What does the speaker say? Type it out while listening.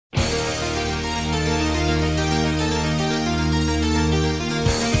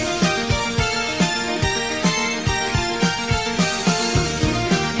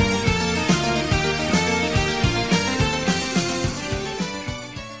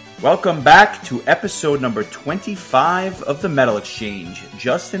Welcome back to episode number 25 of the Metal Exchange.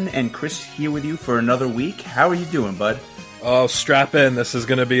 Justin and Chris here with you for another week. How are you doing, bud? Oh, strap in. This is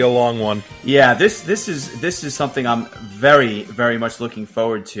going to be a long one. Yeah, this is something I'm very, very much looking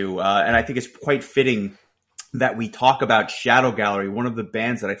forward to. And I think it's quite fitting that we talk about Shadow Gallery, one of the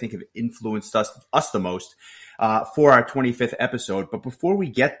bands that I think have influenced us the most. For our 25th episode. But before we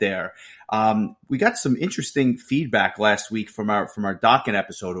get there, we got some interesting feedback last week from our Dokken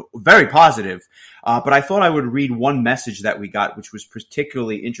episode. Very positive. But I thought I would read one message that we got, which was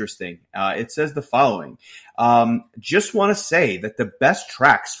particularly interesting. It says the following. Just want to say that the best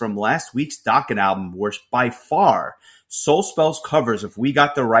tracks from last week's Dokken album were by far Soul Spell's covers of We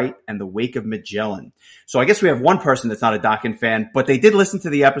Got the Right and The Wake of Magellan. So I guess we have one person that's not a Dokken fan, but they did listen to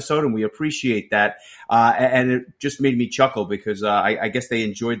the episode, and we appreciate that. And it just made me chuckle because I guess they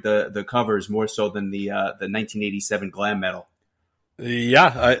enjoyed the covers more so than the 1987 glam metal.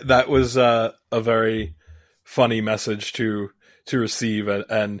 Yeah, that was a very funny message to receive,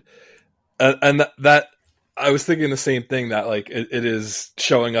 and that I was thinking the same thing, that like it is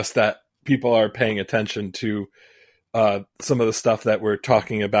showing us that people are paying attention to some of the stuff that we're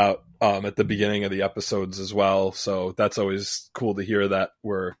talking about at the beginning of the episodes as well. So that's always cool to hear that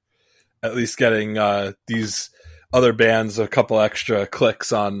we're at least getting these other bands a couple extra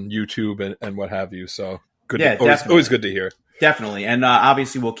clicks on YouTube and what have you. So good. Yeah, always good to hear. Definitely. And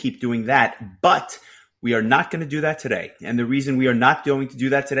obviously we'll keep doing that, but we are not going to do that today. And the reason we are not going to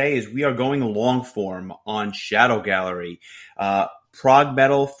do that today is we are going long form on Shadow Gallery, prog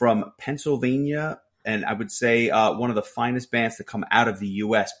metal from Pennsylvania. And I would say one of the finest bands to come out of the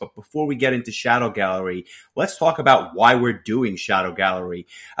U.S. But before we get into Shadow Gallery, let's talk about why we're doing Shadow Gallery.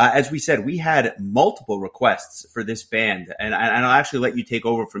 As we said, we had multiple requests for this band. And I'll actually let you take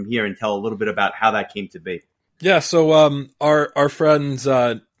over from here and tell a little bit about how that came to be. Yeah, so our friends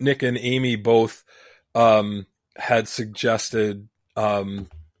Nick and Amy both had suggested, why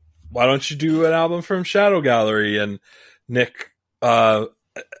don't you do an album from Shadow Gallery? And Nick...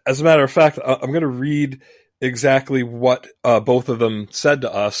 as a matter of fact, I'm going to read exactly what both of them said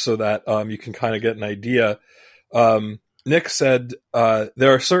to us so that you can kind of get an idea. Nick said,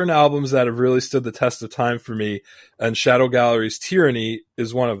 there are certain albums that have really stood the test of time for me, and Shadow Gallery's Tyranny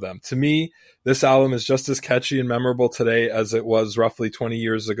is one of them. To me, this album is just as catchy and memorable today as it was roughly 20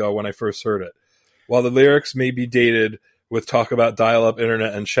 years ago when I first heard it. While the lyrics may be dated with talk about dial-up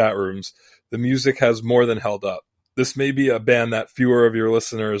internet and chat rooms, the music has more than held up. This may be a band that fewer of your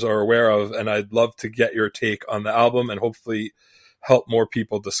listeners are aware of, and I'd love to get your take on the album and hopefully help more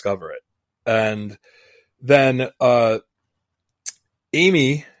people discover it. And then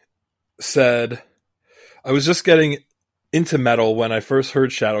Amy said, I was just getting into metal when I first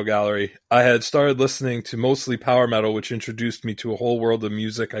heard Shadow Gallery. I had started listening to mostly power metal, which introduced me to a whole world of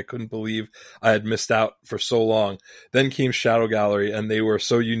music I couldn't believe I had missed out for so long. Then came Shadow Gallery, and they were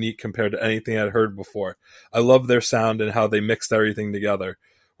so unique compared to anything I'd heard before. I loved their sound and how they mixed everything together.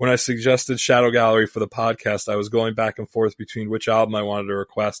 When I suggested Shadow Gallery for the podcast, I was going back and forth between which album I wanted to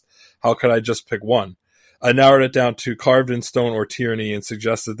request. How could I just pick one? I narrowed it down to Carved in Stone or Tyranny and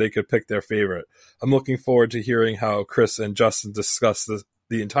suggested they could pick their favorite. I'm looking forward to hearing how Chris and Justin discuss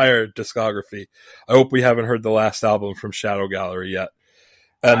the entire discography. I hope we haven't heard the last album from Shadow Gallery yet.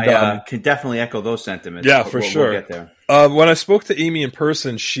 And I can definitely echo those sentiments. Yeah, for sure. We'll get there. When I spoke to Amy in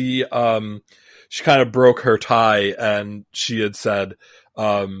person, she kind of broke her tie, and she had said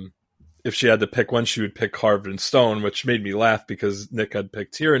if she had to pick one, she would pick Carved in Stone, which made me laugh because Nick had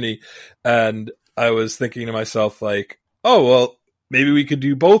picked Tyranny. And I was thinking to myself, like, oh, well, maybe we could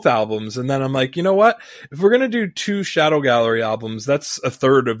do both albums. And then I'm like, you know what? If we're going to do two Shadow Gallery albums, that's a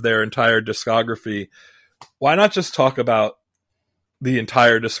third of their entire discography. Why not just talk about the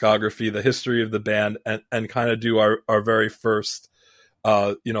entire discography, the history of the band, and kind of do our very first,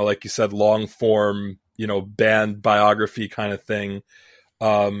 like you said, long form, band biography kind of thing.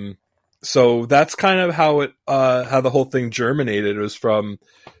 So that's kind of how the whole thing germinated. It was from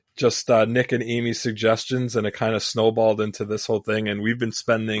just Nick and Amy's suggestions, and it kind of snowballed into this whole thing. And we've been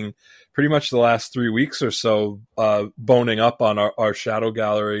spending pretty much the last 3 weeks or so boning up on our Shadow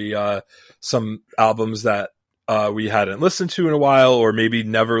Gallery, some albums that we hadn't listened to in a while, or maybe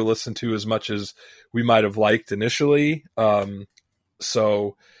never listened to as much as we might have liked initially.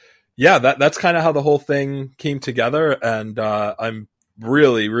 So yeah, that's kind of how the whole thing came together. And I'm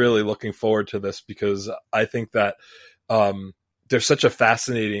really, really looking forward to this because I think that they're such a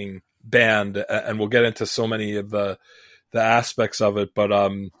fascinating band, and we'll get into so many of the aspects of it. But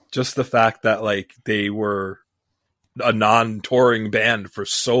just the fact that like they were a non-touring band for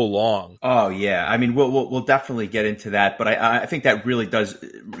so long. Oh yeah, I mean we'll definitely get into that, but I think that really does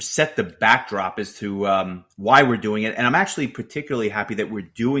set the backdrop as to why we're doing it, and I'm actually particularly happy that we're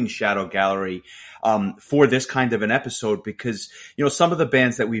doing Shadow Gallery for this kind of an episode because some of the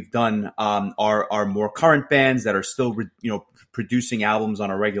bands that we've done are more current bands that are still producing albums on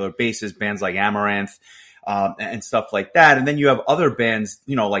a regular basis, bands like Amaranth and stuff like that, and then you have other bands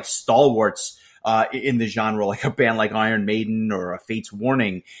like stalwarts in the genre, like a band like Iron Maiden or a Fate's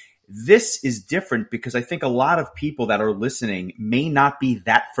Warning. This is different because I think a lot of people that are listening may not be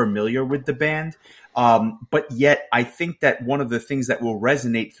that familiar with the band. But yet I think that one of the things that will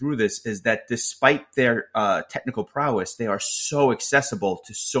resonate through this is that despite their technical prowess, they are so accessible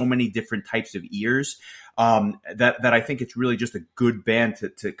to so many different types of ears. That I think it's really just a good band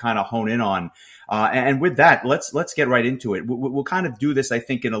to kind of hone in on. And with that, let's get right into it. We'll kind of do this, I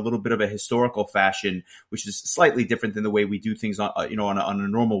think, in a little bit of a historical fashion, which is slightly different than the way we do things on a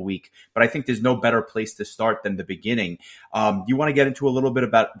normal week. But I think there's no better place to start than the beginning. Do you want to get into a little bit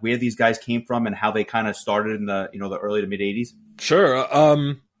about where these guys came from and how they kind of started in the the early to mid 80s?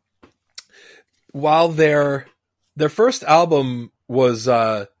 Sure. While their first album was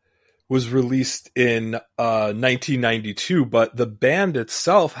released in 1992, but the band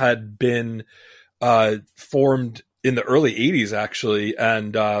itself had been formed in the early 80s, actually,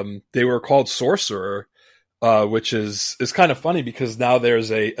 and they were called Sorcerer, which is kind of funny because now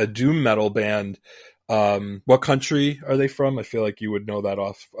there's a doom metal band. What country are they from? I feel like you would know that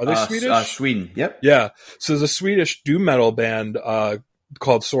off. Are they Swedish? Sweden, yep. Yeah, so there's a Swedish doom metal band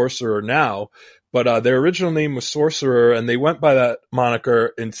called Sorcerer now, but their original name was Sorcerer, and they went by that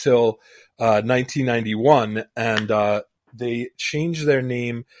moniker until 1991, and they changed their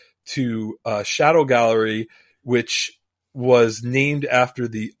name to Shadow Gallery, which was named after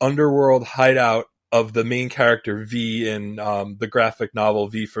the underworld hideout of the main character V in the graphic novel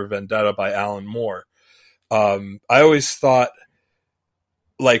V for Vendetta by Alan Moore. I always thought,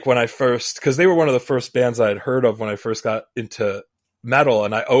 like when I first, because they were one of the first bands I had heard of when I first got into metal,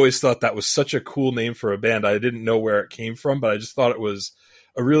 and I always thought that was such a cool name for a band. I didn't know where it came from, but I just thought it was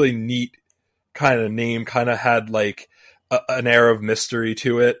a really neat kind of name, kind of had like an air of mystery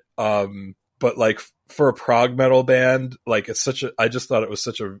to it. But like for a prog metal band, like I just thought it was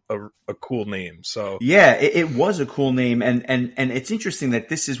such a cool name. So yeah, it was a cool name. And it's interesting that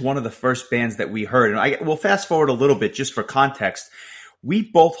this is one of the first bands that we heard. And we'll fast forward a little bit just for context. We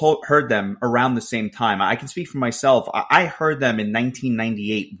both heard them around the same time. I can speak for myself. I heard them in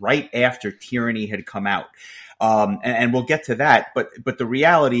 1998, right after Tyranny had come out. And we'll get to that. But the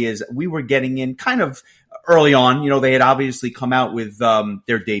reality is we were getting in kind of early on. They had obviously come out with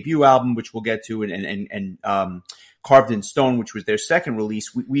their debut album, which we'll get to, and Carved in Stone, which was their second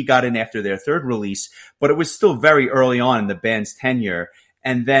release. We got in after their third release, but it was still very early on in the band's tenure.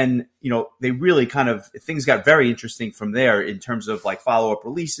 And then, they really things got very interesting from there in terms of like follow-up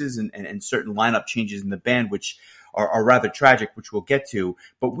releases and certain lineup changes in the band, which are rather tragic, which we'll get to.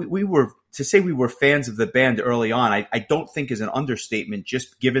 But we were, to say we were fans of the band early on, I don't think is an understatement,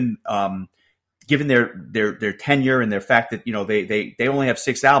 just given their tenure and their fact that, they only have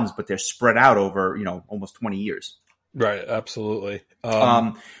 6 albums, but they're spread out over, almost 20 years. Right, absolutely.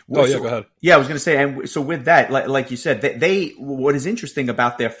 Go ahead. Yeah, I was going to say, and so with that, like you said, what is interesting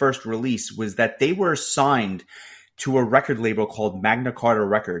about their first release was that they were signed to a record label called Magna Carta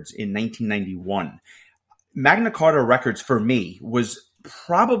Records in 1991. Magna Carta Records, for me, was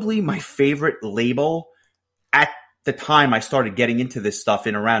probably my favorite label at the time I started getting into this stuff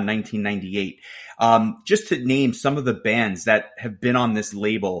in around 1998. Just to name some of the bands that have been on this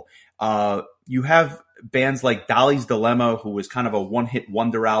label, you have bands like Dolly's Dilemma, who was kind of a one-hit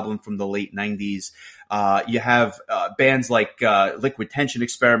wonder album from the late 90s. You have bands like Liquid Tension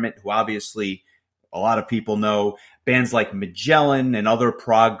Experiment, who obviously a lot of people know. Bands like Magellan and other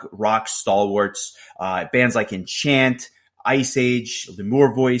prog rock stalwarts. Bands like Enchant, Ice Age,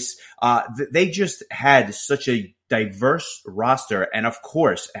 Lemur Voice. They just had such a diverse roster. And of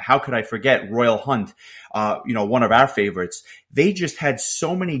course, how could I forget Royal Hunt, one of our favorites. They just had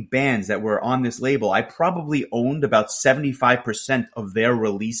so many bands that were on this label. I probably owned about 75% of their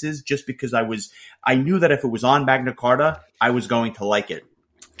releases just because I knew that if it was on Magna Carta, I was going to like it.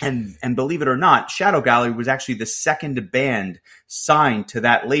 And believe it or not, Shadow Gallery was actually the second band signed to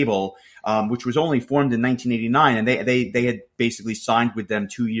that label, which was only formed in 1989. And they had basically signed with them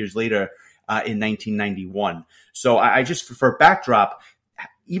 2 years later, in 1991. So I just, for backdrop,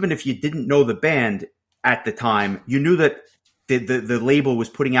 even if you didn't know the band at the time, you knew that the label was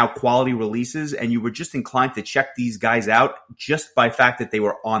putting out quality releases, and you were just inclined to check these guys out just by fact that they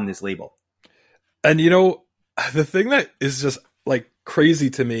were on this label. And the thing that is just like crazy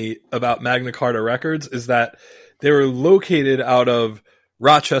to me about Magna Carta Records is that they were located out of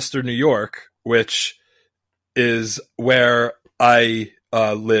Rochester, New York, which is where I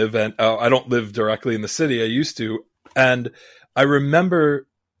live, and I don't live directly in the city. I used to, and I remember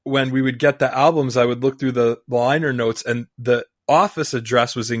when we would get the albums, I would look through the liner notes, and the office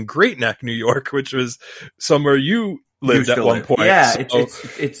address was in Great Neck, New York, which was somewhere you lived at one point. Yeah, so,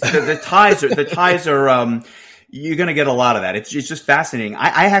 it's the ties are you're going to get a lot of that. It's just fascinating.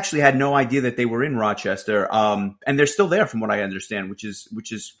 I actually had no idea that they were in Rochester, and they're still there from what I understand, which is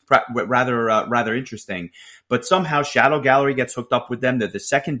rather interesting. But somehow Shadow Gallery gets hooked up with them. They're the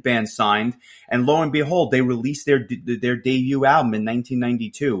second band signed, and lo and behold, they released their debut album in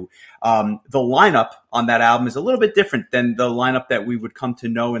 1992. The lineup on that album is a little bit different than the lineup that we would come to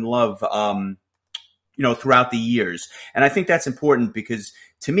know and love, throughout the years. And I think that's important because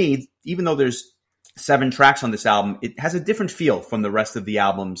to me, even though there's 7 tracks on this album, it has a different feel from the rest of the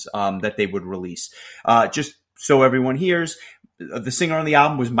albums that they would release. Just so everyone hears, the singer on the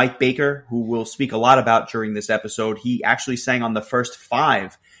album was Mike Baker, who we'll speak a lot about during this episode. He actually sang on the first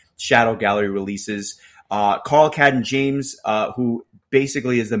 5 Shadow Gallery releases. Carl Cadden James, who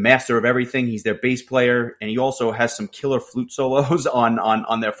basically is the master of everything. He's their bass player, and he also has some killer flute solos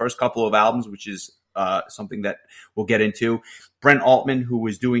on their first couple of albums, which is something that we'll get into. Brent Altman, who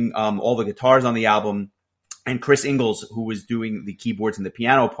was doing all the guitars on the album, and Chris Ingalls, who was doing the keyboards and the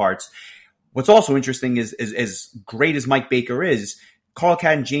piano parts. What's also interesting is as great as Mike Baker is, Carl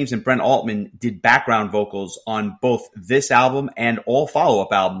Cadden James and Brent Altman did background vocals on both this album and all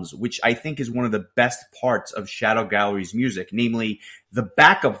follow-up albums, which I think is one of the best parts of Shadow Gallery's music. Namely, the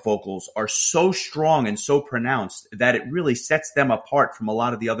backup vocals are so strong and so pronounced that it really sets them apart from a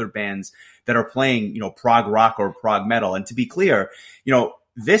lot of the other bands that are playing, prog rock or prog metal. And to be clear,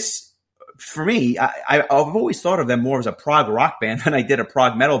 this, for me, I've always thought of them more as a prog rock band than I did a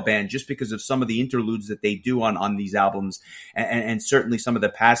prog metal band, just because of some of the interludes that they do on these albums, and certainly some of the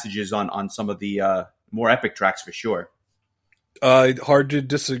passages on some of the more epic tracks for sure. Hard to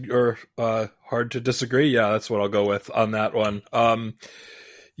disagree. Yeah, that's what I'll go with on that one.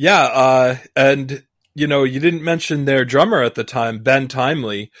 And you didn't mention their drummer at the time, Ben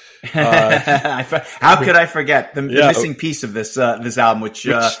Timely. How could I forget the missing piece of this album, which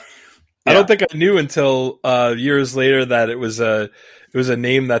I don't think I knew until years later that it was a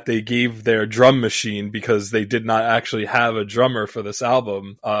name that they gave their drum machine because they did not actually have a drummer for this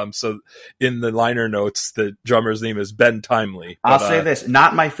album. So in the liner notes, the drummer's name is Ben Timely. I'll say this,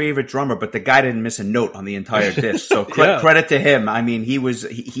 not my favorite drummer, but the guy didn't miss a note on the entire disc. So credit to him. I mean, he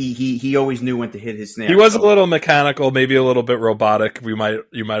always knew when to hit his snare. He was a little mechanical, maybe a little bit robotic, you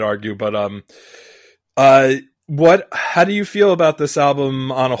might argue, but how do you feel about this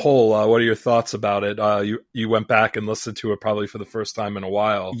album on a whole? What are your thoughts about it? You went back and listened to it probably for the first time in a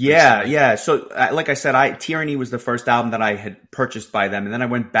while. Yeah. So, like I said, Tyranny was the first album that I had purchased by them. And then I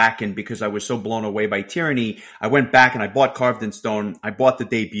went back, and because I was so blown away by Tyranny, I went back and I bought Carved in Stone. I bought the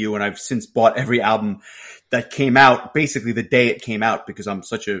debut, and I've since bought every album that came out basically the day it came out because I'm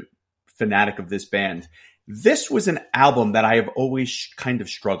such a fanatic of this band. This was an album that I have always kind of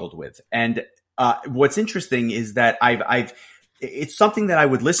struggled with. And what's interesting is that it's something that I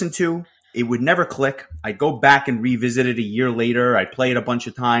would listen to. It would never click. I'd go back and revisit it a year later. I'd play it a bunch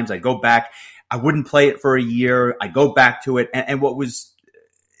of times. I'd go back. I wouldn't play it for a year. I'd go back to it. And what was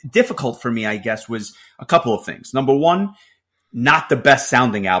difficult for me, I guess, was a couple of things. Number one, not the best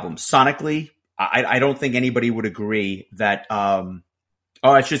sounding album. Sonically, I don't think anybody would agree that,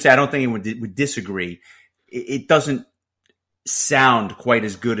 I should say, I don't think anyone would disagree. It doesn't sound quite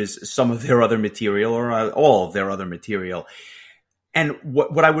as good as some of their other material or all of their other material. And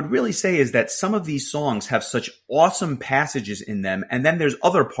what I would really say is that some of these songs have such awesome passages in them, and then there's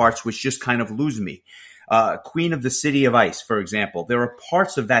other parts which just kind of lose me. Queen of the City of Ice, for example. There are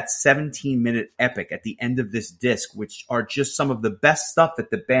parts of that 17-minute epic at the end of this disc which are just some of the best stuff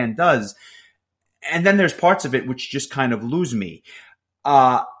that the band does. And then there's parts of it which just kind of lose me.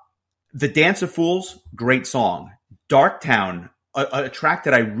 The Dance of Fools, great song. Darktown, a track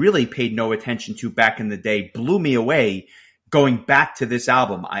that I really paid no attention to back in the day, blew me away going back to this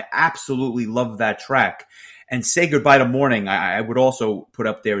album. I absolutely love that track. And Say Goodbye to Morning, I would also put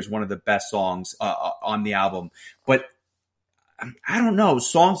up there as one of the best songs on the album. But I don't know,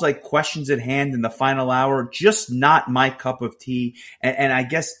 songs like Questions at Hand and The Final Hour, just not my cup of tea. And I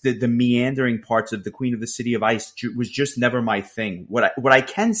guess the meandering parts of The Queen of the City of Ice was just never my thing. What I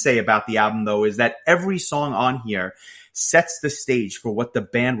can say about the album, though, is that every song on here sets the stage for what the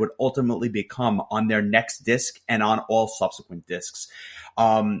band would ultimately become on their next disc and on all subsequent discs.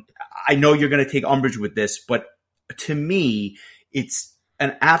 I know you're going to take umbrage with this, but to me, it's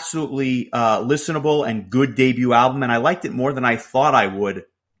an absolutely listenable and good debut album, and I liked it more than I thought I would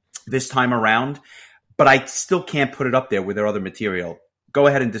this time around, but I still can't put it up there with their other material. Go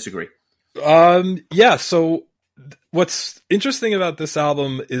ahead and disagree. Yeah, so what's interesting about this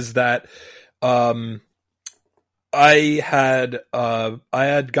album is that I had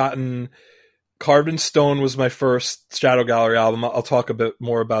gotten Carved in Stone was my first Shadow Gallery album. I'll talk a bit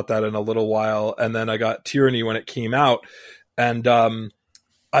more about that in a little while. And then I got Tyranny when it came out. And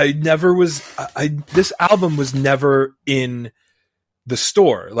this album was never in the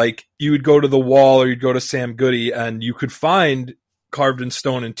store. Like, you would go to the Wall or you'd go to Sam Goody and you could find Carved in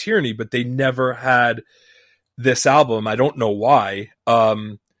Stone and Tyranny, but they never had this album. I don't know why.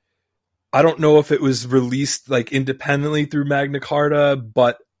 I don't know if it was released like independently through Magna Carta,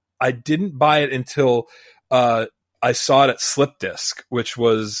 but I didn't buy it until I saw it at Slip Disc, which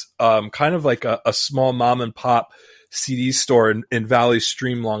was kind of like a small mom and pop CD store in Valley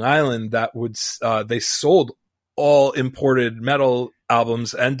Stream, Long Island, that would they sold all imported metal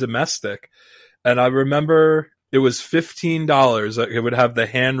albums and domestic. And I remember it was $15. It would have the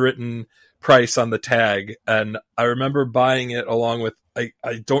handwritten price on the tag. And I remember buying it along with, I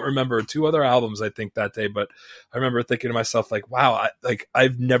don't remember, 2 other albums, I think, that day, but I remember thinking to myself, like, wow,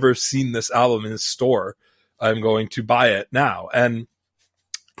 I've never seen this album in the store. I'm going to buy it now. And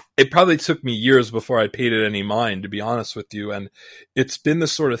it probably took me years before I paid it any mind, to be honest with you. And it's been the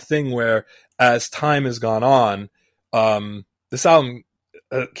sort of thing where, as time has gone on, this album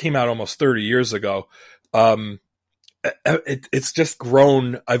came out almost 30 years ago. It's just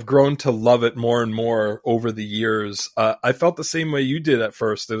grown. I've grown to love it more and more over the years. I felt the same way you did at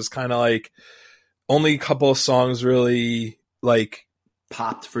first. It was kind of like only a couple of songs really like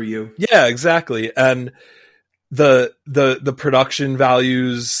popped for you. Yeah, exactly. And the production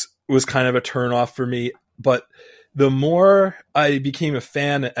values was kind of a turnoff for me. But the more I became a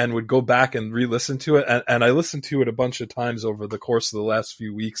fan and would go back and re-listen to it, and I listened to it a bunch of times over the course of the last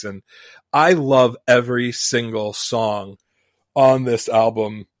few weeks, and I love every single song on this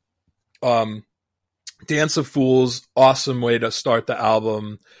album. Dance of Fools, awesome way to start the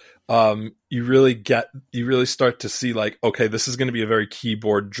album. You really start to see, like, okay, this is going to be a very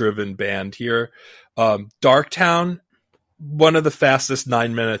keyboard driven band here. Darktown, one of the fastest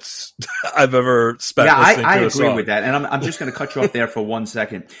 9 minutes I've ever spent. Yeah, listening I to a agree song. with that. And I'm just going to cut you off there for 1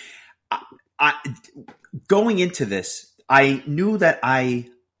 second. Going into this, I knew that I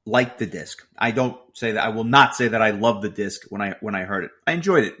liked the disc. I will not say that I loved the disc when I heard it. I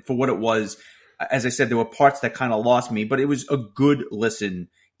enjoyed it for what it was. As I said, there were parts that kind of lost me, but it was a good listen,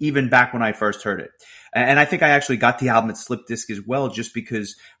 even back when I first heard it. And I think I actually got the album at Slip Disc as well, just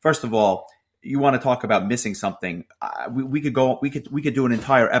because, first of all, you want to talk about missing something. We could do an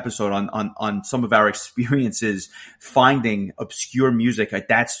entire episode on some of our experiences finding obscure music at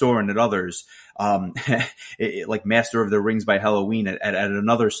that store and at others, like Master of the Rings by Halloween at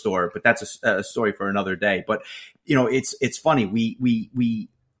another store. But that's a story for another day. But it's funny.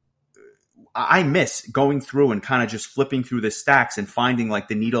 I miss going through and kind of just flipping through the stacks and finding like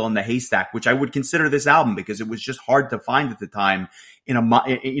the needle in the haystack, which I would consider this album, because it was just hard to find at the time in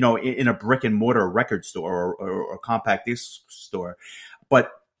a brick and mortar record store or compact disc store. But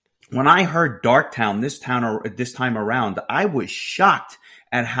when I heard Darktown this time around, I was shocked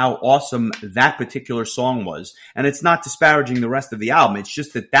at how awesome that particular song was. And it's not disparaging the rest of the album. It's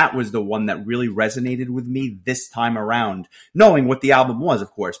just that was the one that really resonated with me this time around, knowing what the album was,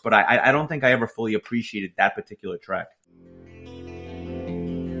 of course. But I don't think I ever fully appreciated that particular track.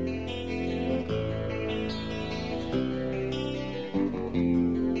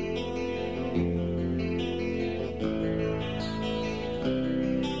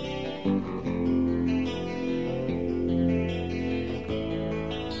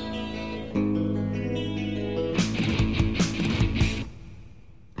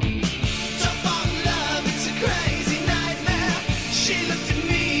 She looked at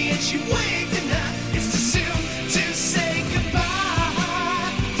me and she waved, and it's too soon to say.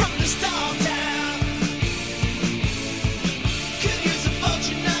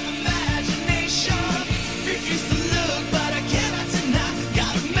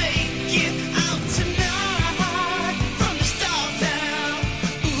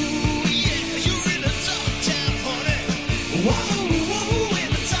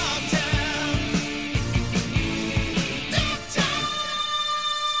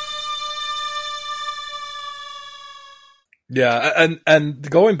 Yeah, and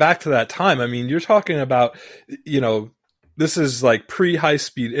going back to that time, I mean, you're talking about, this is like pre high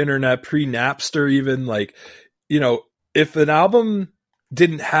speed internet, pre Napster, even like, if an album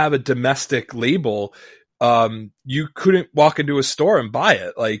didn't have a domestic label, you couldn't walk into a store and buy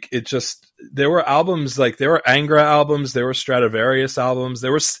it. Like it just, there were albums, like there were Angra albums, there were Stradivarius albums,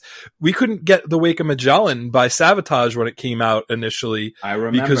 we couldn't get The Wake of Magellan by Savatage when it came out initially. I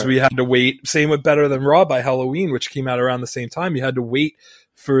remember. Because we had to wait. Same with Better Than Raw by Halloween, which came out around the same time. You had to wait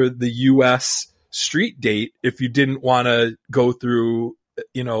for the US street date if you didn't want to go through,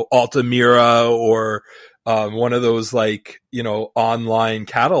 Altamira or one of those like, online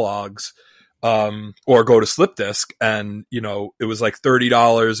catalogs. Or go to Slipdisc, and it was like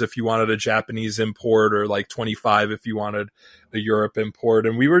 $30 if you wanted a Japanese import, or like $25 if you wanted a Europe import.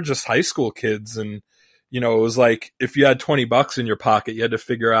 And we were just high school kids, and it was like if you had $20 in your pocket, you had to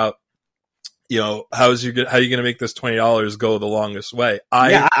figure out, how are you going to make this $20 go the longest way?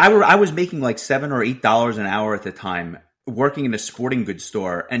 I was making like $7 or $8 an hour at the time, working in a sporting goods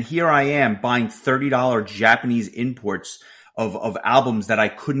store, and here I am buying $30 Japanese imports of albums that I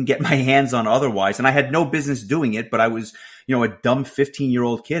couldn't get my hands on otherwise. And I had no business doing it, but I was, a dumb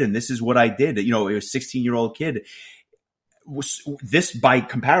 15-year-old kid. And this is what I did. It was a 16-year-old kid. This, by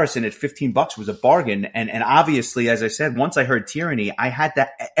comparison, at $15 was a bargain. And obviously, as I said, once I heard Tyranny, I had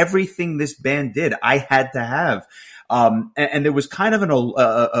everything this band did, I had to have. And there was kind of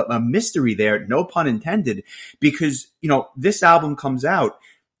a mystery there, no pun intended, because, this album comes out,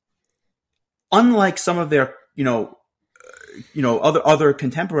 unlike some of their, other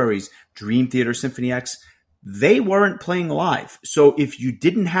contemporaries, Dream Theater, Symphony X, they weren't playing live. So if you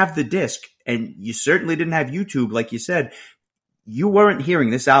didn't have the disc, and you certainly didn't have YouTube, like you said, you weren't hearing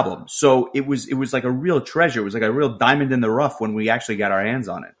this album. So it was like a real treasure. It was like a real diamond in the rough when we actually got our hands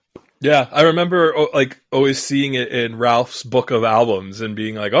on it. Yeah, I remember like always seeing it in Ralph's book of albums and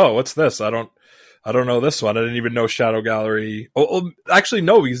being like, "Oh, what's this? I don't know this one. I didn't even know Shadow Gallery." Actually,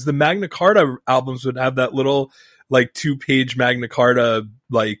 no, because the Magna Carta albums would have that little like 2-page Magna Carta,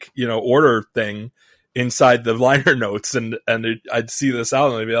 like, order thing inside the liner notes. And I'd see this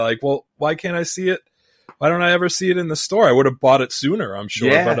album and I'd be like, well, why can't I see it? Why don't I ever see it in the store? I would have bought it sooner, I'm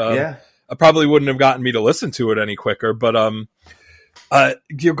sure. Yeah, but yeah. I probably wouldn't have gotten me to listen to it any quicker. But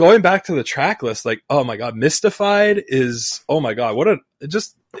going back to the track list, like, oh my God, Mystified is, oh my God,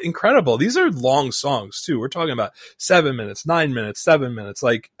 just incredible. These are long songs too. We're talking about 7 minutes, 9 minutes, 7 minutes,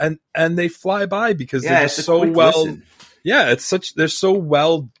 like, and they fly by because they're just so well. Listen. Yeah, they're so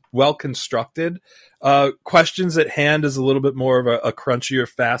well constructed. Questions at Hand is a little bit more of a crunchier,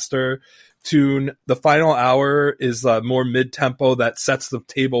 faster tune. The Final Hour is more mid-tempo that sets the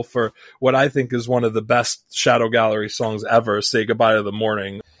table for what I think is one of the best Shadow Gallery songs ever, Say Goodbye to the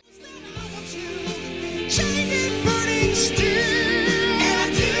Morning.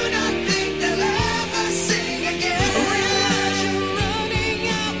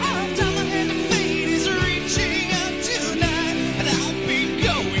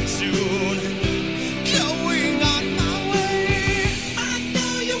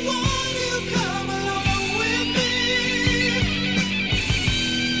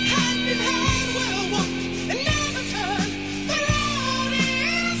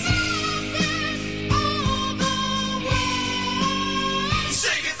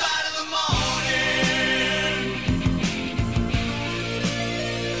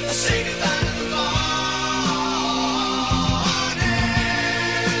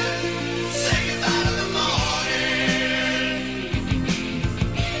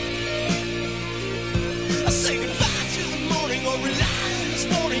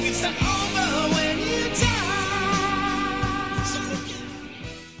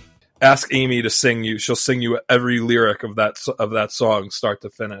 Ask Amy to sing you. She'll sing you every lyric of that song, start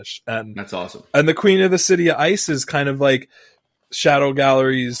to finish. And that's awesome. And the Queen of the City of Ice is kind of like Shadow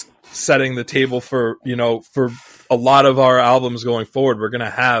Gallery's setting the table for a lot of our albums going forward. We're going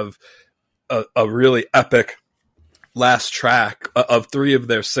to have a really epic last track of 3 of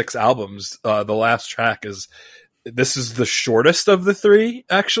their 6 albums. The last track is the shortest of the 3,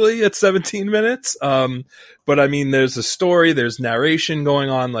 actually, at 17 minutes. But I mean, there's a story, there's narration going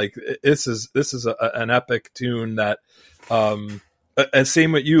on. Like this is an epic tune that, and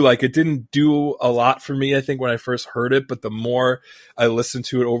same with you, like it didn't do a lot for me, I think, when I first heard it, but the more I listened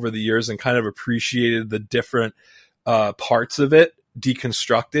to it over the years and kind of appreciated the different, parts of it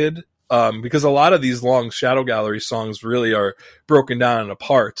deconstructed, because a lot of these long Shadow Gallery songs really are broken down into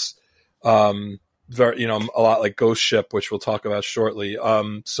parts. Very, a lot like Ghost Ship, which we'll talk about shortly.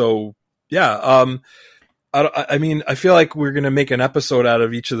 So yeah, I mean, I feel like we're going to make an episode out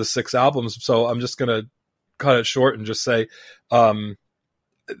of each of the 6 albums. So I'm just going to cut it short and just say,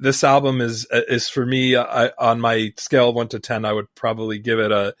 this album is for me, on my scale of 1 to 10, I would probably give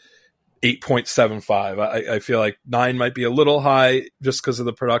it a 8.75. I feel like 9 might be a little high just because of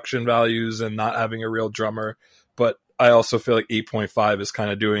the production values and not having a real drummer, but I also feel like 8.5 is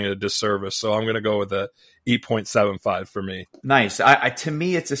kind of doing it a disservice. So I'm going to go with a 8.75 for me. Nice. To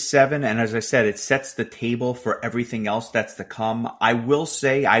me, it's a 7. And as I said, it sets the table for everything else that's to come. I will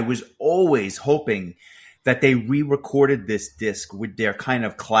say I was always hoping that they re-recorded this disc with their kind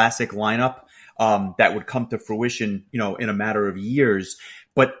of classic lineup that would come to fruition, in a matter of years.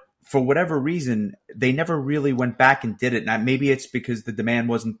 But for whatever reason, they never really went back and did it. Now, maybe it's because the demand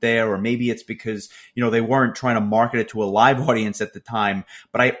wasn't there, or maybe it's because, they weren't trying to market it to a live audience at the time.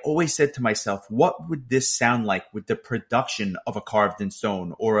 But I always said to myself, what would this sound like with the production of a Carved in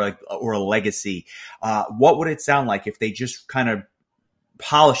Stone or a Legacy? What would it sound like if they just kind of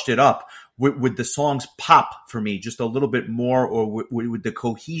polished it up? Would the songs pop for me just a little bit more, or would the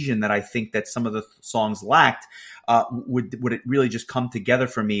cohesion that I think that some of the songs lacked, would it really just come together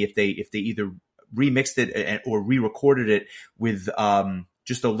for me if they either remixed it or re-recorded it with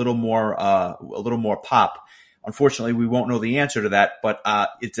just a little more pop? Unfortunately, we won't know the answer to that, but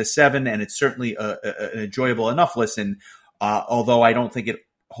it's a 7, and it's certainly an enjoyable enough listen. Although I don't think it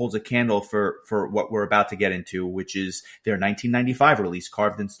holds a candle for what we're about to get into, which is their 1995 release,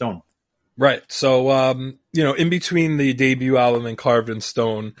 Carved in Stone. Right. So, in between the debut album and Carved in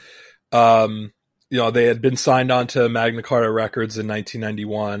Stone, they had been signed on to Magna Carta Records in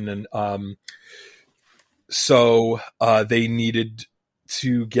 1991. And so they needed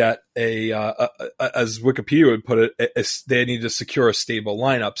to get as Wikipedia would put it, they needed to secure a stable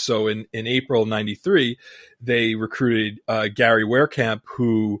lineup. So in April 93, they recruited Gary Wehrkamp,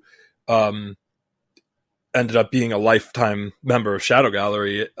 who ended up being a lifetime member of Shadow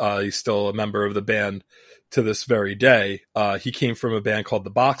Gallery. He's still a member of the band to this very day. He came from a band called the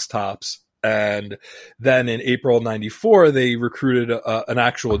Box Tops. And then in April 94, they recruited an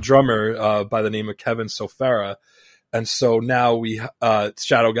actual drummer by the name of Kevin Sofera. And so now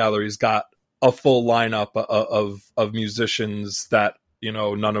Shadow Gallery's got a full lineup of musicians that,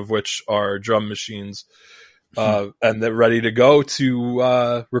 none of which are drum machines. And they're ready to go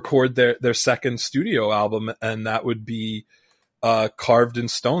to record their second studio album, and that would be Carved in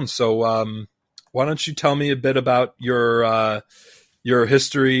Stone. So why don't you tell me a bit about your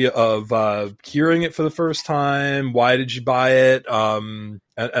history of hearing it for the first time? Why did you buy it? And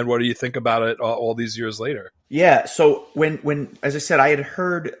what do you think about it all these years later? Yeah, so when as I said, I had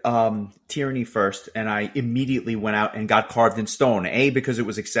heard Tyranny first, and I immediately went out and got Carved in Stone. A, because it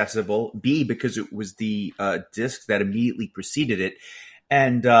was accessible. B, because it was the disc that immediately preceded it,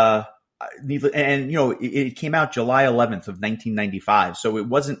 and it came out July 11th of 1995. So it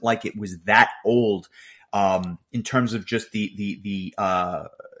wasn't like it was that old in terms of just the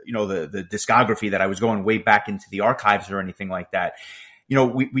discography that I was going way back into the archives or anything like that.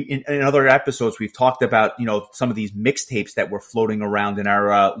 We in other episodes, we've talked about, some of these mixtapes that were floating around in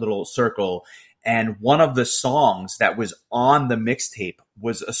our little circle. And one of the songs that was on the mixtape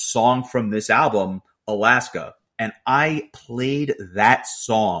was a song from this album, Alaska. And I played that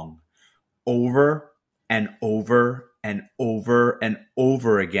song over and over and over and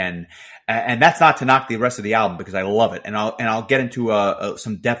over again. And that's not to knock the rest of the album, because I love it. And I'll get into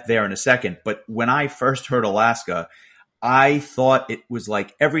some depth there in a second. But when I first heard Alaska, I thought it was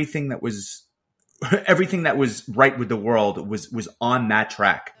like everything that was right with the world was on that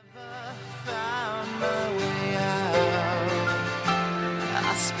track.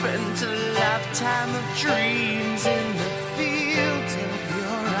 I spent a lifetime of dreams in the fields of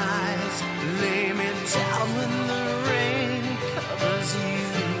your eyes. Lay me down when the rain covers you,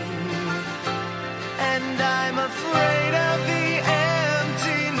 and I'm afraid of the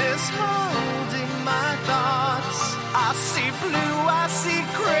emptiness holding my thoughts. I see blue, I see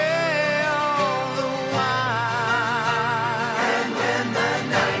gray all the while. And when the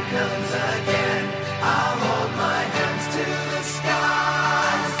night comes again, I'll hold my hands to the sky.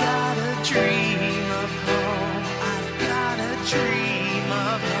 I've got a dream of home, I've got a dream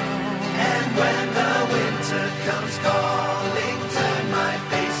of home. And when the winter comes calling, turn my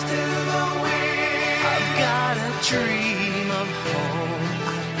face to the wind. I've got a dream of home,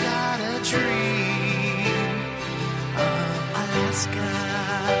 I've got a dream of Alaska.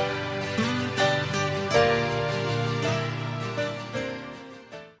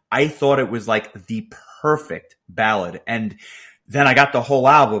 I thought it was like the perfect ballad. And then I got the whole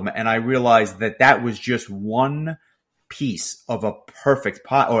album, and I realized that was just one piece of a perfect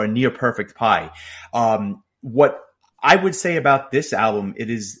pie, or a near perfect pie. What I would say about this album, it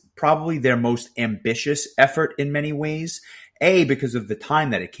is probably their most ambitious effort in many ways. A, because of the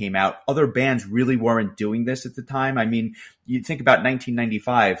time that it came out. Other bands really weren't doing this at the time. I mean, you think about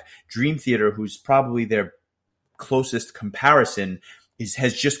 1995, Dream Theater, who's probably their closest comparison,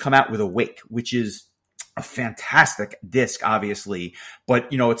 has just come out with Awake, which is a fantastic disc, obviously, but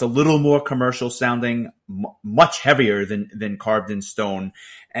it's a little more commercial sounding, much heavier than Carved in Stone,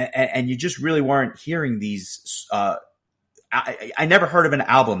 and you just really weren't hearing these. I never heard of an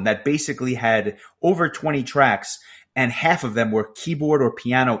album that basically had over 20 tracks, and half of them were keyboard or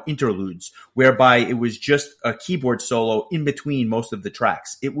piano interludes, whereby it was just a keyboard solo in between most of the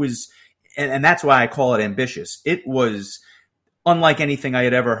tracks. It was, and that's why I call it ambitious. It was unlike anything I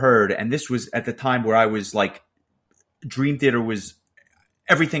had ever heard, and this was at the time where I was like, Dream Theater was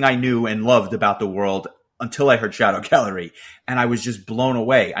everything I knew and loved about the world until I heard Shadow Gallery, and I was just blown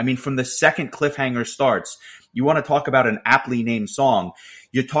away. I mean, from the second Cliffhanger starts, you want to talk about an aptly named song.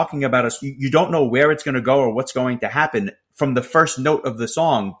 You're talking about you don't know where it's going to go or what's going to happen from the first note of the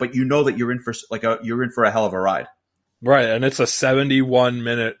song, but you know that you're in for a hell of a ride. Right, and it's a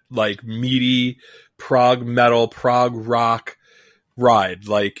 71-minute like meaty prog metal, prog rock ride.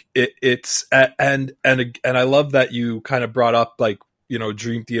 Like it's and I love that you kind of brought up like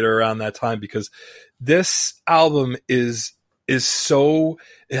Dream Theater around that time, because this album is so,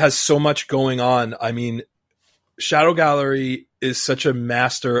 it has so much going on. I mean, Shadow Gallery is such a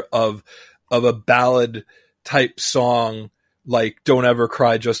master of a ballad type song, like Don't Ever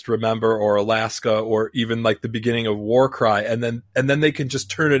Cry, Just Remember, or Alaska, or even like the beginning of War Cry, and then they can just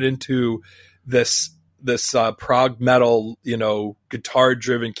turn it into this prog metal, guitar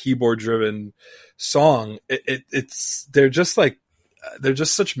driven, keyboard driven song. They're just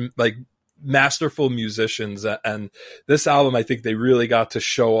such like masterful musicians, and this album, I think they really got to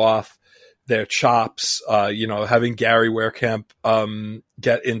show off their chops, having Gary Werekamp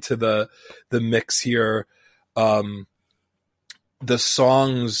get into the mix here. The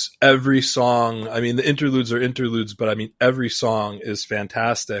songs, every song, I mean, the interludes are interludes, but I mean, every song is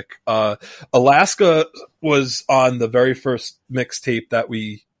fantastic. Alaska was on the very first mixtape that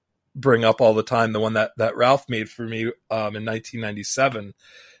we bring up all the time, the one that Ralph made for me in 1997.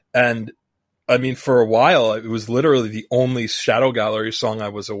 And I mean, for a while, it was literally the only Shadow Gallery song I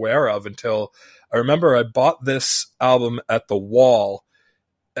was aware of until I remember I bought this album at the Wall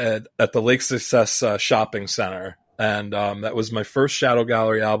at the Lake Success Shopping Center. And that was my first Shadow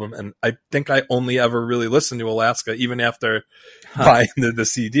Gallery album. And I think I only ever really listened to Alaska, even after buying the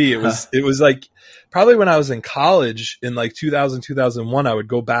CD. It was like probably when I was in college in like 2000, 2001, I would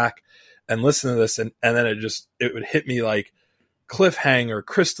go back and listen to this. And then it would hit me like Cliffhanger,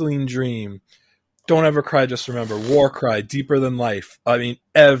 Crystalline Dream, Don't Ever Cry, Just Remember, War Cry, Deeper Than Life. I mean,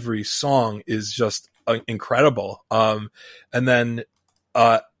 every song is just incredible. And then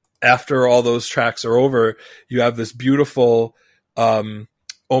after all those tracks are over, you have this beautiful,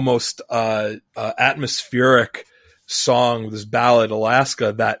 almost atmospheric song, this ballad,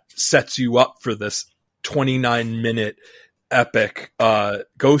 Alaska, that sets you up for this 29-minute epic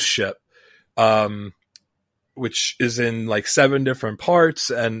ghost ship, which is in like 7 different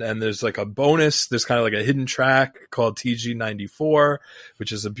parts, and there's like a bonus, there's kind of like a hidden track called TG94,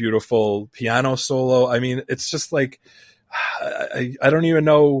 which is a beautiful piano solo. I mean, it's just like, I don't even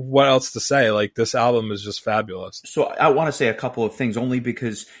know what else to say. Like, this album is just fabulous. So I want to say a couple of things, only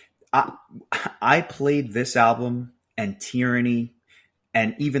because I played this album and Tyranny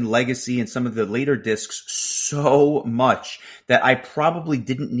and even Legacy and some of the later discs so much that I probably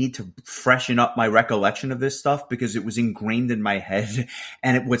didn't need to freshen up my recollection of this stuff because it was ingrained in my head.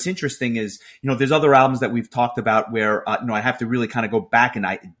 And what's interesting is, there's other albums that we've talked about where, I have to really kind of go back and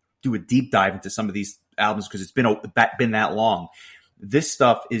I do a deep dive into some of these albums because it's been that long. This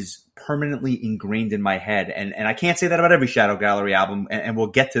stuff is permanently ingrained in my head. And I can't say that about every Shadow Gallery album, and we'll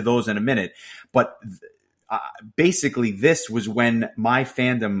get to those in a minute. But basically, this was when my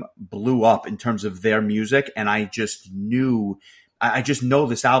fandom blew up in terms of their music, and I just know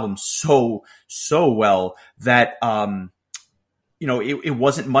this album so well that it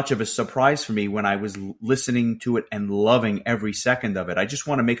wasn't much of a surprise for me when I was listening to it and loving every second of it. I just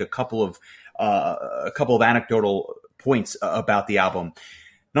want to make a couple of anecdotal points about the album.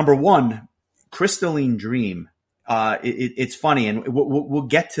 Number one, Crystalline Dream. It's funny, and we'll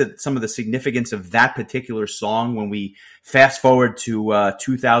get to some of the significance of that particular song when we fast forward to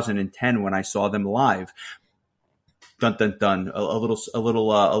 2010 when I saw them live. Dun dun dun. A little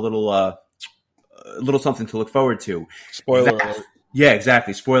something to look forward to. Spoiler alert. Yeah,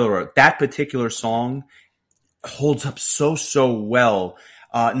 exactly. Spoiler alert. That particular song holds up so well.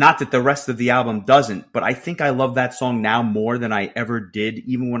 Not that the rest of the album doesn't, but I think I love that song now more than I ever did,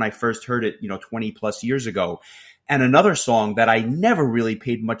 even when I first heard it, 20 plus years ago. And another song that I never really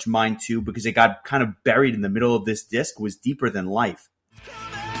paid much mind to because it got kind of buried in the middle of this disc was Deeper Than Life.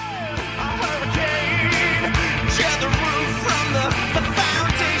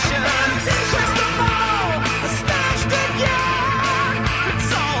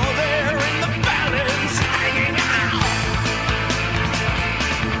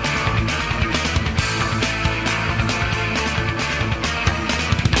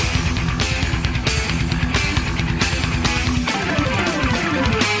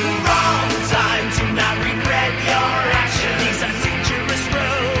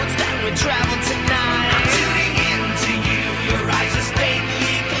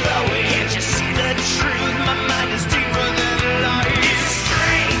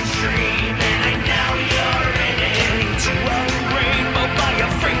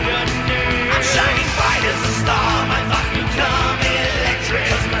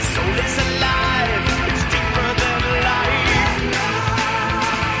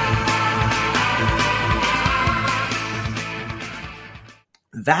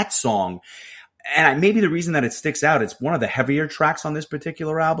 That song, and maybe the reason that it sticks out, it's one of the heavier tracks on this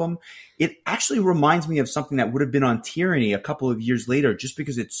particular album. It actually reminds me of something that would have been on Tyranny a couple of years later, just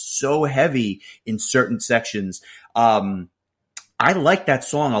because it's so heavy in certain sections. I like that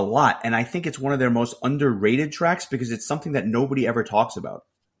song a lot, and I think it's one of their most underrated tracks because it's something that nobody ever talks about.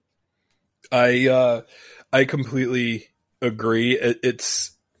 I completely agree.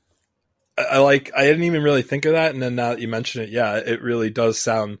 I didn't even really think of that, and then now that you mention it, yeah, it really does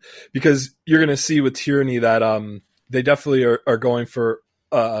sound, because you're going to see with Tyranny that they definitely are going for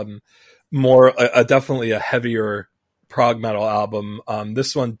definitely a heavier prog metal album.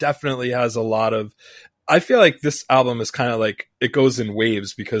 This one definitely has a lot of, I feel like this album is kind of like, it goes in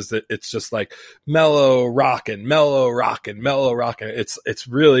waves because it's just like mellow rockin'. It's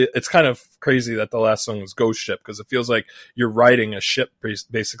really, it's kind of crazy that the last song was Ghost Ship because it feels like you're riding a ship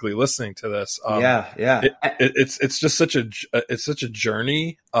basically listening to this. It's just such a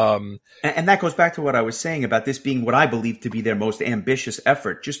journey. And that goes back to what I was saying about this being what I believe to be their most ambitious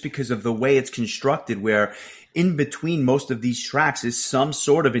effort, just because of the way it's constructed, where in between most of these tracks is some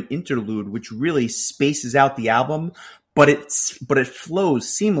sort of an interlude, which really spaces out the album, but it flows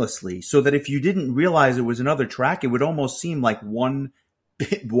seamlessly, so that if you didn't realize it was another track, it would almost seem like one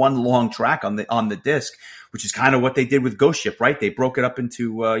long track on the disc, which is kind of what they did with Ghost Ship, right? They broke it up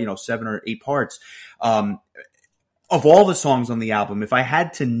into 7 or 8 parts. Of all the songs on the album, if I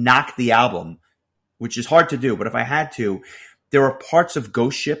had to knock the album, which is hard to do, but if I had to, there are parts of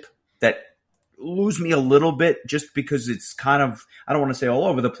Ghost Ship that lose me a little bit, just because it's kind of, I don't want to say all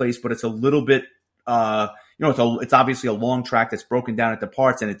over the place, but it's a little bit, it's obviously a long track that's broken down into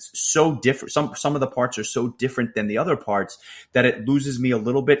parts, and it's so different. Some of the parts are so different than the other parts that it loses me a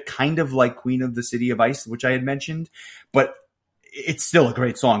little bit, kind of like Queen of the City of Ice, which I had mentioned, but it's still a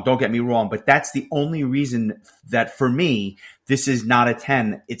great song. Don't get me wrong, but that's the only reason that for me, this is not a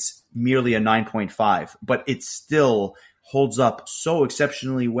 10. It's merely a 9.5, but it still holds up so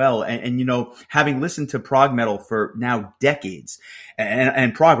exceptionally well. And having listened to prog metal for now decades,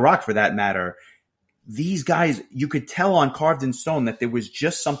 and prog rock for that matter, these guys, you could tell on Carved in Stone that there was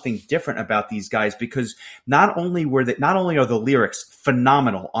just something different about these guys, because not only are the lyrics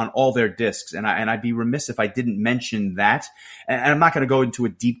phenomenal on all their discs, and I'd be remiss if I didn't mention that. And I'm not going to go into a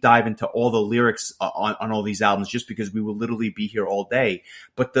deep dive into all the lyrics on all these albums, just because we will literally be here all day.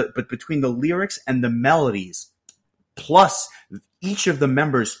 But between the lyrics and the melodies, plus each of the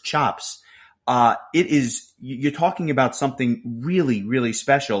members' chops, you're talking about something really, really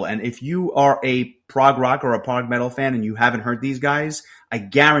special. And if you are a prog rock or a prog metal fan and you haven't heard these guys, I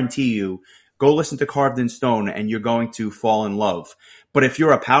guarantee you, go listen to Carved in Stone and you're going to fall in love. But if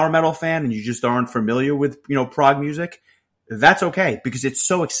you're a power metal fan and you just aren't familiar with, prog music, that's okay, because it's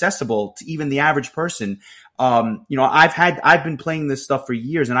so accessible to even the average person. I've been playing this stuff for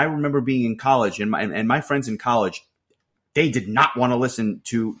years, and I remember being in college, and my friends in college, they did not want to listen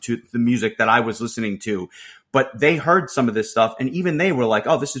to the music that I was listening to, but they heard some of this stuff, and even they were like,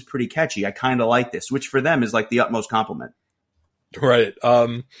 oh, this is pretty catchy. I kind of like this, which for them is like the utmost compliment. Right.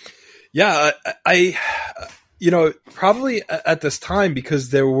 Yeah, I probably at this time, because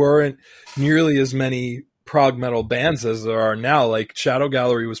there weren't nearly as many prog metal bands as there are now, like Shadow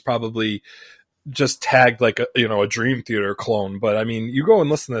Gallery was probably just tagged like a Dream Theater clone. But I mean, you go and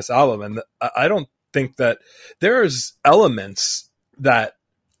listen to this album, and I don't think that there's elements that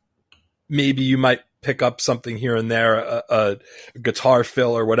maybe you might pick up something here and there, a guitar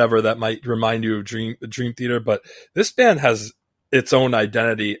fill or whatever that might remind you of Dream Theater. But this band has its own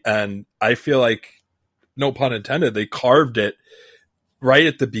identity. And I feel like, no pun intended, they carved it right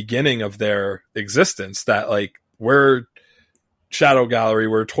at the beginning of their existence, that like, we're Shadow Gallery,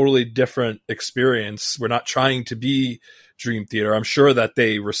 we're a totally different experience. We're not trying to be Dream Theater. I'm sure that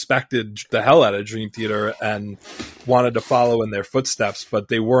they respected the hell out of Dream Theater and wanted to follow in their footsteps, but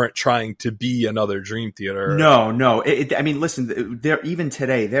they weren't trying to be another Dream Theater. No. I mean, listen, even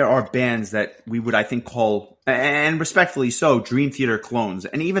today, there are bands that we would, I think, call, and respectfully so, Dream Theater clones.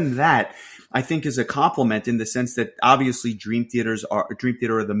 And even that, I think, is a compliment in the sense that obviously Dream Theater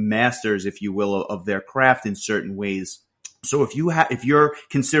are the masters, if you will, of their craft in certain ways. So if you're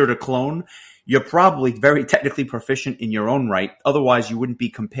considered a clone, you're probably very technically proficient in your own right. Otherwise, you wouldn't be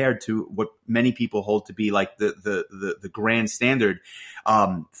compared to what many people hold to be like the grand standard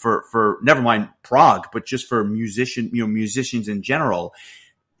for never mind prog, but just for musicians in general.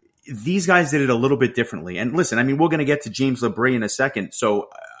 These guys did it a little bit differently. And listen, I mean, we're going to get to James LaBrie in a second, so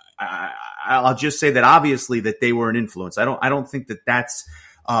I'll just say that obviously that they were an influence. I don't think that that's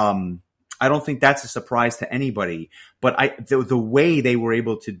I don't think that's a surprise to anybody, but the way they were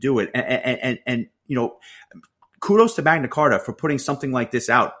able to do it, and kudos to Magna Carta for putting something like this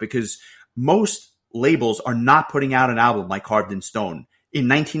out, because most labels are not putting out an album like Carved in Stone in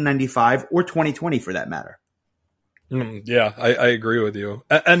 1995 or 2020 for that matter. Yeah, I agree with you.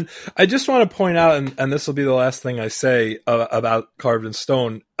 And I just want to point out, and this will be the last thing I say about Carved in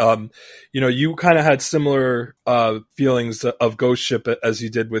Stone. You kind of had similar feelings of Ghost Ship as you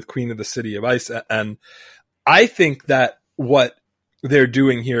did with Queen of the City of Ice. And I think that what they're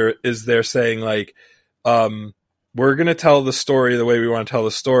doing here is they're saying, like, we're going to tell the story the way we want to tell the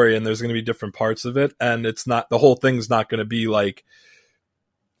story, and there's going to be different parts of it. And it's not, the whole thing's not going to be like,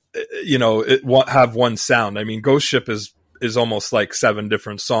 it won't have one sound. I mean, Ghost Ship is almost like 7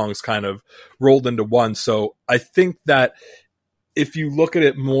 different songs kind of rolled into one. So I think that if you look at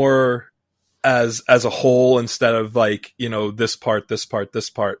it more as a whole instead of like, this part, I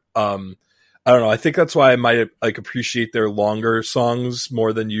don't know. I think that's why I might like appreciate their longer songs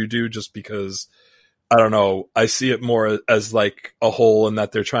more than you do, just because I don't know. I see it more as like a whole, and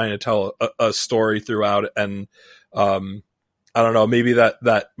that they're trying to tell a story throughout. And, I don't know, maybe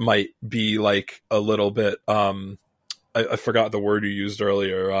that might be like a little bit, I forgot the word you used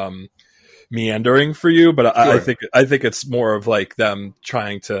earlier, meandering for you, but sure. I think it's more of like them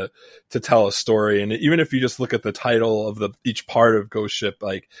trying to tell a story. And even if you just look at the title of each part of Ghost Ship,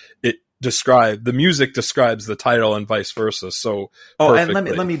 like the music describes the title and vice versa. So, perfectly.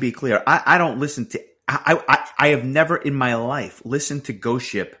 And let me be clear. I don't listen to, I have never in my life listened to Ghost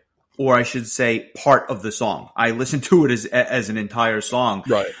Ship, or I should say part of the song. I listen to it as an entire song.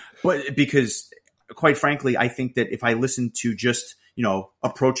 Right. But because quite frankly, I think that if I listen to just,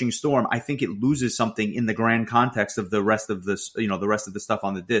 Approaching Storm, I think it loses something in the grand context of the rest of this, the rest of the stuff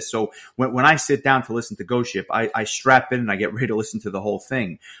on the disc. So when I sit down to listen to Ghost Ship, I strap in and I get ready to listen to the whole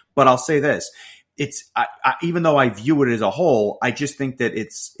thing. But I'll say this, even though I view it as a whole, I just think that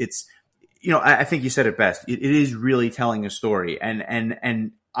it's, I think you said it best. It is really telling a story.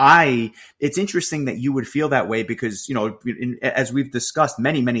 And it's interesting that you would feel that way because, as we've discussed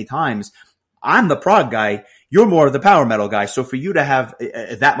many, many times, I'm the prog guy. You're more of the power metal guy. So for you to have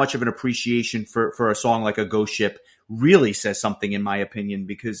that much of an appreciation for a song like a Ghost Ship really says something, in my opinion,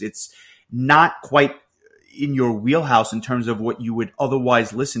 because it's not quite in your wheelhouse in terms of what you would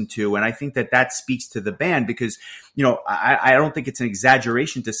otherwise listen to. And I think that speaks to the band because, I don't think it's an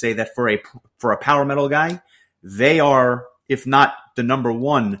exaggeration to say that for a power metal guy, they are, if not the number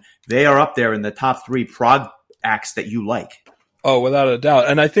one, they are up there in the top 3 prog acts that you like. Oh, without a doubt.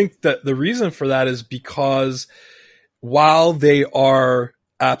 And I think that the reason for that is because while they are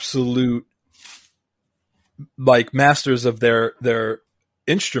absolute like masters of their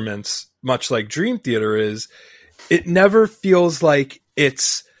instruments, much like Dream Theater is, it never feels like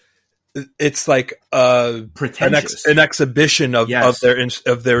it's like pretentious, an exhibition of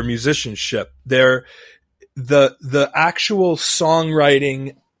their musicianship. The actual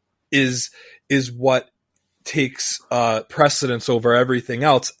songwriting is what takes precedence over everything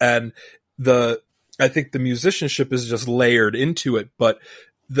else, and I think the musicianship is just layered into it. But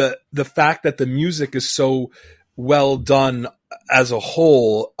the fact that the music is so well done as a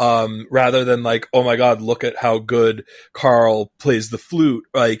whole, rather than like, oh my God, look at how good Carl plays the flute,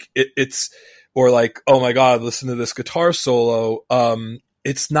 like it's or like, oh my God, listen to this guitar solo.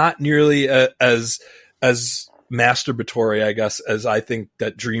 It's not nearly as masturbatory, I guess, as I think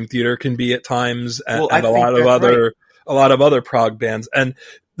that Dream Theater can be at times, and a lot of other prog bands. And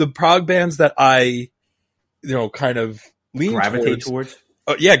the prog bands that I, kind of gravitate towards.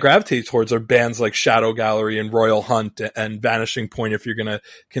 gravitate towards are bands like Shadow Gallery and Royal Hunt and Vanishing Point, if you're going to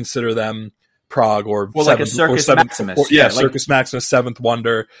consider them prog, or like a Circus Maximus. Circus Maximus, Seventh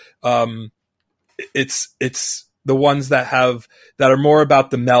Wonder. It's the ones that are more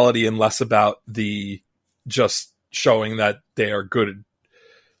about the melody and less about the just showing that they are good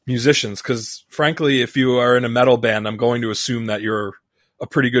musicians. Because frankly, if you are in a metal band, I'm going to assume that you're a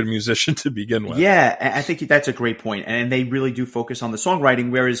pretty good musician to begin with. Yeah, I think that's a great point. And they really do focus on the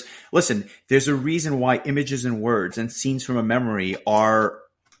songwriting. Whereas, listen, there's a reason why Images and Words and Scenes from a Memory are,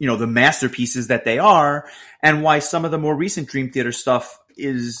 the masterpieces that they are, and why some of the more recent Dream Theater stuff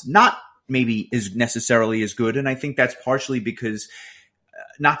is not maybe is necessarily as good. And I think that's partially because,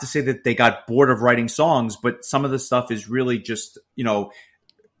 not to say that they got bored of writing songs, but some of the stuff is really just,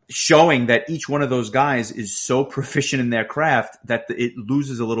 showing that each one of those guys is so proficient in their craft that it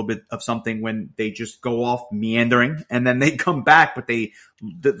loses a little bit of something when they just go off meandering and then they come back, but the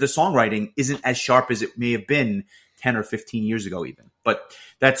songwriting isn't as sharp as it may have been 10 or 15 years ago even. But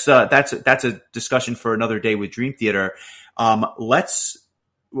that's a discussion for another day with Dream Theater. Let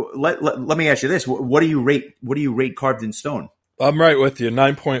me ask you this. What do you rate Carved in Stone? I'm right with you,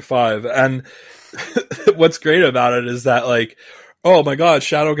 9.5. And what's great about it is that, like, oh my God,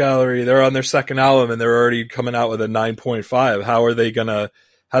 Shadow Gallery, they're on their second album and they're already coming out with a 9.5. How are they gonna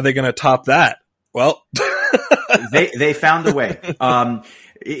top that? Well, they found a way.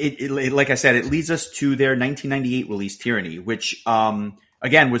 It like I said, it leads us to their 1998 release, Tyranny, which,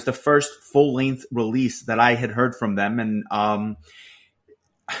 again, was the first full length release that I had heard from them. And,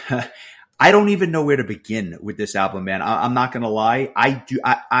 I don't even know where to begin with this album, man. I'm not going to lie. I'm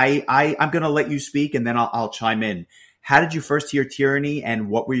going to let you speak and then I'll chime in. How did you first hear Tyranny, and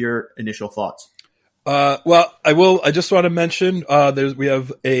what were your initial thoughts? Well, I just want to mention, we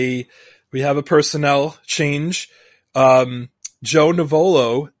have a personnel change. Joe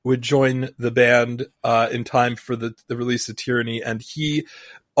Navolo would join the band, in time for the release of Tyranny, and he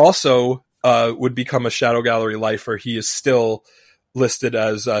also, would become a Shadow Gallery lifer. He is still listed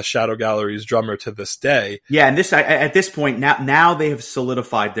as Shadow Gallery's drummer to this day. Yeah, and at this point now they have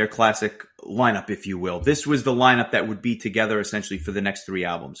solidified their classic lineup, if you will. This was the lineup that would be together essentially for the next 3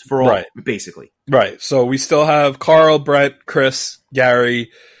 albums, for all, right. Basically. Right. So we still have Carl, Brett, Chris, Gary,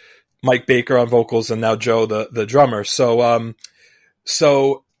 Mike Baker on vocals, and now Joe, the drummer. So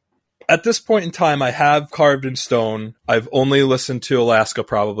at this point in time, I have Carved in Stone. I've only listened to Alaska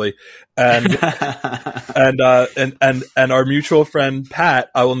probably, and and our mutual friend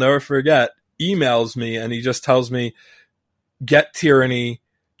Pat, I will never forget, emails me and he just tells me, "Get Tyranny,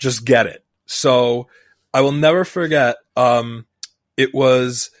 just get it." So I will never forget. The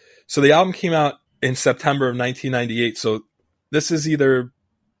album came out in September of 1998. So this is either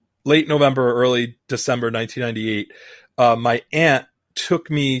late November or early December 1998. My aunt took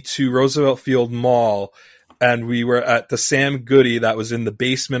me to Roosevelt Field Mall, and we were at the Sam Goody that was in the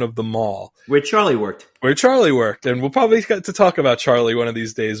basement of the mall. Where Charlie worked. And we'll probably get to talk about Charlie one of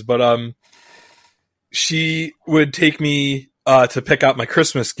these days. But she would take me to pick out my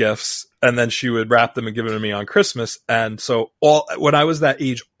Christmas gifts, and then she would wrap them and give them to me on Christmas. And so when I was that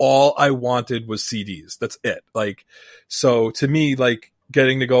age, all I wanted was CDs. That's it. Like, so to me, like,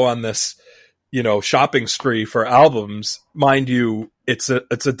 getting to go on this, shopping spree for albums, mind you, it's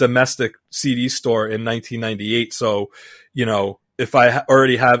a domestic CD store in 1998. So, if I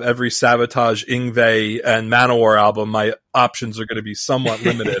already have every Sabotage, Yngwie, and Manowar album, my options are going to be somewhat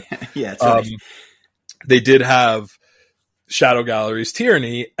limited. Yeah, it's nice. They did have Shadow Gallery's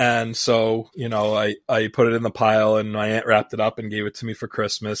Tyranny, and so I put it in the pile, and my aunt wrapped it up and gave it to me for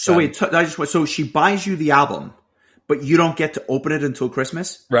Christmas. So so she buys you the album, but you don't get to open it until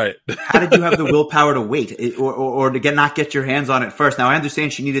Christmas? Right. How did you have the willpower to wait or to not get your hands on it first? Now, I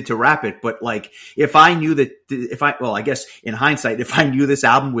understand she needed to wrap it, but like, if I knew I guess in hindsight, if I knew this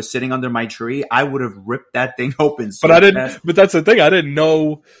album was sitting under my tree, I would have ripped that thing open. But but that's the thing. I didn't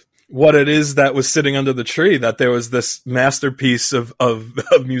know what it is that was sitting under the tree, that there was this masterpiece of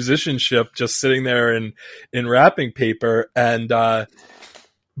musicianship just sitting there in wrapping paper. And,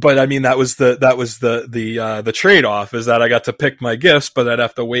 but I mean, that was the trade-off, is that I got to pick my gifts, but I'd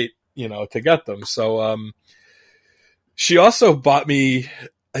have to wait, to get them. So, she also bought me,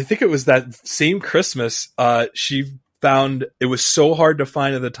 I think it was that same Christmas, she found, it was so hard to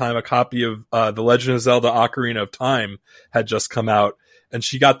find at the time, a copy of, The Legend of Zelda Ocarina of Time had just come out. And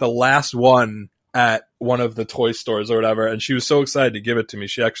she got the last one at one of the toy stores or whatever. And she was so excited to give it to me.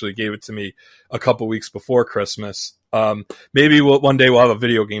 She actually gave it to me a couple weeks before Christmas. Maybe one day we'll have a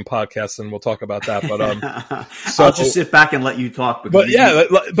video game podcast and we'll talk about that. But, so I'll just sit back and let you talk. But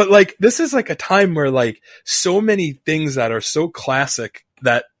like, this is like a time where like so many things that are so classic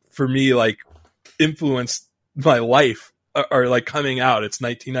that for me, like, influenced my life are like coming out. It's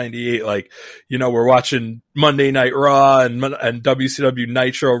 1998. Like, you know, we're watching Monday Night Raw and WCW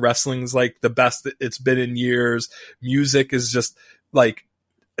Nitro. Wrestling's like the best it's been in years. Music is just like,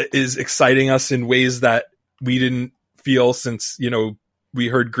 is exciting us in ways that we didn't feel since, you know, we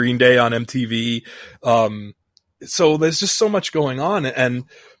heard Green Day on MTV. So there's just so much going on, and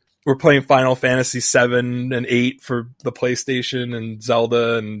we're playing Final Fantasy 7 and 8 for the PlayStation and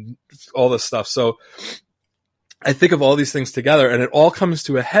Zelda and all this stuff. So I think of all these things together, and it all comes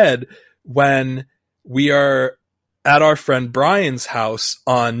to a head when we are at our friend Brian's house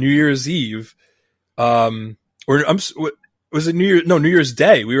on New Year's Eve. Was it New Year's? No, New Year's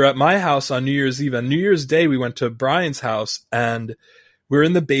Day. We were at my house on New Year's Eve. On New Year's Day, we went to Brian's house, and we're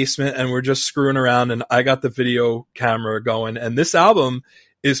in the basement, and we're just screwing around, and I got the video camera going, and this album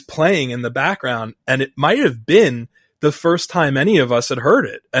is playing in the background, and it might have been the first time any of us had heard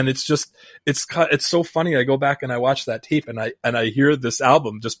it. And it's just, it's so funny. I go back and I watch that tape, and I hear this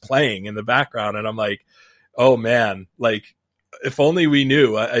album just playing in the background, and I'm like, oh man, like, if only we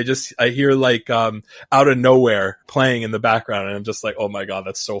knew. I hear like, out of nowhere playing in the background, and I'm just like, oh my God,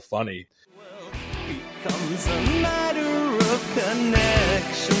 that's so funny. Well, becomes a matter of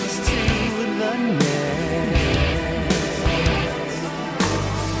connections to the net.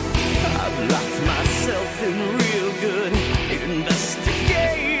 I've locked myself in real good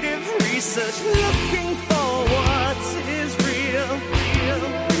investigative research, looking for what is real.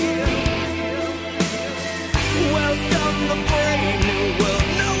 Welcome the brave new world,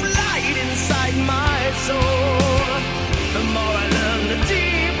 no light inside my soul. The more I learn, the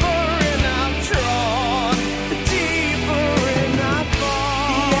deeper in I'm drawn, the deeper in I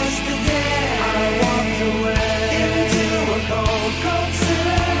fall. Yesterday I walked away into a cold, cold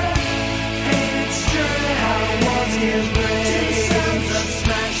city. Ain't it strange how walls can break? Two sounds of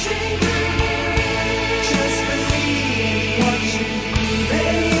smashing dreams. Just believe what you need.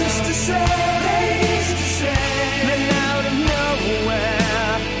 They used to say. Then out of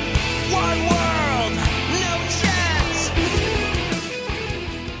nowhere, one world, no chance.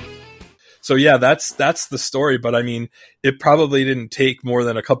 So yeah, that's the story. But I mean, it probably didn't take more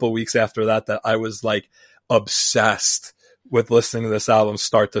than a couple of weeks after that I was like obsessed with listening to this album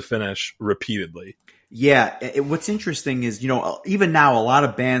start to finish repeatedly. Yeah. What's interesting is, you know, even now, a lot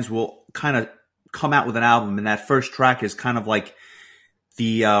of bands will kind of come out with an album, and that first track is kind of like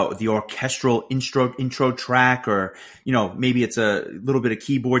the orchestral intro track, or, you know, maybe it's a little bit of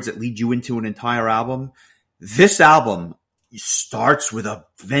keyboards that lead you into an entire album. This album starts with a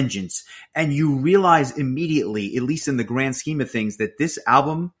vengeance, and you realize immediately, at least in the grand scheme of things, that this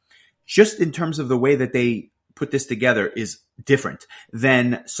album, just in terms of the way that they put this together, is different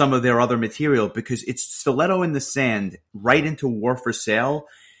than some of their other material, because it's Stiletto in the Sand right into War for Sale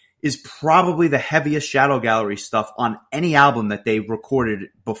is probably the heaviest Shadow Gallery stuff on any album that they recorded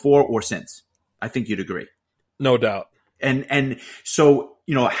before or since. I think you'd agree. No doubt. And so,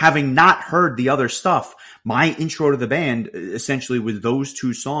 you know, having not heard the other stuff, my intro to the band essentially was those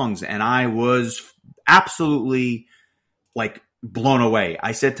two songs, and I was absolutely like blown away.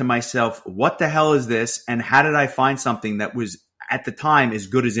 I said to myself, what the hell is this? And how did I find something that was at the time as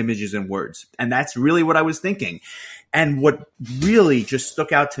good as Images and Words? And that's really what I was thinking. And what really just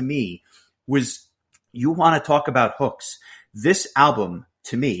stuck out to me was, you want to talk about hooks. This album,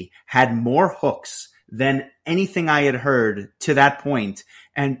 to me, had more hooks than anything I had heard to that point,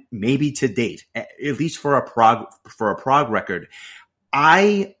 and maybe to date, at least for a prog record.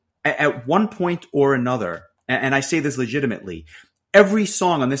 I, at one point or another, and I say this legitimately, every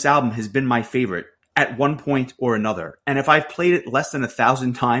song on this album has been my favorite at one point or another. And if I've played it less than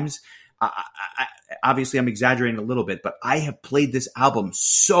 1,000 times, obviously I'm exaggerating a little bit, but I have played this album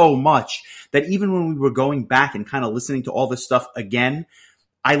so much that even when we were going back and kind of listening to all this stuff again,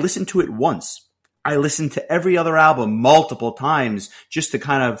 I listened to it once. I listened to every other album multiple times just to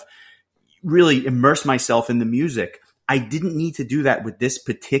kind of really immerse myself in the music. I didn't need to do that with this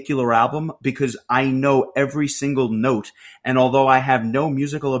particular album because I know every single note. And although I have no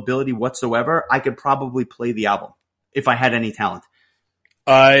musical ability whatsoever, I could probably play the album if I had any talent.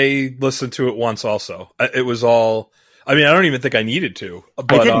 I listened to it once also. It was all, I mean, I don't even think I needed to.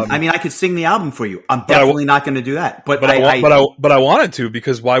 But, I didn't. I mean, I could sing the album for you. I'm definitely not going to do that. But I wanted to,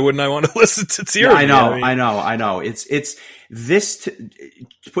 because why wouldn't I want to listen to Tyranny? I know. It's this,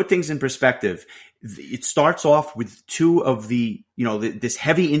 to put things in perspective, it starts off with two of the, you know, this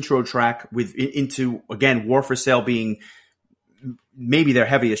heavy intro track into, again, War for Sale being maybe their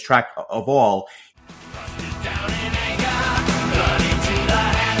heaviest track of all.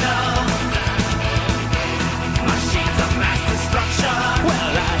 Well,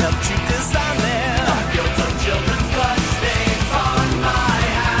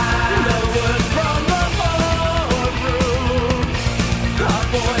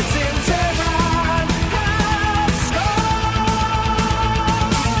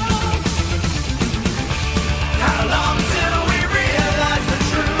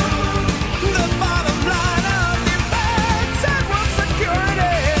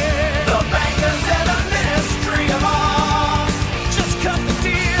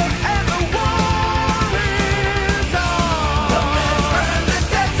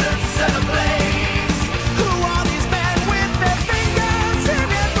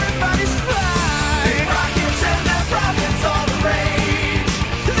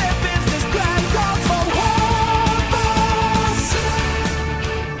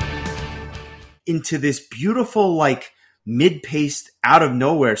 into this beautiful, like, mid-paced, out of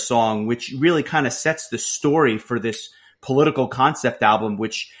nowhere song, which really kind of sets the story for this political concept album,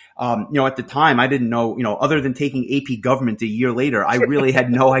 which, at the time I didn't know, other than taking AP Government a year later, I really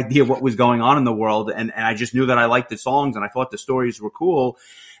had no idea what was going on in the world. And I just knew that I liked the songs and I thought the stories were cool.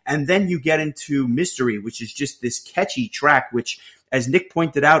 And then you get into Mystery, which is just this catchy track, which, as Nick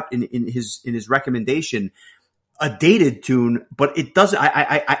pointed out in his recommendation, a dated tune, but it doesn't,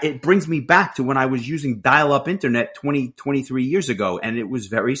 it brings me back to when I was using dial-up internet 23 years ago, and it was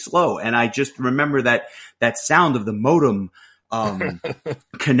very slow. And I just remember that sound of the modem,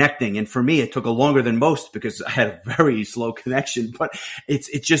 connecting. And for me, it took a longer than most because I had a very slow connection, but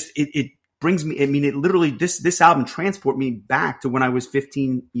it brings me, I mean, it literally, this album transport me back to when I was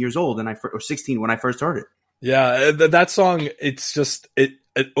 15 years old or 16 when I first heard it. Yeah. That song, it's just, it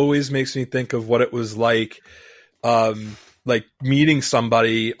always makes me think of what it was like meeting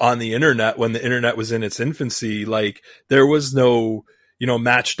somebody on the internet when the internet was in its infancy. Like, there was no,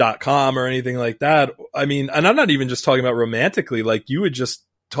 match.com or anything like that. I mean, and I'm not even just talking about romantically, like, you would just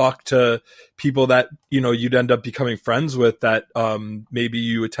talk to people that, you'd end up becoming friends with, that, maybe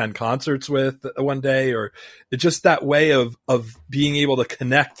you attend concerts with one day, or it's just that way of being able to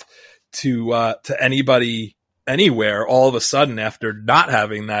connect to anybody anywhere all of a sudden after not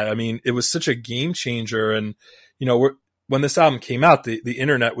having that. I mean, it was such a game changer. And, when this album came out, the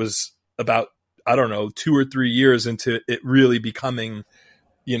internet was about, I don't know, 2 or 3 years into it really becoming,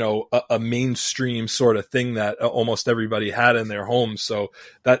 a mainstream sort of thing that almost everybody had in their homes. So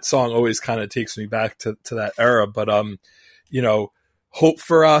that song always kind of takes me back to that era. But, Hope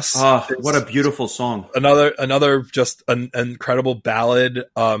for Us. What a beautiful song. Another just an incredible ballad.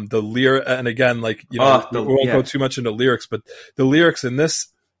 The lyric, and again, like, we won't go too much into lyrics, but the lyrics in this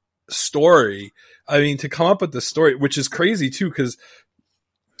story, I mean, to come up with the story, which is crazy too, because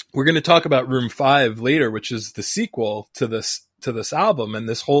we're going to talk about Room 5 later, which is the sequel to this album, and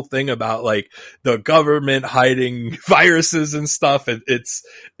this whole thing about, like, the government hiding viruses and stuff. It's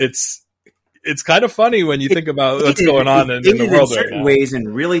kind of funny when you think about what's going on in the world in certain ways,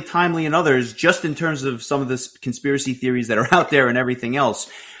 and really timely in others, just in terms of some of the conspiracy theories that are out there and everything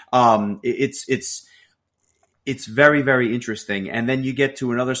else. It's very, very interesting. And then you get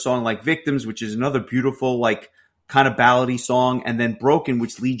to another song like Victims, which is another beautiful, like, kind of ballady song, and then Broken,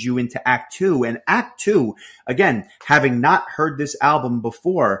 which leads you into Act 2. And Act 2, again, having not heard this album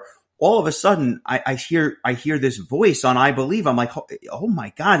before, all of a sudden I hear this voice on I Believe. I'm like, oh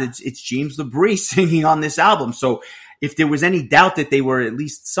my God, it's James LaBrie singing on this album. So if there was any doubt that they were at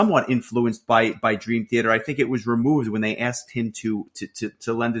least somewhat influenced by Dream Theater, I think it was removed when they asked him to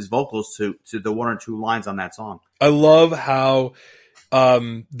lend his vocals to the one or two lines on that song. I love how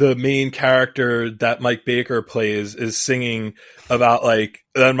the main character that Mike Baker plays is singing about, like,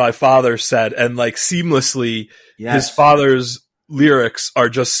 then my father said, and, like, seamlessly, his father's lyrics are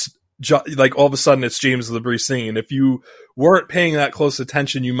just like, all of a sudden it's James LaBrie singing. If you weren't paying that close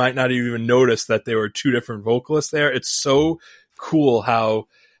attention, you might not even notice that there were two different vocalists there. It's so cool how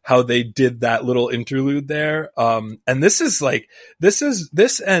they did that little interlude there. And this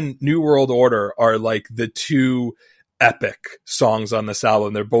and New World Order are, like, the two epic songs on this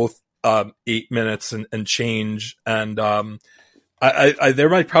album. They're both 8 minutes and change, and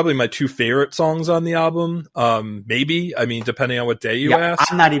they're probably my two favorite songs on the album. Maybe, I mean, depending on what day you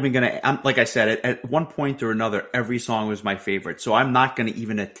ask. I'm not even gonna. Like I said, at one point or another, every song was my favorite. So I'm not gonna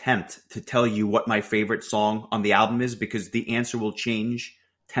even attempt to tell you what my favorite song on the album is, because the answer will change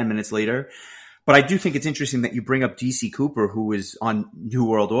 10 minutes later. But I do think it's interesting that you bring up DC Cooper, who is on New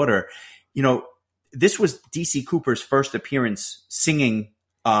World Order. This was DC Cooper's first appearance singing,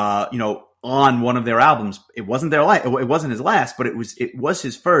 on one of their albums. It wasn't it wasn't his last, but it was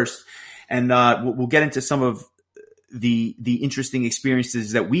his first. And we'll get into some of the interesting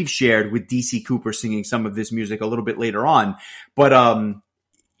experiences that we've shared with DC Cooper singing some of this music a little bit later on. But again,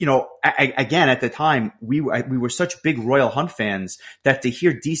 at the time, we were such big Royal Hunt fans that to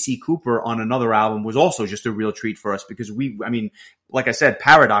hear DC Cooper on another album was also just a real treat for us, because like I said,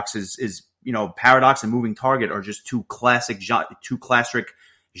 Paradox is Paradox and Moving Target are just two classic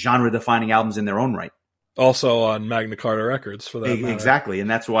genre-defining albums in their own right. Also on Magna Carta Records, for that matter. Exactly, and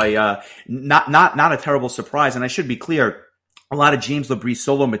that's why not a terrible surprise. And I should be clear, a lot of James LaBrie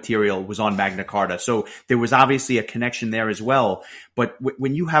solo material was on Magna Carta, so there was obviously a connection there as well. But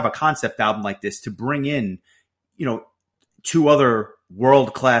when you have a concept album like this, to bring in, two other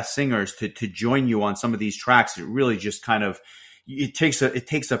world-class singers to join you on some of these tracks, it really just kind of it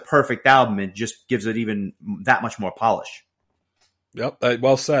takes a perfect album and just gives it even that much more polish. Yep,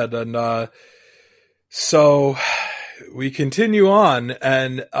 well said. And so we continue on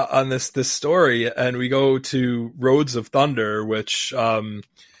and on this story, and we go to Roads of Thunder, which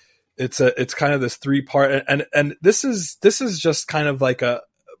it's kind of this 3-part, and this is just kind of like a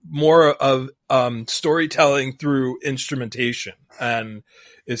more of storytelling through instrumentation, and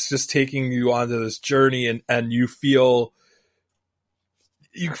it's just taking you onto this journey, and you feel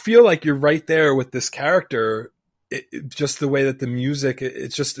like you're right there with this character. Just the way that the music,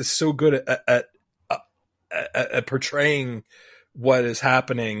 it's so good at portraying what is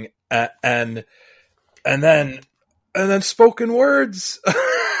happening, and then spoken words,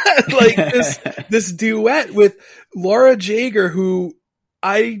 like this duet with Laura Jaeger, who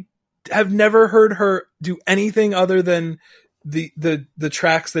I have never heard her do anything other than the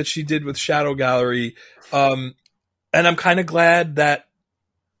tracks that she did with Shadow Gallery, and I'm kind of glad that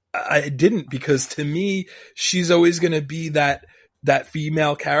I didn't, because to me, she's always going to be that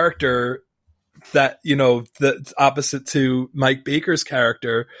female character that, that's opposite to Mike Baker's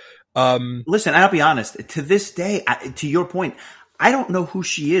character. Listen, I'll be honest. To this day, to your point, I don't know who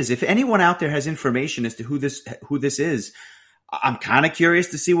she is. If anyone out there has information as to who this is, I'm kind of curious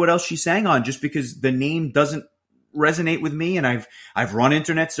to see what else she sang on, just because the name doesn't resonate with me. And I've run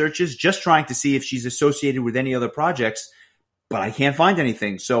internet searches just trying to see if she's associated with any other projects, but I can't find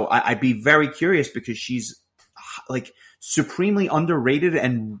anything. So I'd be very curious, because she's like supremely underrated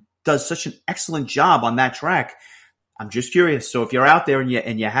and does such an excellent job on that track. I'm just curious. So if you're out there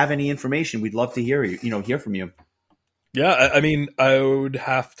and you have any information, we'd love to hear from you. Yeah, I mean, I would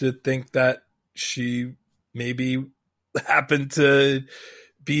have to think that she maybe happened to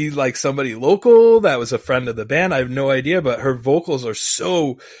be like somebody local that was a friend of the band. I have no idea, but her vocals are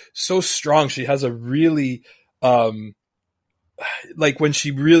so strong. She has a really like when she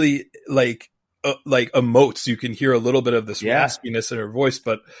really like emotes, you can hear a little bit of this raspiness in her voice,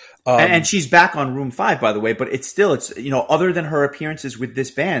 but and she's back on Room 5, by the way, but it's other than her appearances with this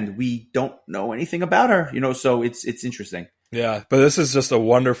band, we don't know anything about her, so it's interesting. Yeah, but this is just a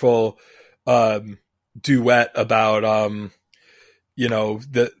wonderful duet about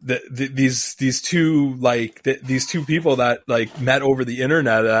these two people that like met over the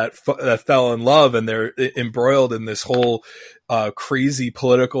internet that fell in love, and they're embroiled in this whole crazy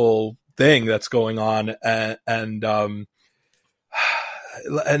political thing that's going on, and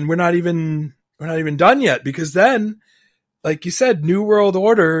we're not even done yet, because then, like you said, New World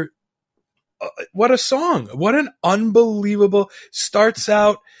Order, what a song, what an unbelievable, starts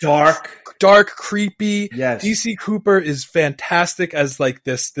out dark, creepy. Yes. DC Cooper is fantastic as like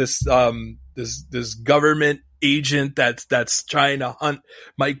this government agent that's trying to hunt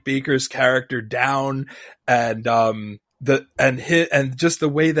Mike Baker's character down, and just the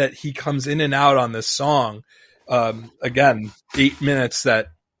way that he comes in and out on this song, again, 8 minutes that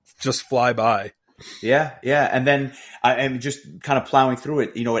just fly by. Yeah. And then I'm just kind of plowing through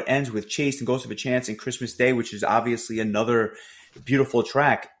it. It ends with Chase and Ghost of a Chance and Christmas Day, which is obviously another beautiful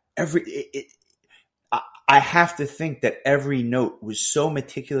track. I have to think that every note was so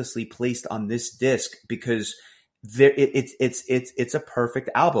meticulously placed on this disc, because it's a perfect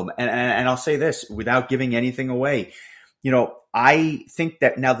album. And I'll say this without giving anything away. I think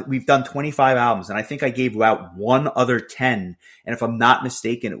that now that we've done 25 albums, and I think I gave out one other 10. And if I'm not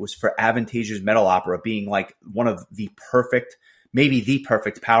mistaken, it was for Avantasia's Metal Opera being like one of the perfect, maybe the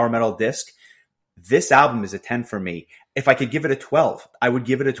perfect power metal disc. This album is a 10 for me. If I could give it a 12, I would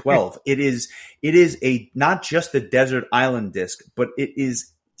give it a 12. It is not just a desert island disc, but it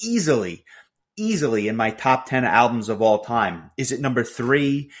is easily in my top 10 albums of all time. Is it number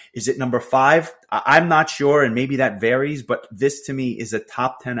 3? Is it number 5? I'm not sure, and maybe that varies, but this to me is a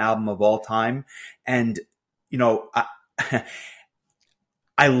top 10 album of all time. And,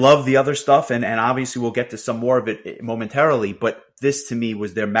 I love the other stuff, and obviously we'll get to some more of it momentarily, but this to me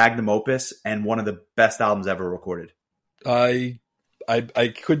was their magnum opus and one of the best albums ever recorded. I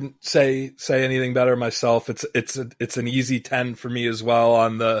couldn't say anything better myself. It's an easy 10 for me as well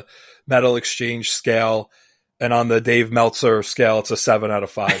on the Metal Exchange scale, and on the Dave Meltzer scale, it's a 7 out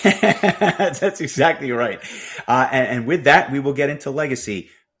of 5. That's exactly right. And with that, we will get into Legacy.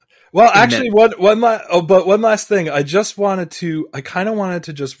 Well, actually, one last thing. I kind of wanted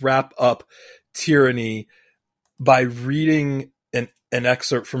to just wrap up Tyranny by reading an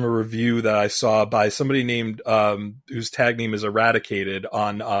excerpt from a review that I saw by somebody named, whose tag name is Eradicated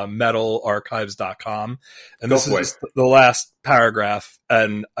on metalarchives.com. And this is the last paragraph.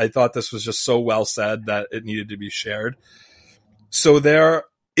 And I thought this was just so well said that it needed to be shared. So there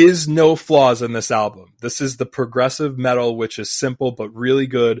is no flaws in this album. This is the progressive metal, which is simple but really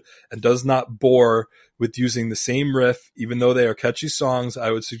good and does not bore with using the same riff. Even though they are catchy songs,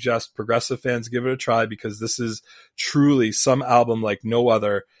 I would suggest progressive fans give it a try, because this is truly some album like no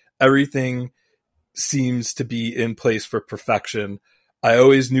other. Everything seems to be in place for perfection. I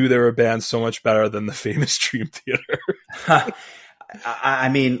always knew there were bands so much better than the famous Dream Theater. I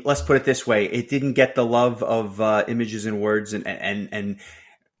mean, let's put it this way. It didn't get the love of Images and Words, and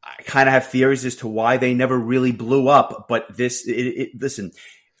I kind of have theories as to why they never really blew up. But listen,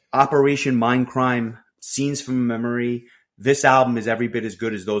 Operation Mindcrime, Scenes from Memory, this album is every bit as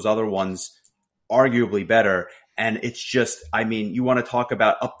good as those other ones, arguably better. And it's just, I mean, you want to talk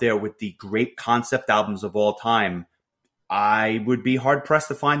about up there with the great concept albums of all time. I would be hard pressed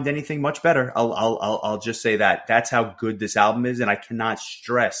to find anything much better. I'll just say that. That's how good this album is, and I cannot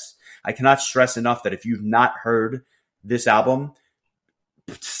stress enough that if you've not heard this album,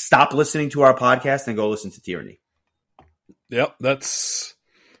 stop listening to our podcast and go listen to Tyranny. Yep,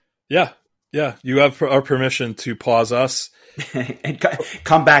 yeah. You have our permission to pause us and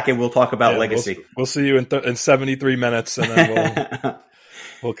come back, and we'll talk about Legacy. We'll see you in 73 minutes, and then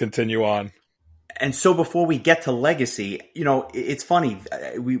we'll continue on. And so before we get to Legacy, you know, it's funny.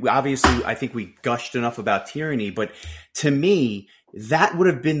 We obviously, I think we gushed enough about Tyranny, but to me, that would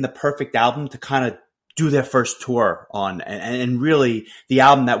have been the perfect album to kind of do their first tour on, and really the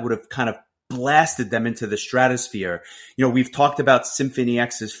album that would have kind of blasted them into the stratosphere. You know, we've talked about Symphony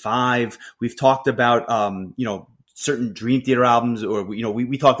X's 5. We've talked about, you know, certain Dream Theater albums, or, you know,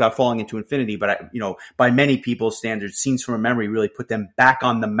 we talked about Falling into Infinity, but you know, by many people's standards, Scenes from a Memory really put them back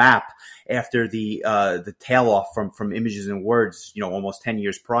on the map after the tail off from Images and Words, you know, almost 10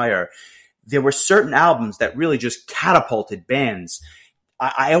 years prior. There were certain albums that really just catapulted bands.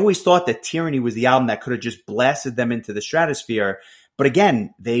 I always thought that Tyranny was the album that could have just blasted them into the stratosphere. But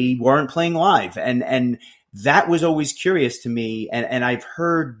again, they weren't playing live. And that was always curious to me. And I've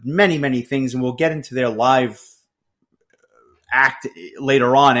heard many, many things, and we'll get into their live act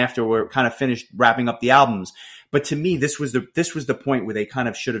later on after we're kind of finished wrapping up the albums. But to me, this was the point where they kind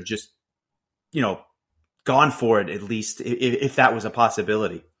of should have just, you know, gone for it, at least if that was a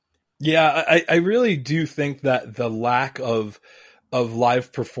possibility. Yeah, I really do think that the lack of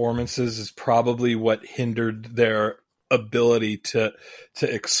live performances is probably what hindered their ability to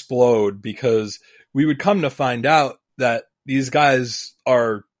explode, because we would come to find out that these guys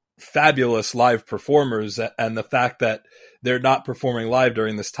are fabulous live performers, and the fact that they're not performing live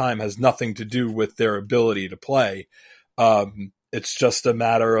during this time has nothing to do with their ability to play. It's just a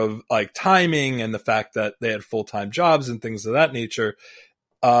matter of like timing and the fact that they had full-time jobs and things of that nature.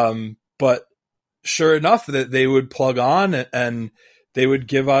 But sure enough, that they would plug on and they would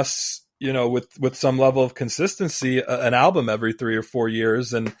give us, you know, with some level of consistency, an album every 3 or 4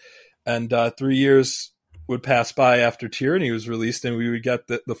 years, and 3 years would pass by after Tyranny was released, and we would get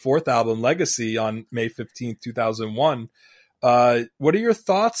the fourth album, Legacy, on May 15th, 2001. What are your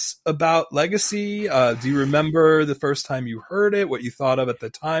thoughts about Legacy? Do you remember the first time you heard it, what you thought of at the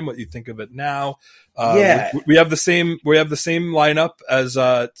time, what you think of it now? Yeah, we have the same lineup as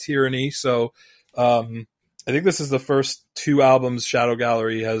Tyranny. So, I think this is the first 2 albums Shadow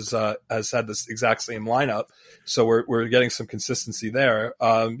Gallery has had this exact same lineup. So we're getting some consistency there.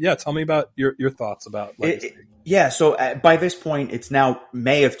 Tell me about your thoughts about Legacy. So by this point, it's now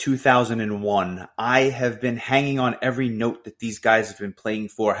May of 2001. I have been hanging on every note that these guys have been playing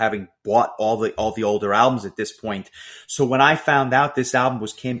for, having bought all the older albums at this point. So when I found out this album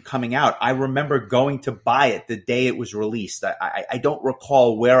was coming out, I remember going to buy it the day it was released. I don't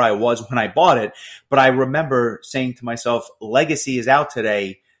recall where I was when I bought it, but I remember saying to myself, Legacy is out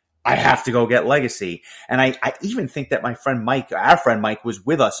today. I have to go get Legacy. And I even think that our friend Mike was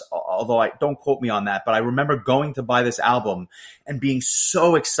with us, although don't quote me on that, but I remember going to buy this album and being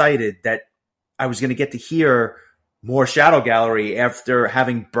so excited that I was going to get to hear more Shadow Gallery after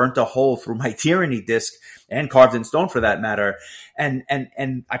having burnt a hole through my Tyranny disc, and Carved in Stone for that matter. And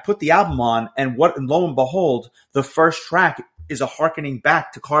I put the album on, and lo and behold, the first track is a hearkening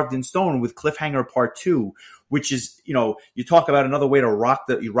back to Carved in Stone with Cliffhanger Part 2, which is, you know, you talk about another way to rock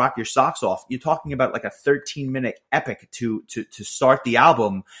your socks off. You're talking about like a 13-minute epic to start the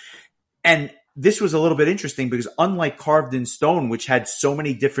album. And this was a little bit interesting because unlike Carved in Stone, which had so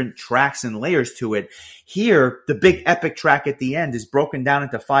many different tracks and layers to it, here, the big epic track at the end is broken down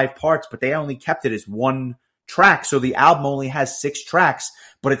into 5 parts, but they only kept it as 1 track. So the album only has 6 tracks,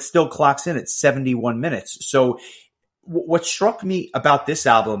 but it still clocks in at 71 minutes. So what struck me about this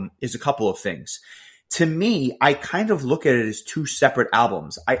album is a couple of things. to me, I kind of look at it as two separate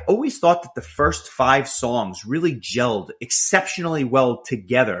albums. I always thought that the first 5 songs really gelled exceptionally well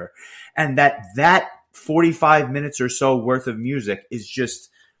together, and that 45 minutes or so worth of music is just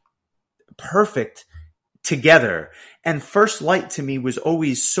perfect together. And First Light to me was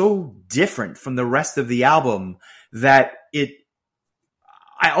always so different from the rest of the album that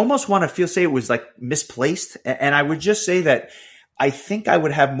I almost want to say it was like misplaced. And I would just say that I think I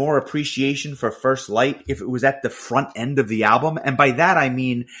would have more appreciation for First Light if it was at the front end of the album. And by that, I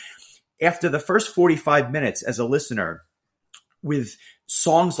mean, after the first 45 minutes as a listener, with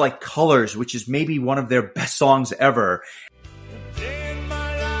songs like Colors, which is maybe one of their best songs ever.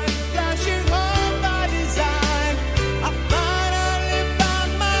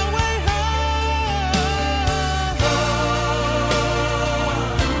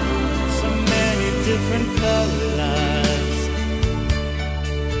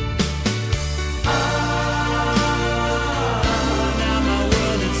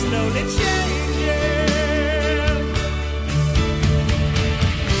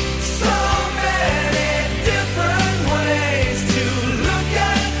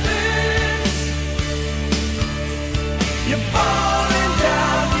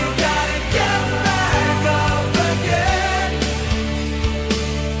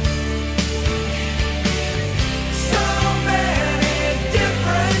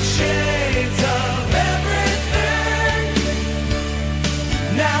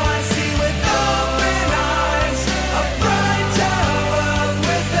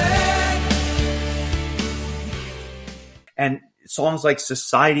 And songs like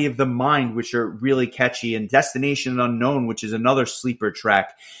Society of the Mind, which are really catchy, and Destination Unknown, which is another sleeper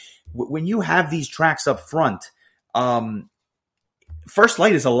track. When you have these tracks up front, First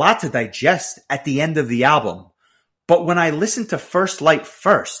Light is a lot to digest at the end of the album. But when I listen to First Light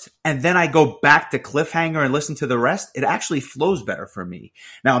first, and then I go back to Cliffhanger and listen to the rest, it actually flows better for me.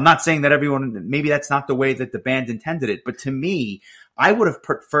 Now, I'm not saying that maybe that's not the way that the band intended it, but to me, I would have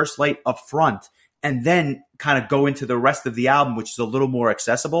put First Light up front and then kind of go into the rest of the album, which is a little more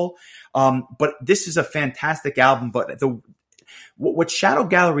accessible. But this is a fantastic album. But what Shadow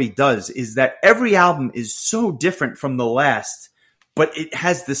Gallery does is that every album is so different from the last, but it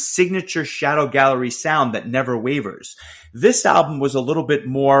has the signature Shadow Gallery sound that never wavers. This album was a little bit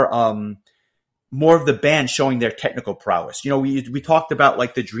more of the band showing their technical prowess. You know, we talked about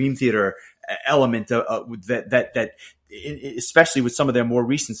like the Dream Theater element that especially with some of their more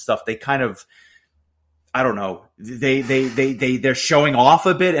recent stuff, they kind of, I don't know, they're showing off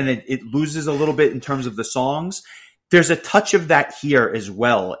a bit, and it loses a little bit in terms of the songs. There's a touch of that here as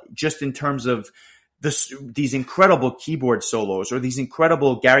well, just in terms of these incredible keyboard solos or these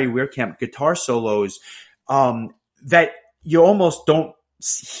incredible Gary Weirkamp guitar solos that you almost don't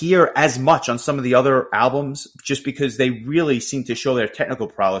hear as much on some of the other albums, just because they really seem to show their technical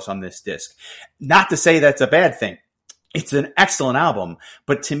prowess on this disc. Not to say that's a bad thing. It's an excellent album,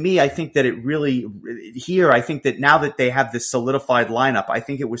 but to me, I think that I think that now that they have this solidified lineup, I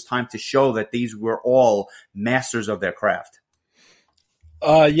think it was time to show that these were all masters of their craft.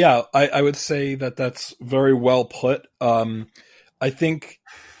 Yeah, I would say that that's very well put. I think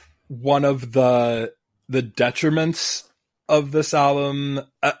one of the detriments of this album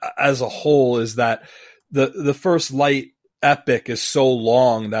as a whole is that the First Light epic is so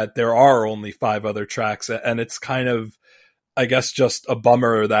long that there are only 5 other tracks, and it's kind of, I guess, just a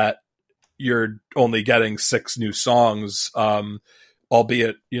bummer that you're only getting 6 new songs,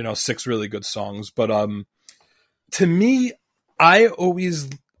 albeit, 6 really good songs. But to me, I always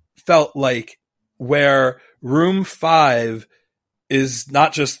felt like where Room 5 is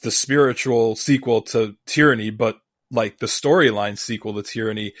not just the spiritual sequel to Tyranny, but like the storyline sequel to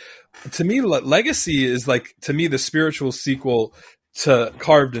Tyranny. To me, Legacy is like, to me, the spiritual sequel to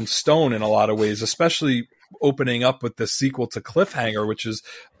Carved in Stone in a lot of ways, especially opening up with the sequel to Cliffhanger, which is,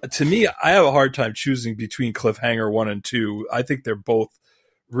 to me, I have a hard time choosing between Cliffhanger 1 and 2. I think they're both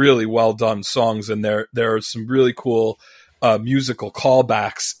really well done songs, and there are some really cool musical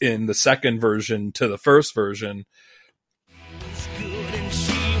callbacks in the second version to the first version.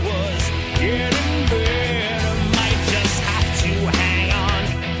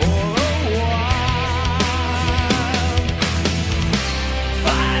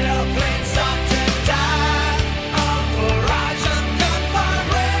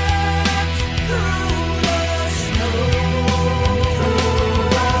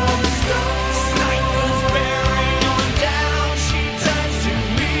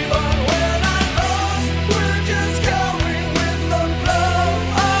 Just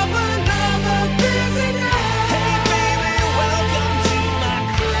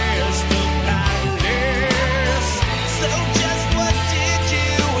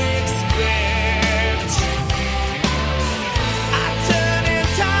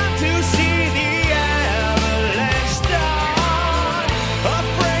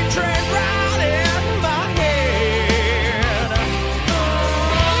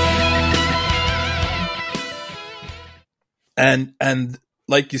and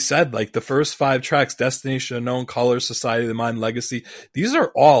like you said, like the first 5 tracks, Destination Unknown, Color, Society of the Mind, Legacy, these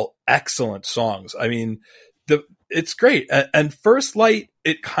are all excellent songs. I mean, it's great. And First Light,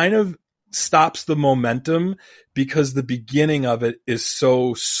 it kind of stops the momentum because the beginning of it is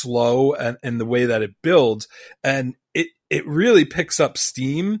so slow and the way that it builds, and it really picks up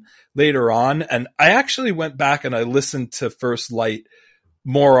steam later on. And I actually went back and I listened to First Light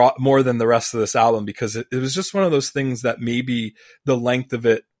more than the rest of this album, because it was just one of those things that maybe the length of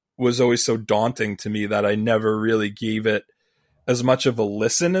it was always so daunting to me that I never really gave it as much of a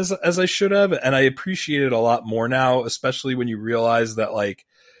listen as I should have. And I appreciate it a lot more now, especially when you realize that like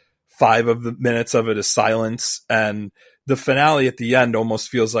 5 of the minutes of it is silence, and the finale at the end almost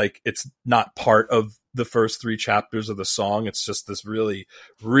feels like it's not part of the first 3 chapters of the song. It's just this really,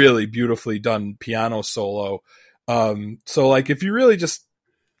 really beautifully done piano solo. So like if you really just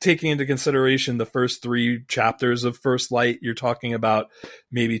taking into consideration the first 3 chapters of First Light, you're talking about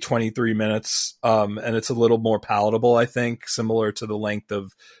maybe 23 minutes. And it's a little more palatable, I think, similar to the length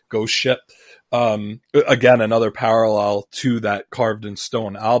of Ghost Ship. Again, another parallel to that Carved in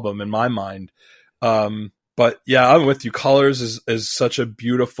Stone album in my mind. But yeah, I'm with you. Colors is such a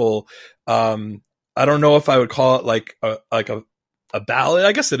beautiful, I don't know if I would call it like a ballad.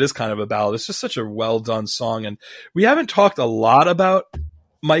 I guess it is kind of a ballad. It's just such a well done song. And we haven't talked a lot about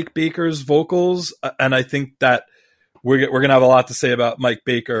Mike Baker's vocals, and I think that we're going to have a lot to say about Mike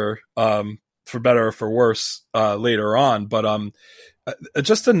Baker, for better or for worse, later on. But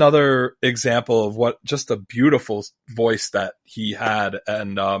just another example of what just a beautiful voice that he had,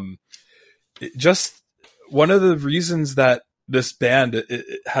 and just one of the reasons that this band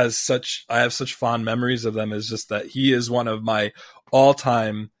I have such fond memories of them is just that he is one of my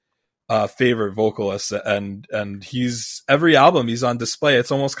all-time favorite vocalists, and he's every album he's on display.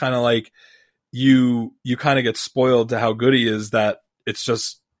 It's almost kind of like you kind of get spoiled to how good he is, that it's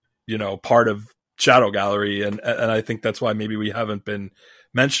just, part of Shadow Gallery, and I think that's why maybe we haven't been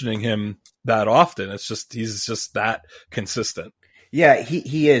mentioning him that often. It's just he's just that consistent. Yeah,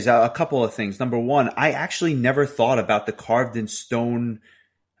 he is. A couple of things. Number one, I actually never thought about the Carved in Stone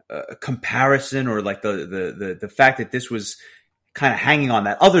comparison, or like the fact that this was kind of hanging on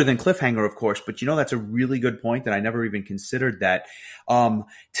that, other than Cliffhanger, of course. But that's a really good point, and I never even considered that.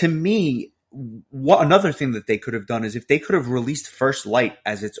 To me, another thing that they could have done is if they could have released First Light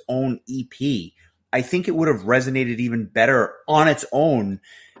as its own EP, I think it would have resonated even better on its own,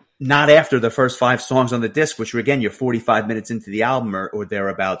 not after the first 5 songs on the disc, which are, again, you're 45 minutes into the album or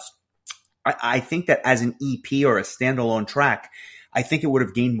thereabouts. I think that as an EP or a standalone track, I think it would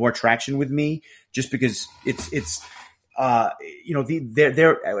have gained more traction with me, just because it's as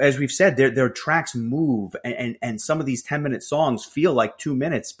we've said, their tracks move, and some of these 10-minute songs feel like 2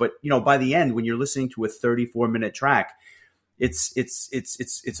 minutes, but by the end, when you're listening to a 34-minute track, it's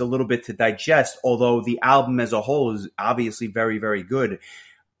a little bit to digest, although the album as a whole is obviously very, very good.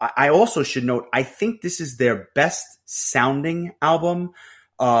 I also should note, I think this is their best sounding album,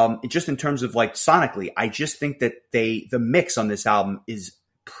 just in terms of like sonically. I just think that the mix on this album is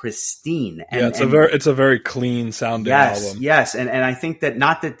pristine. And, it's a very clean sounding album. Yes, and I think that,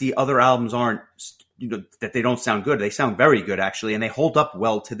 not that the other albums aren't, that they don't sound good. They sound very good, actually, and they hold up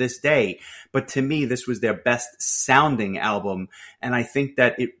well to this day. But to me, this was their best sounding album, and I think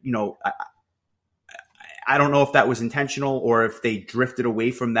that it, I don't know if that was intentional or if they drifted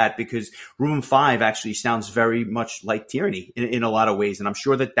away from that, because Room 5 actually sounds very much like Tyranny in a lot of ways, and I'm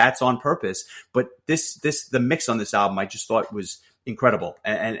sure that that's on purpose. But the mix on this album, I just thought was incredible,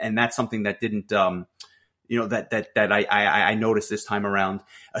 and that's something that didn't that I noticed this time around,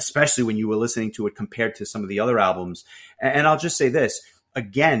 especially when you were listening to it compared to some of the other albums. And I'll just say this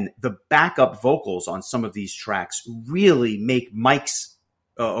again: the backup vocals on some of these tracks really make Mike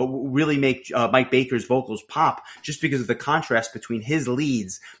Baker's vocals pop, just because of the contrast between his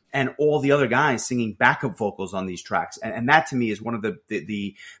leads and all the other guys singing backup vocals on these tracks. And that, to me, is one of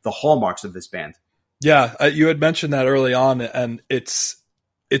the hallmarks of this band. Yeah, you had mentioned that early on, and it's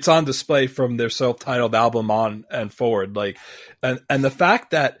on display from their self-titled album on and forward. Like, and the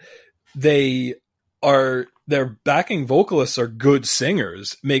fact that their backing vocalists are good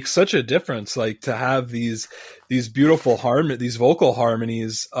singers makes such a difference. Like, to have these beautiful these vocal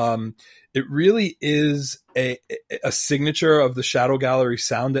harmonies, it really is a signature of the Shadow Gallery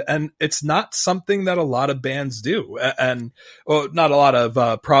sound, and it's not something that a lot of bands do, and not a lot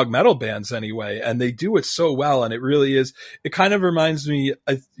of prog metal bands anyway, and they do it so well. And it really is. It kind of reminds me,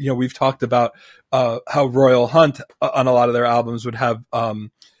 we've talked about how Royal Hunt on a lot of their albums would have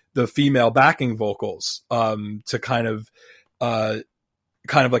the female backing vocals to kind of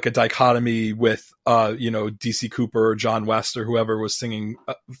kind of like a dichotomy with, DC Cooper or John West or whoever was singing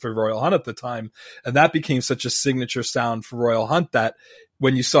for Royal Hunt at the time. And that became such a signature sound for Royal Hunt that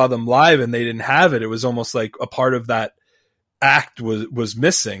when you saw them live and they didn't have it, it was almost like a part of that act was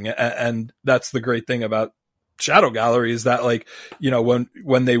missing. And that's the great thing about Shadow Gallery is that, like,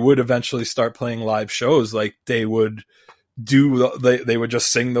 when they would eventually start playing live shows, like they would they would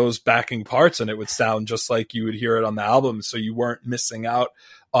just sing those backing parts and it would sound just like you would hear it on the album. So you weren't missing out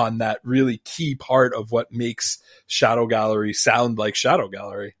on that really key part of what makes Shadow Gallery sound like Shadow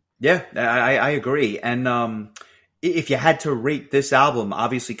Gallery. Yeah, I agree. And if you had to rate this album,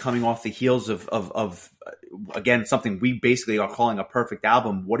 obviously coming off the heels of again, something we basically are calling a perfect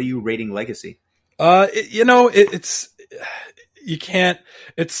album, what are you rating Legacy? I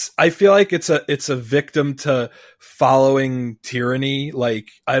feel like it's a victim to following tyranny. Like,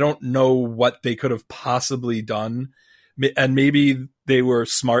 I don't know what they could have possibly done. And maybe they were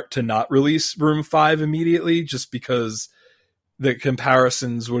smart to not release Room 5 immediately, just because the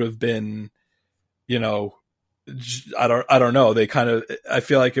comparisons would have been, I don't know. I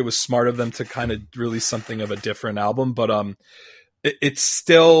feel like it was smart of them to kind of release something of a different album, but it's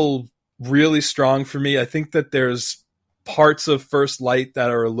still really strong for me. I think that there's parts of First Light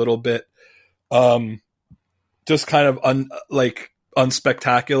that are a little bit just kind of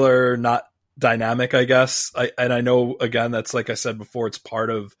unspectacular, not dynamic, I guess. I know, again, that's, like I said before, it's part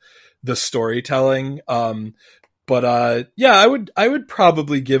of the storytelling. But I would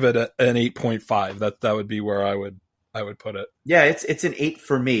probably give it an 8.5. That would be where I would put it. Yeah, it's an 8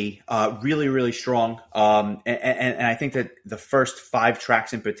 for me. Really, really strong. And I think that the first 5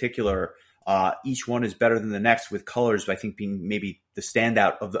 tracks in particular, each one is better than the next, with Colors, I think, being maybe the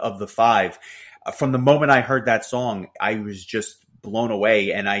standout of the 5. From the moment I heard that song, I was just blown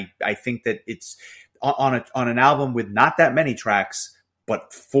away. And I think that it's on an album with not that many tracks,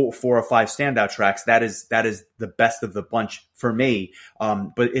 but 4 or 5 standout tracks. That is the best of the bunch for me.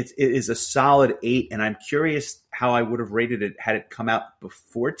 But it is a solid 8, and I'm curious how I would have rated it had it come out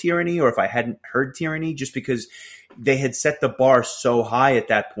before Tyranny, or if I hadn't heard Tyranny, just because they had set the bar so high at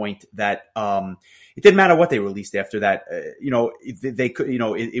that point that it didn't matter what they released after that. They could,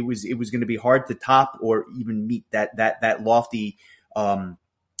 it was going to be hard to top or even meet that lofty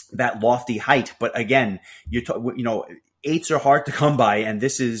height. But again, eights are hard to come by, and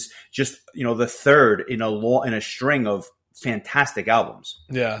this is just the third in a string of fantastic albums.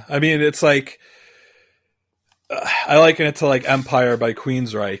 Yeah, I mean, it's like I liken it to like Empire by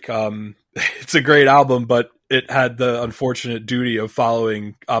Queensryche. It's a great album, but it had the unfortunate duty of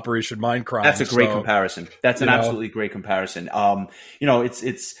following Operation Mindcrime. That's a great comparison. That's an absolutely great comparison.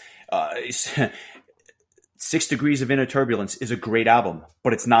 It's 6 Degrees of Inner Turbulence is a great album,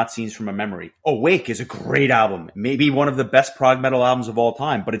 but it's not Scenes from a Memory. Awake is a great album, maybe one of the best prog metal albums of all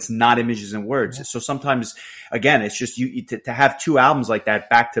time, but it's not Images and Words. Yeah. So sometimes, again, it's just to have 2 albums like that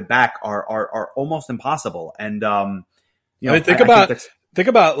back to back are almost impossible. And think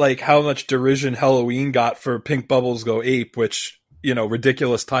about like how much derision Helloween got for Pink Bubbles Go Ape, which,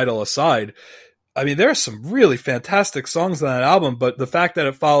 ridiculous title aside. I mean, there are some really fantastic songs on that album, but the fact that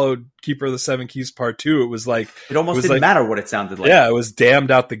it followed Keeper of the Seven Keys Part 2, it was like... It almost didn't matter what it sounded like. Yeah, it was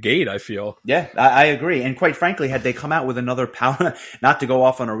damned out the gate, I feel. Yeah, I agree. And quite frankly, had they come out with another power... Not to go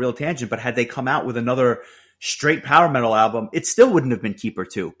off on a real tangent, but had they come out with another straight power metal album, it still wouldn't have been Keeper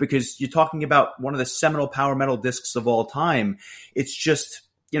 2, because you're talking about one of the seminal power metal discs of all time. It's just,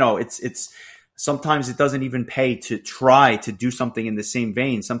 it's sometimes it doesn't even pay to try to do something in the same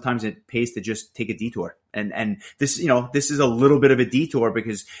vein. Sometimes it pays to just take a detour. And this, this is a little bit of a detour,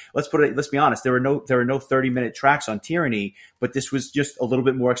 because let's be honest, there are no 30-minute tracks on Tyranny, but this was just a little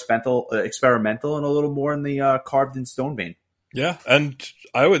bit more experimental and a little more in the carved in stone vein. Yeah. And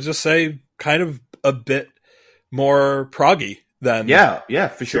I would just say kind of a bit more proggy than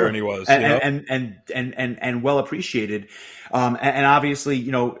for sure. Tyranny was, and well appreciated. And obviously,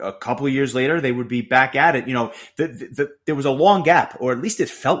 a couple of years later, they would be back at it. There was a long gap, or at least it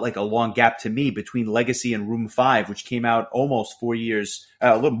felt like a long gap to me, between Legacy and Room 5, which came out almost 4 years,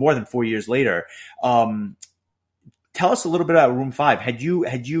 a little more than 4 years later. Tell us a little bit about Room 5. Did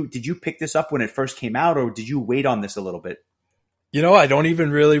you pick this up when it first came out, or did you wait on this a little bit? I don't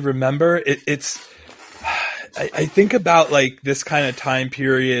even really remember. I think about like this kind of time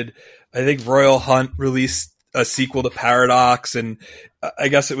period. I think Royal Hunt released a sequel to Paradox, and I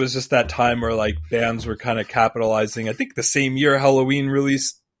guess it was just that time where like bands were kind of capitalizing. I think the same year Helloween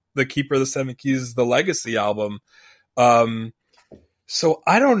released the Keeper of the Seven Keys, the Legacy album. So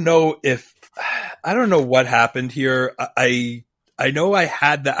I don't know what happened here. I know I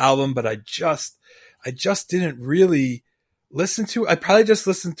had the album, but I just didn't really listened to. I probably just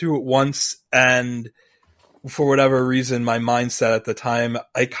listened to it once, and for whatever reason, my mindset at the time,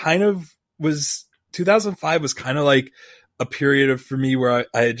 I kind of was 2005 was kind of like a period for me where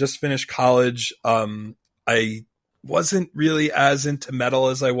I had just finished college. I wasn't really as into metal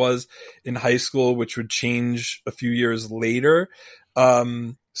as I was in high school, which would change a few years later.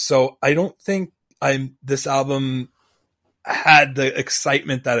 So I don't think this album had the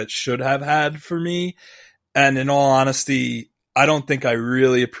excitement that it should have had for me. And in all honesty, I don't think I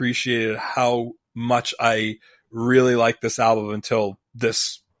really appreciated how much I really liked this album until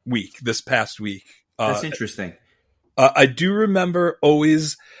this past week. That's interesting. I do remember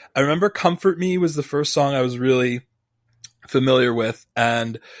I remember Comfort Me was the first song I was really familiar with,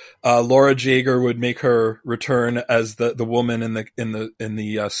 and Laura Jaeger would make her return as the woman in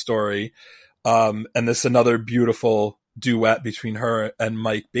the story, and this another beautiful duet between her and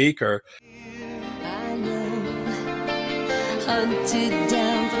Mike Baker. I know, hunted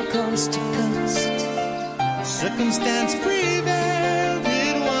down from coast to coast, Circumstance prevailed,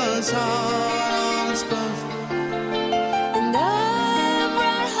 it was hard on us both. and I'm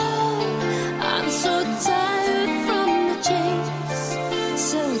right home. I'm so tired from the chase,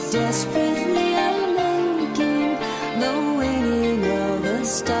 so desperately I'm making the waning of the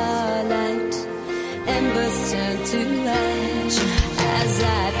starlight. Embers turn to ash as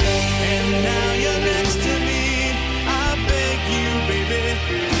I And now you're next to me, I beg you, baby,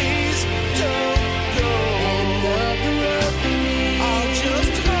 please don't go. end of the road for me. I'll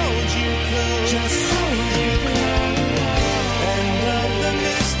just hold you close. Just hold you close. End of the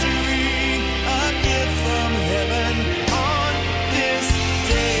mystery, a gift from heaven on this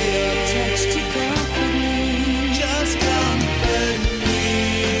day. Touch to comfort me. Just comfort me.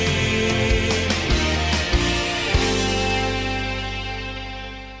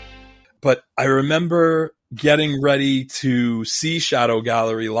 But I remember getting ready to see Shadow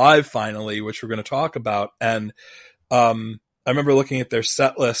Gallery live finally, which we're going to talk about. And I remember looking at their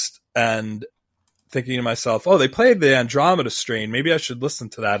set list and thinking to myself, oh, they played the Andromeda Strain. Maybe I should listen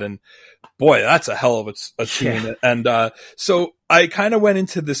to that. And boy, that's a hell of a tune. Yeah. And so I kind of went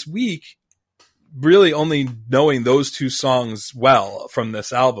into this week really only knowing those two songs well from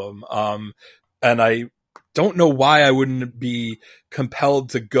this album. And I don't know why I wouldn't be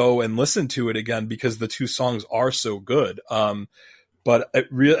compelled to go and listen to it again, because the two songs are so good. But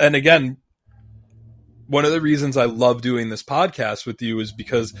and again, one of the reasons I love doing this podcast with you is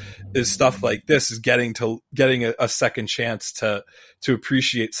because is stuff like this is getting a second chance to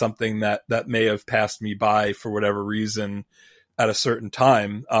appreciate something that may have passed me by for whatever reason at a certain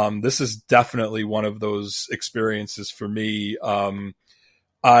time. This is definitely one of those experiences for me.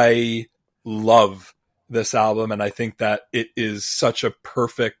 I love this album, and I think that it is such a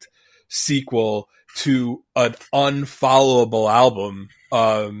perfect sequel to an unfollowable album.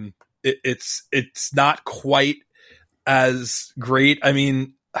 It's not quite as great. I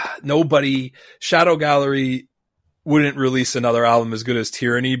mean, Shadow Gallery wouldn't release another album as good as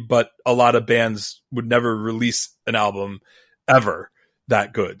Tyranny, but a lot of bands would never release an album ever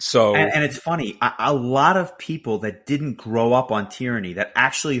that good. So, and it's funny, a lot of people that didn't grow up on Tyranny, that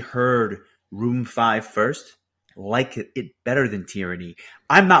actually heard Room 5 first, like it better than Tyranny.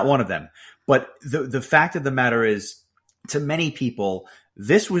 I'm not one of them, but the fact of the matter is, to many people,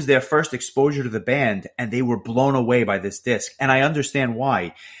 this was their first exposure to the band, and they were blown away by this disc. And I understand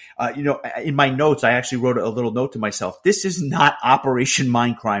why. In my notes, I actually wrote a little note to myself. This is not Operation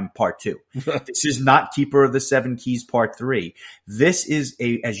Mindcrime Part 2. This is not Keeper of the Seven Keys Part 3. This is,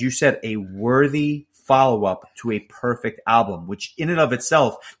 as you said, a worthy follow-up to a perfect album, which in and of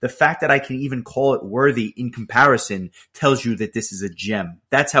itself, the fact that I can even call it worthy in comparison tells you that this is a gem.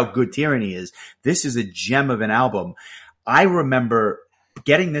 That's how good Tyranny is. This is a gem of an album. I remember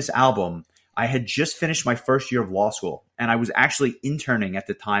getting this album. I had just finished my first year of law school, and I was actually interning at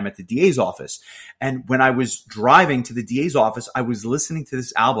the time at the DA's office. And when I was driving to the DA's office, I was listening to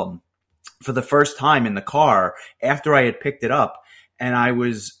this album for the first time in the car after I had picked it up, and I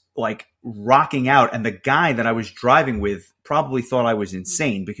was like rocking out. And the guy that I was driving with probably thought I was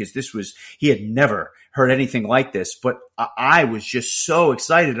insane, because he had never heard anything like this. But I was just so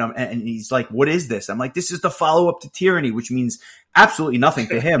excited. And he's like, what is this? I'm like, this is the follow-up to Tyranny, which means absolutely nothing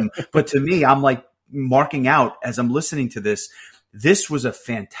to him. But to me, I'm like marking out as I'm listening to this. This was a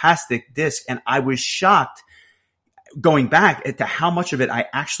fantastic disc. And I was shocked going back to how much of it I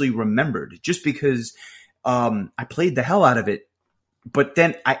actually remembered, just because I played the hell out of it. But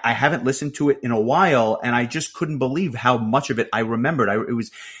then I haven't listened to it in a while, and I just couldn't believe how much of it I remembered.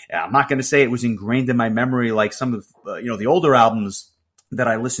 I'm not going to say it was ingrained in my memory like some of the older albums that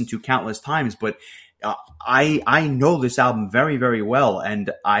I listened to countless times, but I know this album very, very well,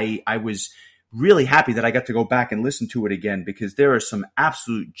 and I was really happy that I got to go back and listen to it again, because there are some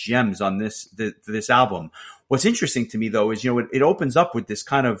absolute gems on this album. What's interesting to me, though, is, it opens up with this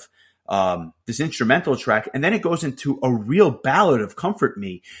kind of this instrumental track, and then it goes into a real ballad of Comfort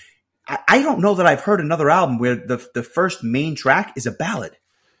Me. I don't know that I've heard another album where the first main track is a ballad.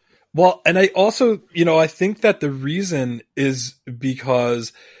 Well, and I also, I think that the reason is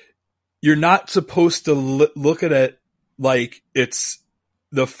because you're not supposed to look at it like it's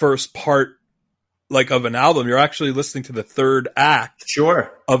the first part, like, of an album. You're actually listening to the third act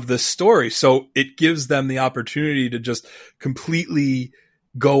of the story. So it gives them the opportunity to just completely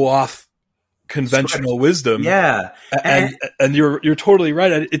go off conventional wisdom. Yeah. And you're totally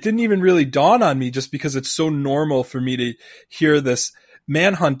right. It didn't even really dawn on me, just because it's so normal for me to hear this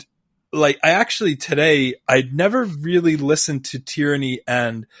Manhunt. Like, I actually today, I'd never really listened to Tyranny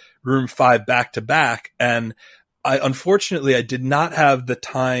and Room 5 back to back. And unfortunately, I did not have the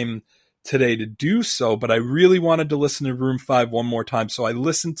time today to do so, but I really wanted to listen to Room 5 one more time. So I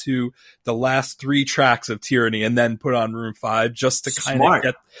listened to the last 3 tracks of Tyranny and then put on Room 5 just to kind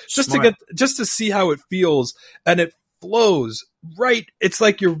of just to see how it feels. And it flows right. It's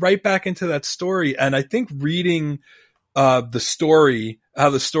like you're right back into that story. And I think reading the story, how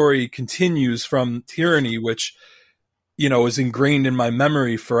the story continues from Tyranny, which, is ingrained in my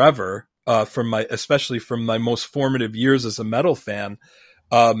memory forever, especially from my most formative years as a metal fan.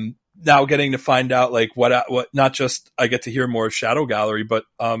 Now getting to find out, like, what not just I get to hear more of Shadow Gallery, but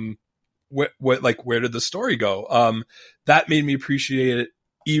where did the story go? That made me appreciate it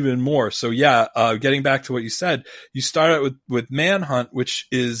even more. So yeah, getting back to what you said, you start out with Manhunt, which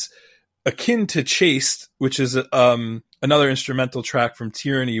is akin to Chased, which is another instrumental track from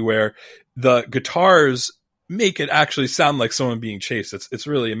Tyranny, where the guitars make it actually sound like someone being chased. It's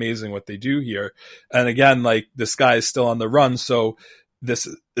really amazing what they do here. And again, like, this guy is still on the run, so this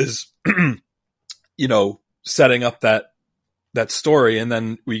is, setting up that story. And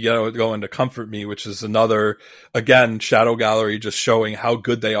then we go into Comfort Me, which is another, again, Shadow Gallery, just showing how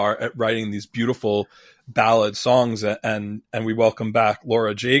good they are at writing these beautiful ballad songs. And we welcome back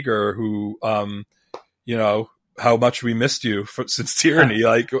Laura Jaeger, who, how much we missed you since Tyranny.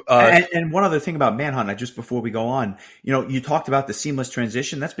 And one other thing about Manhunt, just before we go on, you talked about the seamless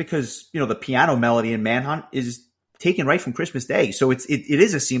transition. That's because, the piano melody in Manhunt is taken right from Christmas Day. So it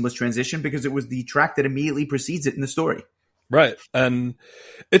is a seamless transition because it was the track that immediately precedes it in the story. Right. And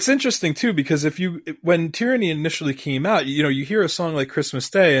it's interesting too, because when Tyranny initially came out, you hear a song like Christmas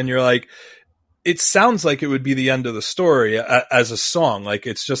Day and you're like, it sounds like it would be the end of the story as a song. Like,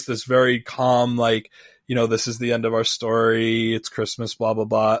 it's just this very calm, like, this is the end of our story. It's Christmas, blah, blah,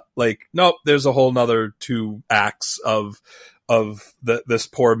 blah. Like, nope, there's a whole nother 2 acts of this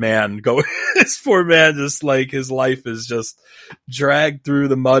poor man going, this poor man, just like, his life is just dragged through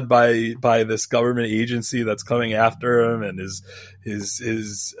the mud by this government agency that's coming after him. And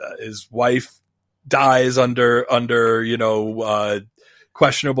his wife dies under,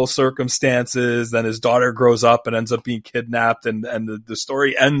 questionable circumstances. Then his daughter grows up and ends up being kidnapped. And the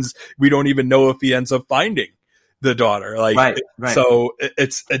story ends. We don't even know if he ends up finding the daughter. Like, right. So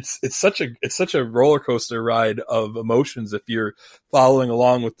it's such a roller coaster ride of emotions if you're following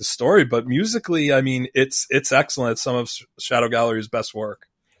along with the story. But musically, I mean, it's excellent. It's some of Shadow Gallery's best work.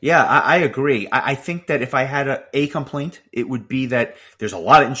 Yeah, I agree. I think that if I had a complaint, it would be that there's a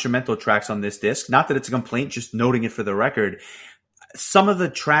lot of instrumental tracks on this disc. Not that it's a complaint, just noting it for the record. Some of the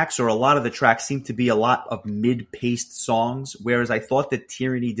tracks, or a lot of the tracks, seem to be a lot of mid-paced songs, whereas I thought that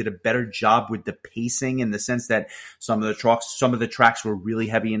Tyranny did a better job with the pacing, in the sense that some of the tracks were really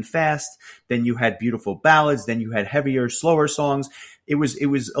heavy and fast. Then you had beautiful ballads. Then you had heavier, slower songs. It was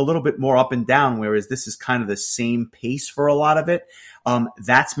a little bit more up and down, whereas this is kind of the same pace for a lot of it.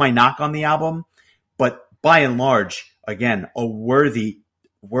 That's my knock on the album, but by and large, again, a worthy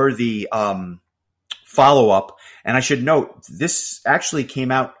follow-up. And I should note, this actually came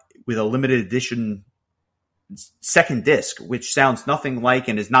out with a limited edition second disc, which sounds nothing like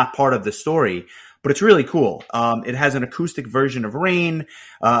and is not part of the story, but it's really cool. It has an acoustic version of Rain,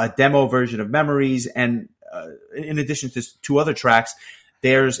 a demo version of Memories, and in addition to 2 other tracks,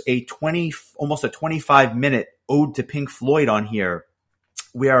 there's almost a 25-minute ode to Pink Floyd on here,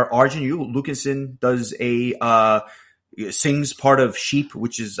 where Arjun Lukinson does sings part of Sheep,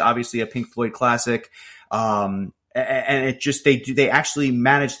 which is obviously a Pink Floyd classic. And it just, they actually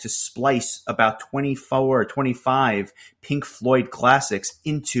managed to splice about 24 or 25 Pink Floyd classics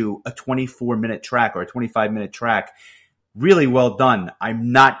into a 24-minute track or a 25-minute track. Really well done.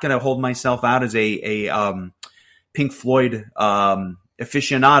 I'm not going to hold myself out as a Pink Floyd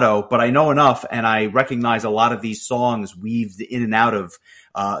aficionado, but I know enough, and I recognize a lot of these songs weaved in and out of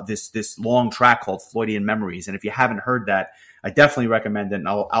this long track called Floydian Memories. And if you haven't heard that, I definitely recommend it, and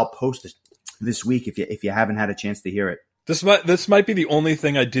I'll post it this week if you haven't had a chance to hear it. This might be the only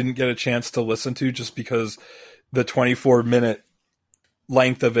thing I didn't get a chance to listen to, just because the 24-minute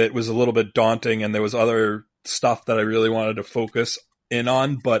length of it was a little bit daunting, and there was other stuff that I really wanted to focus in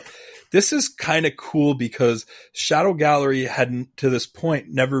on. But this is kind of cool because Shadow Gallery hadn't, to this point,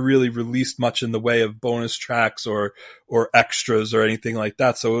 never really released much in the way of bonus tracks or extras or anything like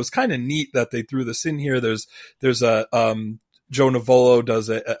that. So it was kind of neat that they threw this in here. There's a Joe Novolo does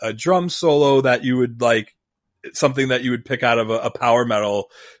a drum solo that you would like, something that you would pick out of a power metal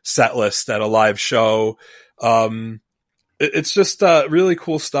set list at a live show. It's just really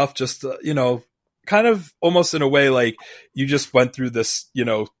cool stuff. Just, kind of almost in a way like you just went through this,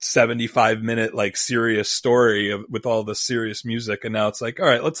 75-minute like serious story with all the serious music. And now it's like, all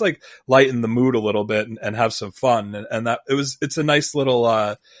right, let's like lighten the mood a little bit and have some fun. And that it's a nice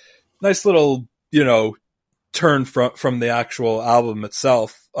little, turn from the actual album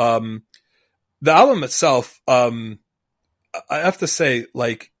itself. The album itself, I have to say,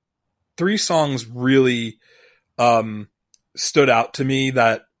 like, 3 songs really stood out to me,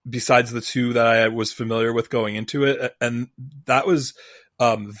 that besides the 2 that I was familiar with going into it, and that was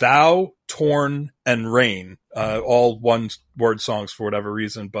Vow, Torn, and Rain, all one-word songs for whatever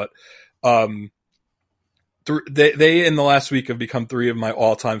reason, but they in the last week have become 3 of my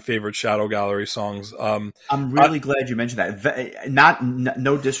all-time favorite Shadow Gallery songs. I'm really glad you mentioned that.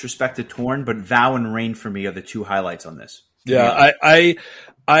 No disrespect to Torn, but Vow and Rain for me are the 2 highlights on this. Yeah, I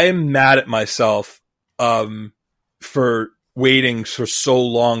am mad at myself for waiting for so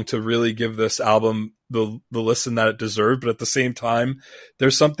long to really give this album the listen that it deserved. But at the same time,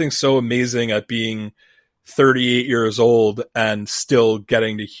 there's something so amazing at being 38 years old and still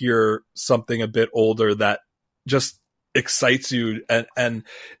getting to hear something a bit older that just excites you, and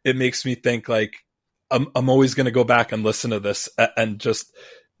it makes me think like I'm always going to go back and listen to this and just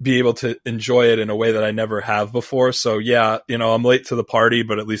be able to enjoy it in a way that I never have before. So yeah, I'm late to the party,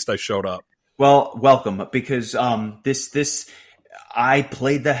 but at least I showed up. Well, welcome, because this I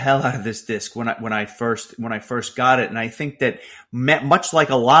played the hell out of this disc when I first got it, and I think that much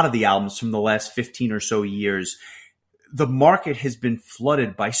like a lot of the albums from the last 15 or so years, the market has been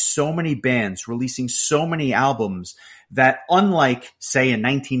flooded by so many bands releasing so many albums that, unlike, say, in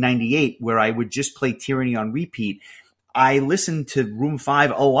 1998, where I would just play Tyranny on repeat, I listened to Room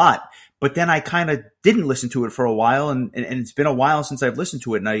 5 a lot, but then I kind of didn't listen to it for a while, and it's been a while since I've listened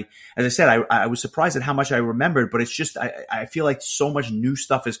to it. And as I said, I was surprised at how much I remembered, but it's just, I feel like so much new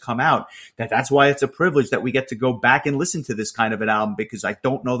stuff has come out that's why it's a privilege that we get to go back and listen to this kind of an album, because I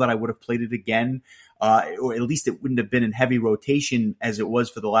don't know that I would have played it again. Or at least it wouldn't have been in heavy rotation as it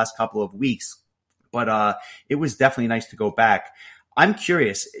was for the last couple of weeks. But it was definitely nice to go back. I'm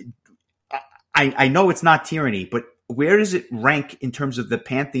curious. I know it's not Tyranny, but where does it rank in terms of the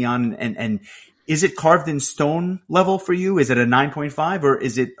pantheon? And is it carved in stone level for you? Is it a 9.5,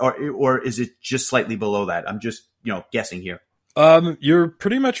 or is it just slightly below that? I'm just guessing here. You're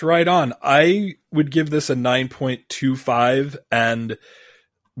pretty much right on. I would give this a 9.25, and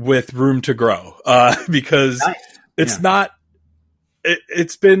with room to grow, because nice. It's not,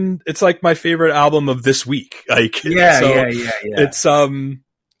 it's like my favorite album of this week. Like, yeah. It's,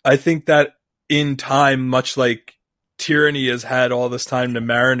 I think that in time, much like Tyranny has had all this time to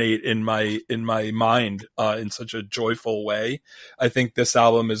marinate in my mind, in such a joyful way, I think this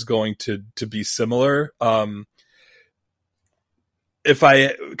album is going to be similar. If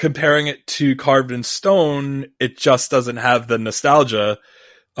I comparing it to Carved in Stone, it just doesn't have the nostalgia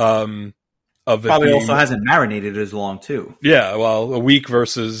of it. Probably also hasn't marinated as long too. Yeah, well, a week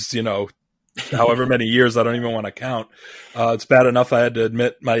versus however many years, I don't even want to count. It's bad enough I had to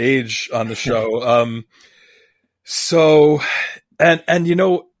admit my age on the show. So,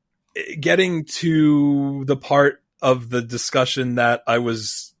 getting to the part of the discussion that I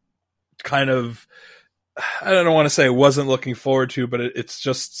was kind of, I don't want to say I wasn't looking forward to, but it's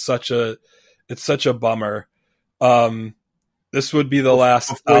just such a bummer. This would be the last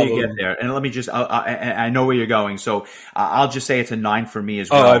before album. You get there, and let me just, I know where you're going, so I'll just say it's a 9 for me as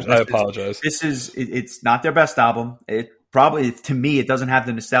well. I apologize. It's not their best album. It probably, to me, it doesn't have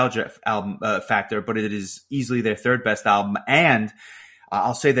the nostalgia album factor, but it is easily their 3rd best album. And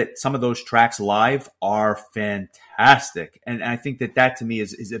I'll say that some of those tracks live are fantastic. And I think that to me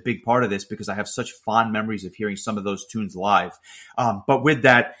is a big part of this, because I have such fond memories of hearing some of those tunes live. But with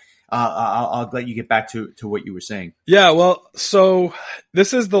that, I'll let you get back to what you were saying. Yeah, well, so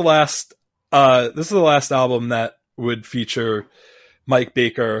this is the last album that would feature Mike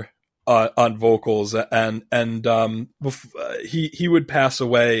Baker on vocals, and he would pass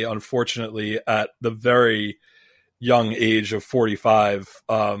away, unfortunately, at the very young age of 45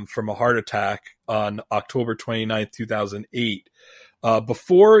 from a heart attack on October 29th, 2008.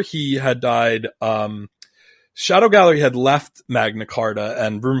 Before he had died, Shadow Gallery had left Magna Carta,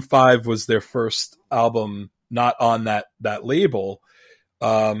 and Room 5 was their first album not on that label.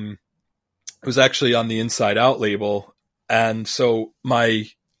 It was actually on the Inside Out label. And so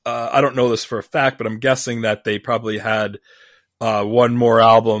I don't know this for a fact, but I'm guessing that they probably had one more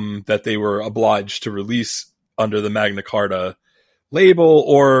album that they were obliged to release under the Magna Carta label,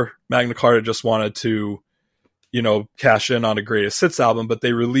 or Magna Carta just wanted to, cash in on a greatest hits album, but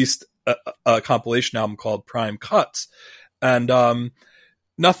they released a compilation album called Prime Cuts. And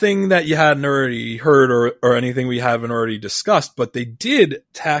nothing that you hadn't already heard or anything we haven't already discussed, but they did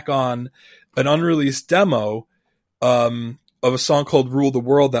tack on an unreleased demo of a song called Rule the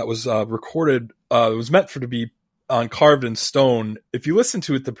World that was recorded. It was meant to be on Carved in Stone. If you listen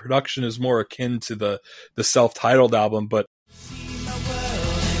to it, the production is more akin to the self-titled album, but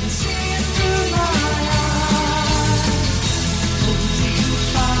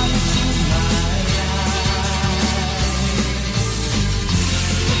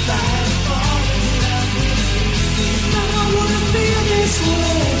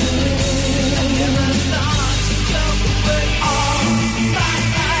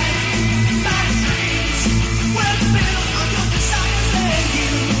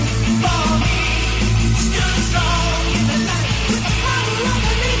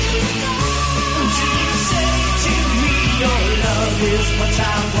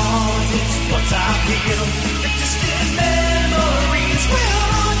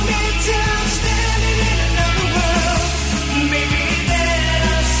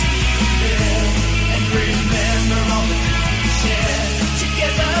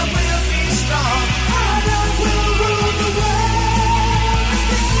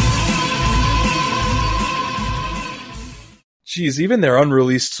geez, even their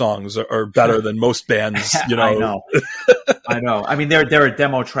unreleased songs are better than most bands, I know. I mean, there are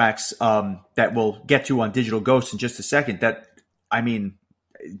demo tracks that we'll get to on Digital Ghosts in just a second that,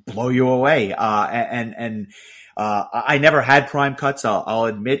 blow you away. I never had Prime Cuts, I'll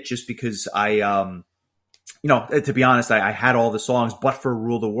admit, just because to be honest, I had all the songs but for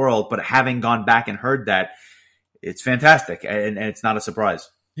Rule the World, but having gone back and heard that, it's fantastic, and it's not a surprise.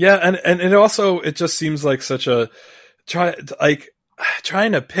 Yeah, and it also, it just seems like such a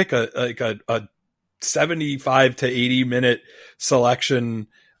trying to pick a 75 to 80 minute selection,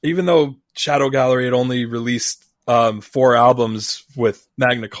 even though Shadow Gallery had only released 4 albums with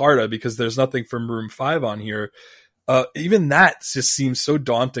Magna Carta, because there's nothing from Room 5 on here. Even that just seems so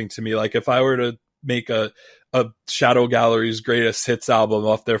daunting to me. Like, if I were to make a Shadow Gallery's greatest hits album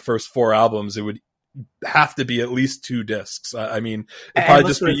off their first 4 albums, it would have to be at least 2 discs. It'd probably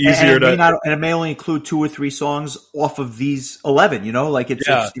just be easier and it may only include 2 or 3 songs off of these 11. I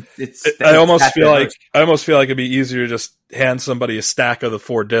almost feel like it'd be easier to just hand somebody a stack of the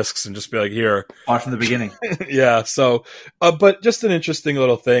 4 discs and just be like, here, start from the beginning. Yeah. So, but just an interesting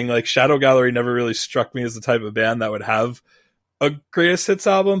little thing. Like, Shadow Gallery never really struck me as the type of band that would have a greatest hits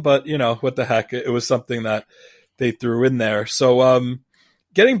album, but what the heck? It was something that they threw in there. So,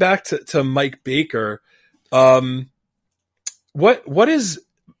 getting back to Mike Baker, what is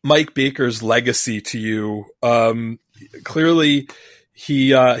Mike Baker's legacy to you? Clearly,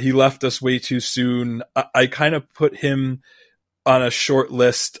 he left us way too soon. I kind of put him on a short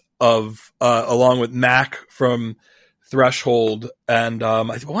list of along with Mac from Threshold, and I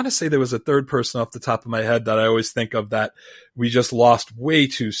want to say there was a third person off the top of my head that I always think of that we just lost way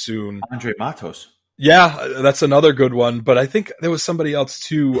too soon. Andre Matos. Yeah, that's another good one. But I think there was somebody else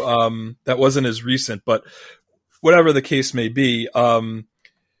too that wasn't as recent. But whatever the case may be,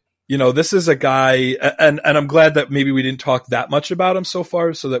 this is a guy, and I'm glad that maybe we didn't talk that much about him so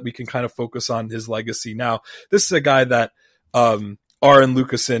far, so that we can kind of focus on his legacy now. This is a guy that Aaron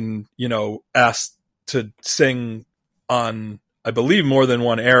Lucassen, asked to sing on, I believe, more than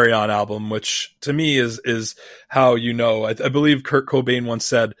one Arion album, which to me is how I believe Kurt Cobain once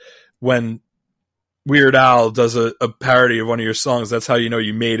said, when Weird Al does a parody of one of your songs, that's how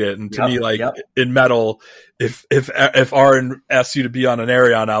you made it. And to me, in metal, if Aaron asks you to be on an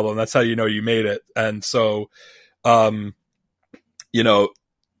Arion album, that's how you made it. And so, to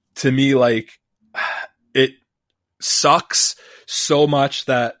me, it sucks so much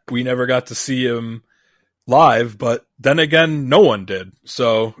that we never got to see him live, but then again, no one did.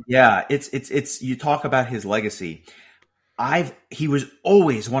 So yeah, it's you talk about his legacy. he was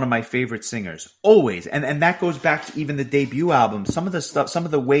always one of my favorite singers, always, and that goes back to even the debut album. Some of the stuff, some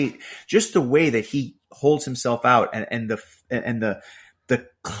of the way, just the way that he holds himself out, and the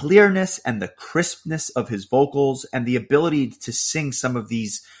clearness and the crispness of his vocals, and the ability to sing some of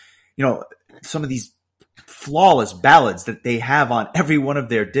these flawless ballads that they have on every one of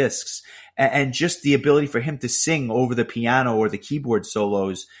their discs, and just the ability for him to sing over the piano or the keyboard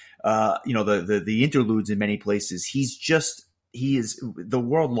solos. The interludes in many places. The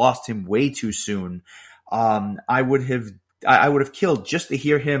world lost him way too soon. I would have killed just to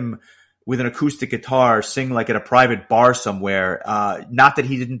hear him with an acoustic guitar sing like at a private bar somewhere. Not that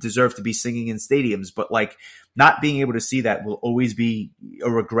he didn't deserve to be singing in stadiums, but like not being able to see that will always be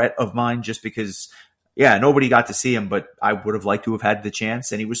a regret of mine, just because, yeah, nobody got to see him, but I would have liked to have had the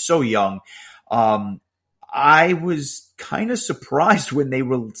chance. And he was so young. I was kind of surprised when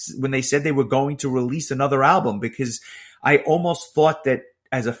they said they were going to release another album, because I almost thought that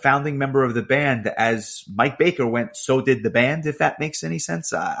as a founding member of the band, as Mike Baker went, so did the band, if that makes any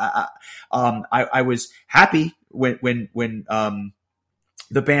sense. I was happy when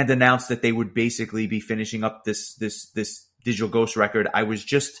the band announced that they would basically be finishing up this Digital Ghost record. I was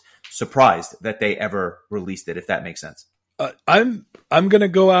just surprised that they ever released it, if that makes sense. I'm going to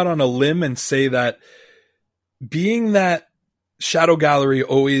go out on a limb and say that, being that Shadow Gallery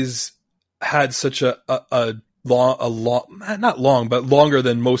always had such a long, not long, but longer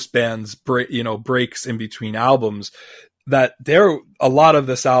than most bands breaks in between albums, that a lot of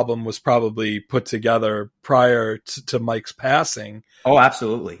this album was probably put together prior to Mike's passing. Oh,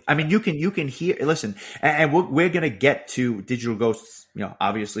 absolutely. I mean, you can hear, listen, and we're going to get to Digital Ghosts,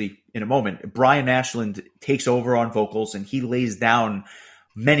 obviously in a moment. Brian Ashland takes over on vocals, and he lays down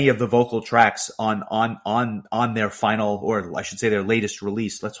many of the vocal tracks on their final, or I should say their latest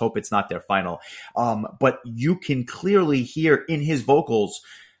release. Let's hope it's not their final. But you can clearly hear in his vocals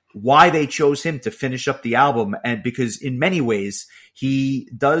why they chose him to finish up the album. And because in many ways he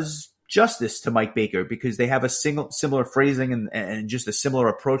does justice to Mike Baker, because they have a similar phrasing and just a similar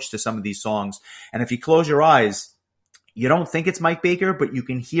approach to some of these songs. And if you close your eyes, you don't think it's Mike Baker, but you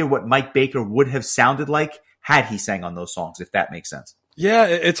can hear what Mike Baker would have sounded like had he sang on those songs, if that makes sense. Yeah,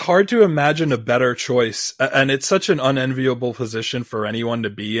 it's hard to imagine a better choice, and it's such an unenviable position for anyone to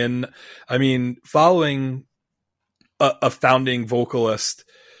be in. I mean, following a founding vocalist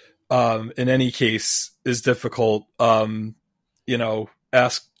in any case is difficult.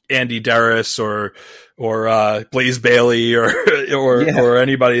 Ask Andy Darris or Blaze Bailey or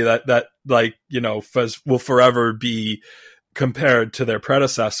anybody that will forever be compared to their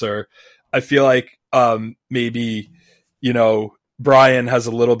predecessor. I feel like maybe Brian has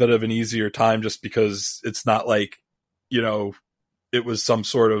a little bit of an easier time, just because it's not like, it was some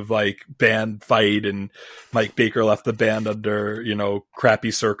sort of like band fight and Mike Baker left the band under,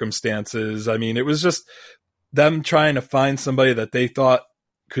 crappy circumstances. I mean, it was just them trying to find somebody that they thought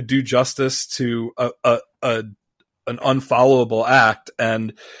could do justice to an unfollowable act.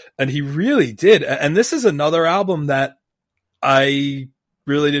 And he really did. And this is another album that I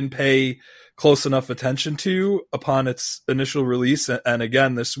really didn't pay close enough attention to upon its initial release. And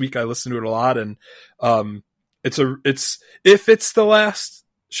again, this week I listened to it a lot, and if it's the last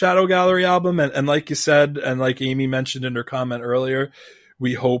Shadow Gallery album, and like you said, and like Amy mentioned in her comment earlier,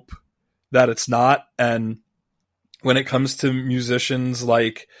 we hope that it's not. And when it comes to musicians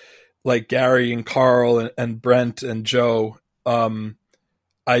like Gary and Carl and Brent and Joe,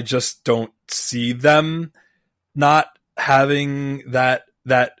 I just don't see them not having that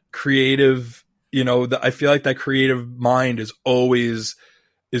creative, I feel like that creative mind is always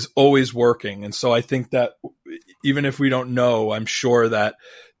working. And so I think that even if we don't know, I'm sure that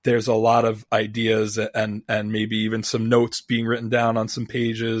there's a lot of ideas and maybe even some notes being written down on some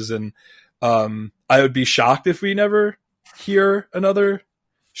pages. And I would be shocked if we never hear another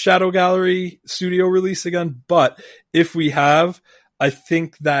Shadow Gallery studio release again. But if we have, I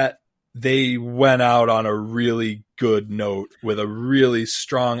think that they went out on a really good note with a really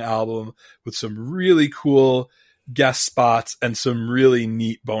strong album with some really cool guest spots and some really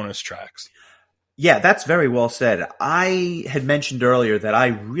neat bonus tracks. Yeah, that's very well said. I had mentioned earlier that I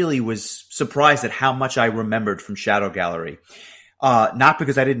really was surprised at how much I remembered from Shadow Gallery. Not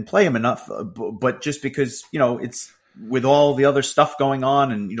because I didn't play them enough, but just because, it's with all the other stuff going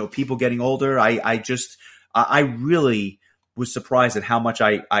on and, people getting older, I really was surprised at how much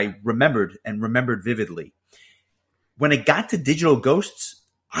I remembered vividly. When it got to Digital Ghosts,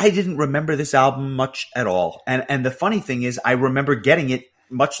 I didn't remember this album much at all. And the funny thing is, I remember getting it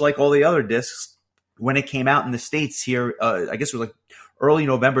much like all the other discs when it came out in the States here. I guess it was like early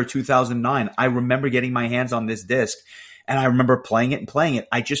November 2009. I remember getting my hands on this disc. And I remember playing it and playing it.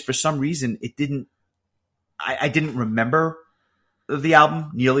 I just, for some reason, I didn't remember the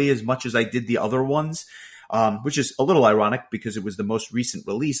album nearly as much as I did the other ones, which is a little ironic because it was the most recent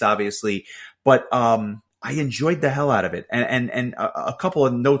release, obviously. But I enjoyed the hell out of it. And a couple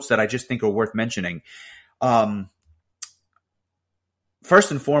of notes that I just think are worth mentioning.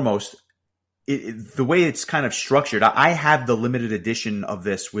 First and foremost, the way it's kind of structured, I have the limited edition of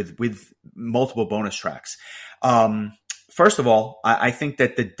this with multiple bonus tracks. First of all, I think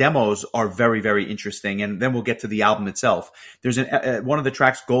that the demos are very, very interesting, and then we'll get to the album itself. There's one of the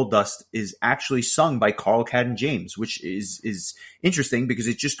tracks, Gold Dust, is actually sung by Carl Cadden James, which is interesting because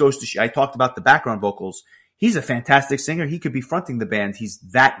it just goes to I talked about the background vocals. He's a fantastic singer. He could be fronting the band. He's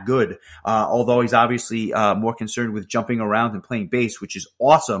that good. Although he's obviously more concerned with jumping around and playing bass, which is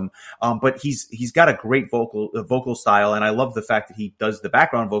awesome. But he's got a great vocal style, and I love the fact that he does the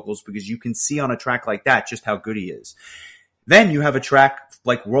background vocals because you can see on a track like that just how good he is. Then you have a track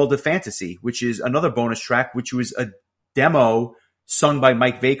like World of Fantasy, which is another bonus track, which was a demo sung by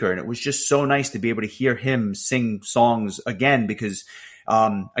Mike Baker, and it was just so nice to be able to hear him sing songs again because,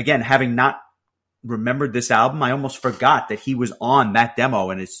 again, having not remembered this album, I almost forgot that he was on that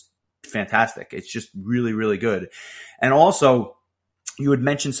demo, and it's fantastic. It's just really, really good. And also, you had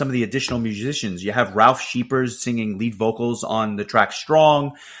mentioned some of the additional musicians. You have Ralph Sheepers singing lead vocals on the track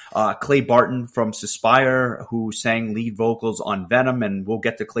Strong, Clay Barton from Suspire, who sang lead vocals on Venom, and we'll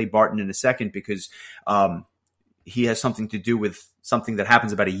get to Clay Barton in a second because he has something to do with something that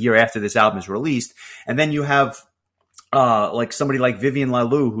happens about a year after this album is released. And then you have like somebody like Vivian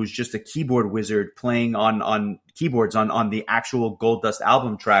Lalou, who's just a keyboard wizard playing on keyboards on the actual Gold Dust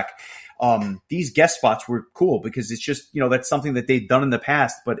album track. These guest spots were cool because it's just, that's something that they've done in the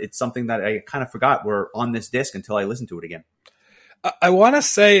past, but it's something that I kind of forgot were on this disc until I listened to it again. I want to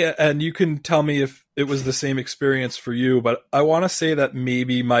say, and you can tell me if it was the same experience for you, but I want to say that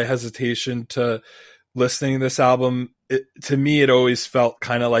maybe my hesitation to listening to this album, to me, it always felt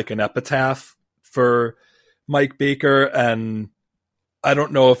kind of like an epitaph for Mike Baker, and I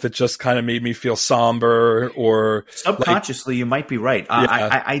don't know if it just kind of made me feel somber or subconsciously. You might be right.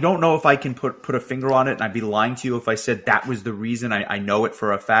 Yeah. I don't know if I can put a finger on it, and I'd be lying to you if I said that was the reason. I know it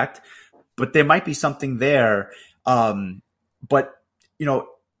for a fact, but there might be something there. But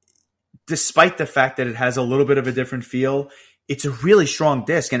despite the fact that it has a little bit of a different feel, it's a really strong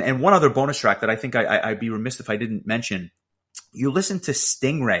disc. And one other bonus track that I think I'd be remiss if I didn't mention. You listen to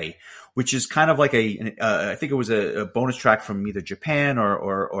Stingray, which is kind of like I think it was a bonus track from either Japan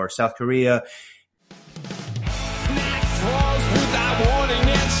or South Korea.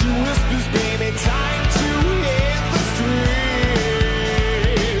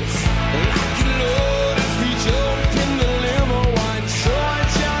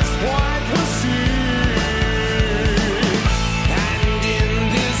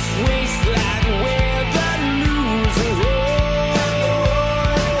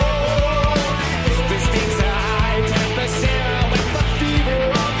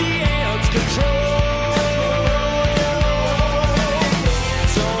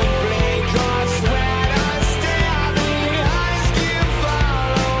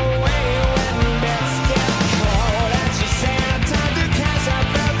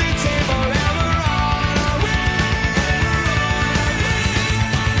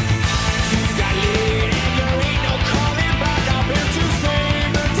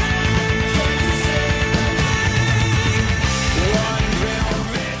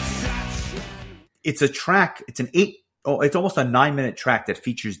 It's a track. It's it's almost a 9-minute track that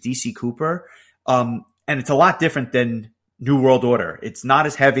features DC Cooper. And it's a lot different than New World Order. It's not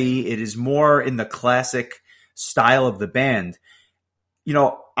as heavy. It is more in the classic style of the band.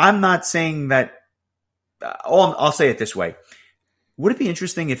 I'm not saying that, I'll say it this way. Would it be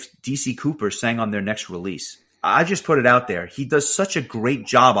interesting if DC Cooper sang on their next release? I just put it out there. He does such a great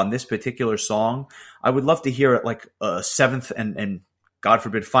job on this particular song. I would love to hear it like a seventh and God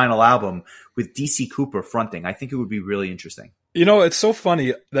forbid, final album with DC Cooper fronting. I think it would be really interesting. It's so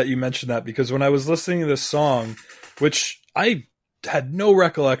funny that you mentioned that because when I was listening to this song, which I had no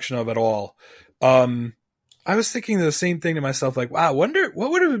recollection of at all, I was thinking the same thing to myself, like, wow, I wonder what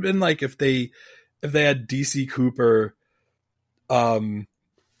would it have been like if they had DC Cooper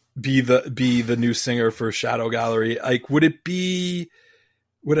be the new singer for Shadow Gallery. Like, would it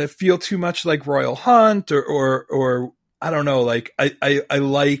feel too much like Royal Hunt or I don't know, like I'm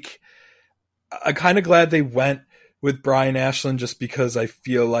kind of glad they went with Brian Ashland just because I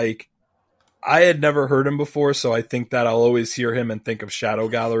feel like I had never heard him before, so I think that I'll always hear him and think of Shadow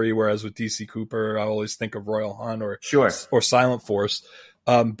Gallery, whereas with DC Cooper, I'll always think of Royal Hunt or Silent Force.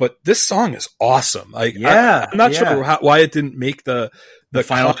 But this song is awesome. Yeah, I'm not yeah. sure why it didn't make the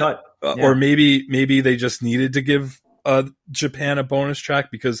final cut. Yeah. or maybe they just needed to give Japan a bonus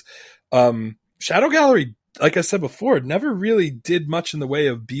track, because Shadow Gallery, like I said before, never really did much in the way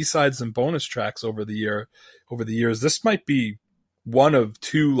of B-sides and bonus tracks over the years. This might be one of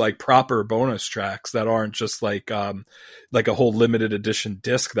two like proper bonus tracks that aren't just like a whole limited edition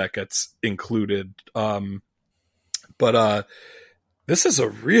disc that gets included. But this is a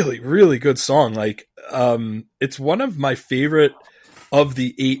really, really good song. Like, it's one of my favorite of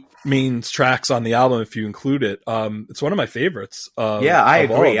the 8 main tracks on the album. If you include it, it's one of my favorites. Yeah, I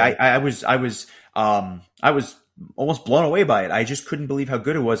agree. I was almost blown away by it. I just couldn't believe how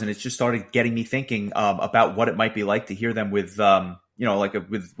good it was, and it just started getting me thinking about what it might be like to hear them with,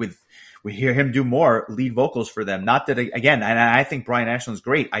 we hear him do more lead vocals for them. Not that, again, and I think Brian Ashland's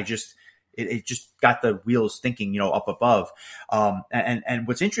great. It just got the wheels thinking, up above. And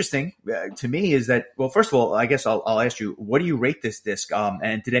what's interesting to me is that, well, first of all, I guess I'll ask you, what do you rate this disc?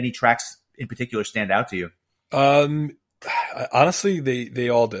 And did any tracks in particular stand out to you? Honestly, they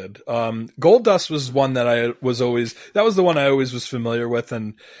all did. Gold Dust was one that that was the one I always was familiar with.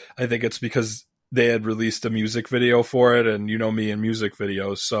 And I think it's because they had released a music video for it, and me in music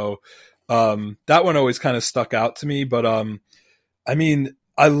videos. So, that one always kind of stuck out to me. But, I mean,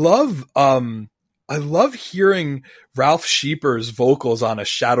 I love hearing Ralph Sheeper's vocals on a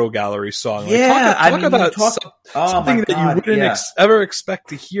Shadow Gallery song. Like, talk about something that you wouldn't ever expect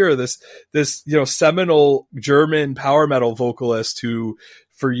to hear. This seminal German power metal vocalist who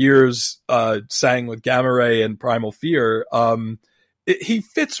for years sang with Gamma Ray and Primal Fear. He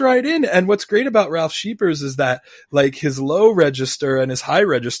fits right in. And what's great about Ralph Sheepers is that like his low register and his high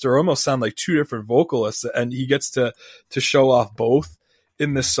register almost sound like two different vocalists, and he gets to show off both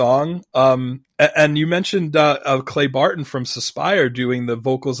in this song. And you mentioned Clay Barton from Suspire doing the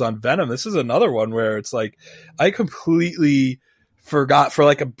vocals on Venom. This is another one where it's like I completely forgot for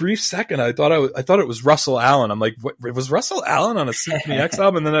like a brief second. I thought it was Russell Allen. I'm like, what, was Russell Allen on a Symphony X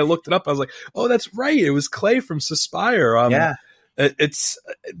album? And then I looked it up. I was like, oh, that's right. It was Clay from Suspire.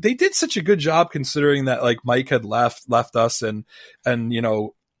 They did such a good job considering that like Mike had left us, and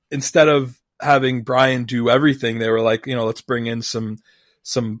instead of having Brian do everything, they were like, let's bring in some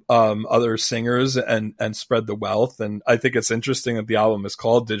other singers and spread the wealth. And I think it's interesting that the album is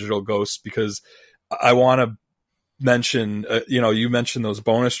called Digital Ghosts, because I want to mention, you mentioned those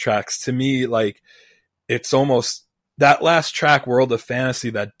bonus tracks. To me, like, it's almost that last track, World of Fantasy,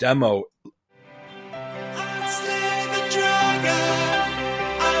 that demo.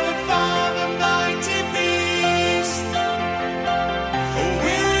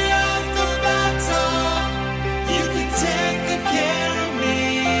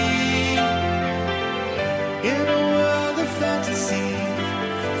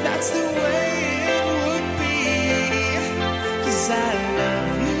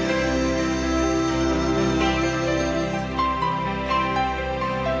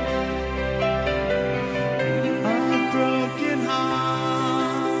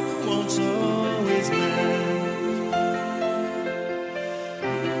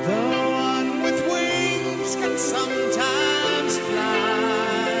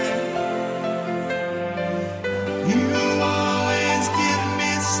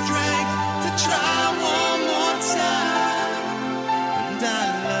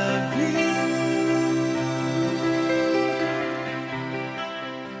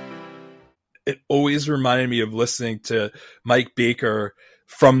 It always reminded me of listening to Mike Baker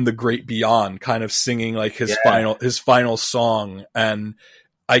from The Great Beyond, kind of singing like his final song. And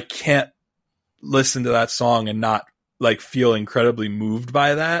I can't listen to that song and not like feel incredibly moved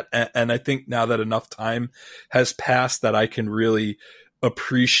by that. And I think now that enough time has passed that I can really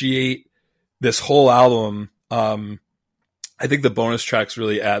appreciate this whole album. I think the bonus tracks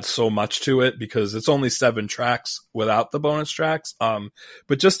really add so much to it, because it's only 7 tracks without the bonus tracks.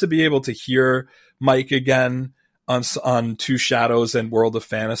 But just to be able to hear Mike again on Two Shadows and World of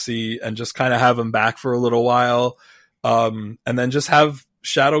Fantasy, and just kind of have him back for a little while, and then just have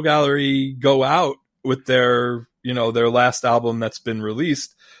Shadow Gallery go out with their last album that's been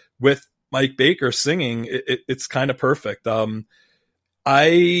released with Mike Baker singing, it's kind of perfect.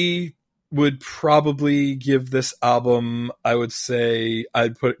 I would probably give this album, I would say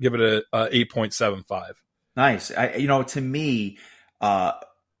give it a 8.75. Nice. To me,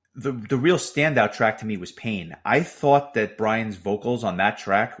 the real standout track to me was Pain. I thought that Brian's vocals on that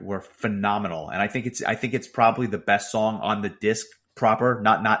track were phenomenal, and I think it's probably the best song on the disc proper.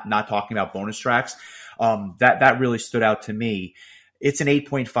 Not talking about bonus tracks. That really stood out to me. It's an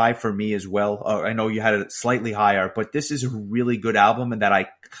 8.5 for me as well. I know you had it slightly higher, but this is a really good album, and that I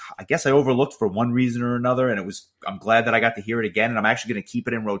guess I overlooked for one reason or another. And I'm glad that I got to hear it again, and I'm actually going to keep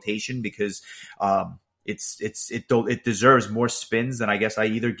it in rotation because it deserves more spins than I guess I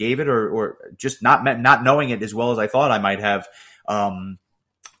either gave it or just not knowing it as well as I thought I might have.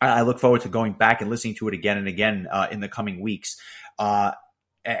 I look forward to going back and listening to it again and again in the coming weeks.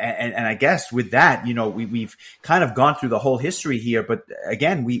 And I guess with that, we've kind of gone through the whole history here, but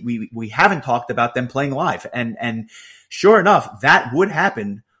again, we haven't talked about them playing live. And sure enough, that would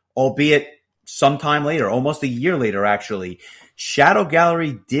happen, albeit sometime later, almost a year later, actually. Shadow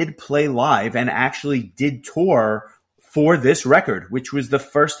Gallery did play live and actually did tour for this record, which was the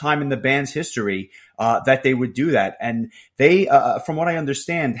first time in the band's history that they would do that. And they, from what I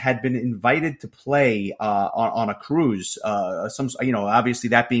understand, had been invited to play on a cruise. Obviously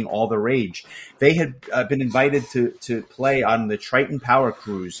that being all the rage. They had been invited to play on the Triton Power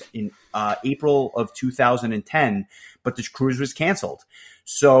Cruise in April of 2010, but the cruise was canceled.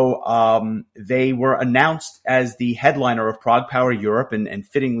 So they were announced as the headliner of Prague Power Europe, and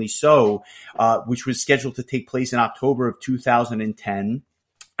fittingly so, which was scheduled to take place in October of 2010.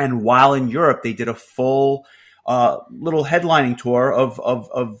 And while in Europe, they did a full little headlining tour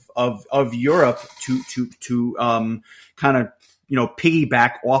of Europe to kind of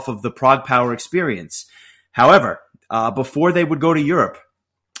piggyback off of the Prague Power experience. However, before they would go to Europe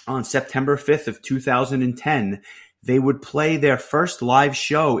on September 5th of 2010. They would play their first live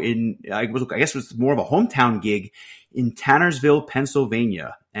show I guess it was more of a hometown gig in Tannersville,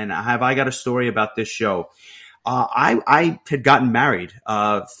 Pennsylvania. And I got a story about this show. I had gotten married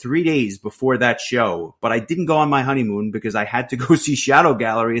 3 days before that show, but I didn't go on my honeymoon because I had to go see Shadow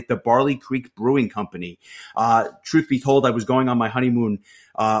Gallery at the Barley Creek Brewing Company. Truth be told, I was going on my honeymoon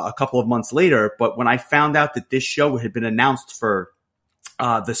a couple of months later, but when I found out that this show had been announced for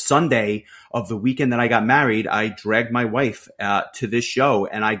the Sunday of the weekend that I got married, I dragged my wife to this show,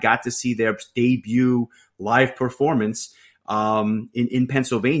 and I got to see their debut live performance in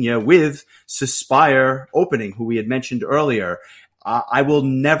Pennsylvania with Suspire opening, who we had mentioned earlier. I will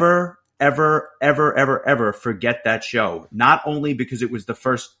never, ever, ever, ever, ever forget that show, not only because it was the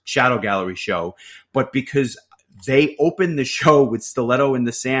first Shadow Gallery show, but because they opened the show with Stiletto in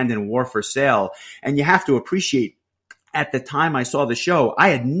the Sand and War for Sale. And you have to appreciate, at the time I saw the show, I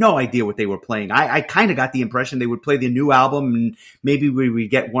had no idea what they were playing. I kind of got the impression they would play the new album and maybe we would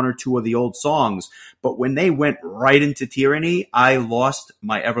get one or two of the old songs. But when they went right into Tyranny, I lost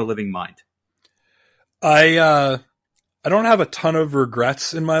my ever-living mind. I don't have a ton of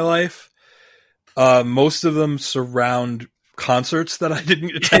regrets in my life. Most of them surround concerts that I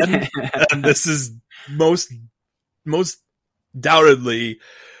didn't attend. And this is most doubtedly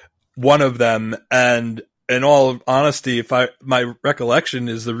one of them. And in all honesty, my recollection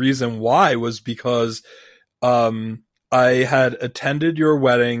is the reason why was because I had attended your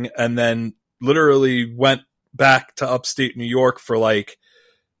wedding and then literally went back to upstate New York for like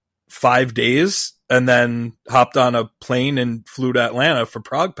 5 days and then hopped on a plane and flew to Atlanta for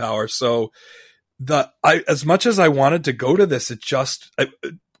Prague Power. So as much as I wanted to go to this,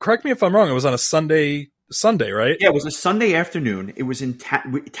 correct me if I'm wrong, it was on a Sunday, right? Yeah, it was a Sunday afternoon. It was in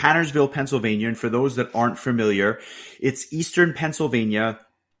Tannersville, Pennsylvania. And for those that aren't familiar, it's eastern Pennsylvania.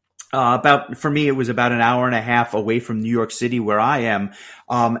 For me, it was about an hour and a half away from New York City where I am.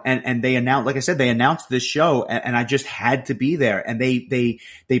 And they announced, like I said, they announced this show and I just had to be there. And they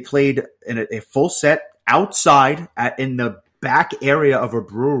played a full set outside in the back area of a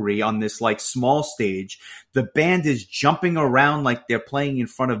brewery on this like small stage. The band is jumping around like they're playing in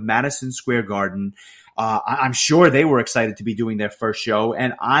front of Madison Square Garden. I'm sure they were excited to be doing their first show.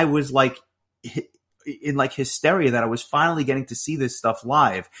 And I was like in like hysteria that I was finally getting to see this stuff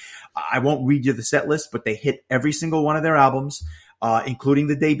live. I won't read you the set list, but they hit every single one of their albums, including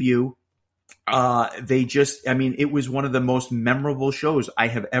the debut. It was one of the most memorable shows I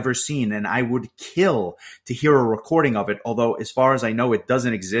have ever seen, and I would kill to hear a recording of it. Although, as far as I know, it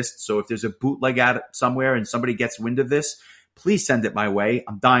doesn't exist. So if there's a bootleg at it somewhere and somebody gets wind of this, please send it my way.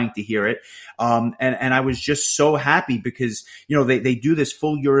 I'm dying to hear it. And I was just so happy because, they do this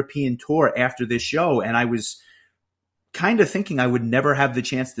full European tour after this show. And I was kind of thinking I would never have the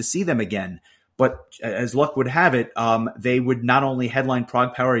chance to see them again. But as luck would have it, they would not only headline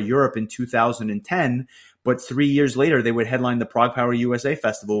Prague Power Europe in 2010, but 3 years later, they would headline the Prague Power USA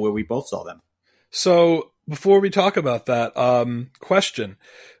Festival where we both saw them. So before we talk about that, question.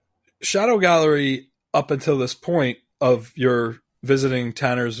 Shadow Gallery, up until this point of your visiting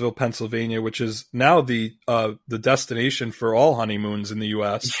Tannersville, Pennsylvania, which is now the destination for all honeymoons in the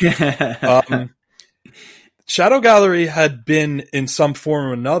U.S. Shadow Gallery had been in some form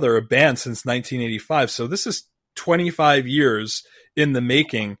or another a band since 1985. So this is 25 years in the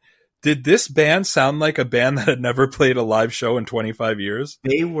making. Did this band sound like a band that had never played a live show in 25 years?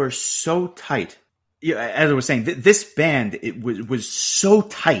 They were so tight. Yeah, as I was saying, this band was so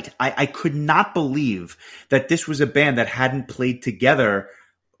tight. I could not believe that this was a band that hadn't played together,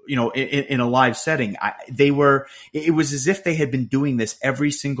 in a live setting. It was as if they had been doing this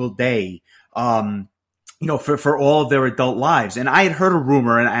every single day, for all of their adult lives. And I had heard a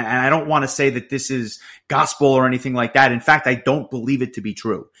rumor, and I don't want to say that this is gospel or anything like that. In fact, I don't believe it to be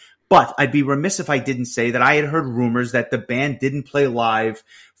true. But I'd be remiss if I didn't say that I had heard rumors that the band didn't play live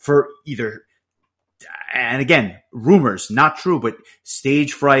for either, and again, rumors, not true, but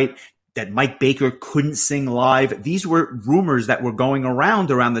stage fright, that Mike Baker couldn't sing live. These were rumors that were going around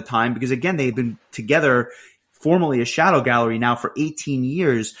the time because, again, they had been together formally as Shadow Gallery now for 18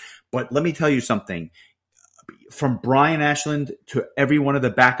 years. But let me tell you something. From Brian Ashland to every one of the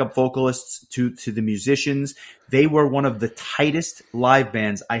backup vocalists to the musicians, they were one of the tightest live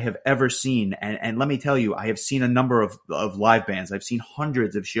bands I have ever seen. And let me tell you, I have seen a number of live bands. I've seen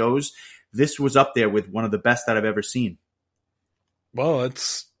hundreds of shows. This was up there with one of the best that I've ever seen. Well,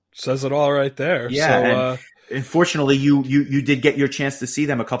 it's says it all right there. Yeah. So, unfortunately, you did get your chance to see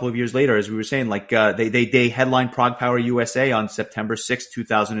them a couple of years later, as we were saying. Like they headlined Prog Power USA on September 6th,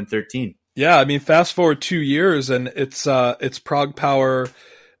 2013. Yeah, I mean, fast forward 2 years, and it's Prog Power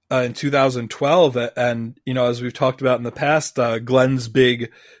in 2012, and as we've talked about in the past, Glenn's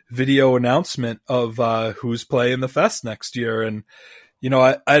big video announcement of who's playing the fest next year, and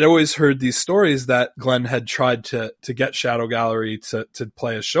I'd always heard these stories that Glenn had tried to get Shadow Gallery to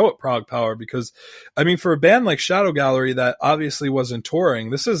play a show at Prog Power because, I mean, for a band like Shadow Gallery that obviously wasn't touring,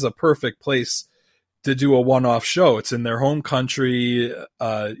 this is a perfect place to do a one-off show. It's in their home country,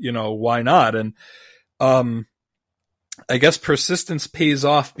 why not? And I guess persistence pays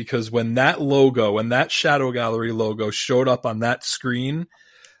off because when that Shadow Gallery logo showed up on that screen,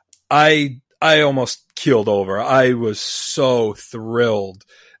 I almost keeled over. I was so thrilled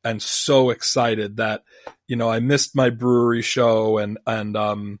and so excited that, I missed my brewery show and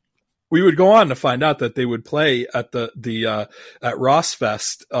we would go on to find out that they would play at at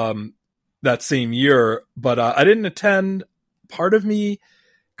Rossfest, that same year, but I didn't attend. Part of me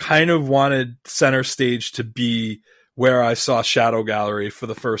kind of wanted Center Stage to be where I saw Shadow Gallery for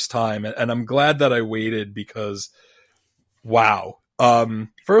the first time. And I'm glad that I waited because, wow.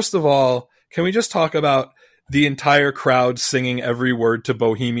 First of all, can we just talk about the entire crowd singing every word to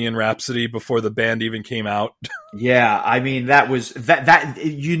Bohemian Rhapsody before the band even came out? Yeah, I mean, that was that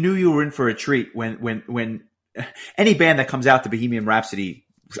you knew you were in for a treat when any band that comes out to Bohemian Rhapsody,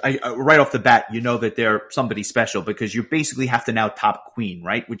 right off the bat, that they're somebody special because you basically have to now top Queen,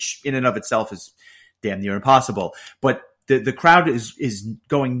 right? Which in and of itself is damn near impossible. But the crowd is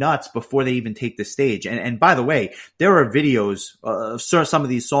going nuts before they even take the stage. And by the way, there are videos of some of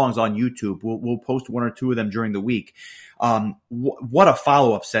these songs on YouTube. We'll post one or two of them during the week. What a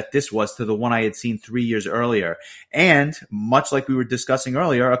follow-up set this was to the one I had seen 3 years earlier. And much like we were discussing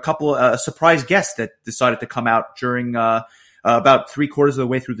earlier, a surprise guest that decided to come out during about 3/4 of the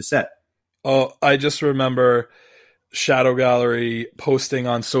way through the set. Oh, I just remember Shadow Gallery posting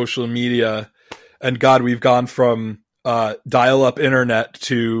on social media, and God, we've gone from dial-up internet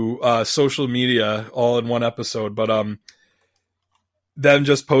to social media all in one episode. But them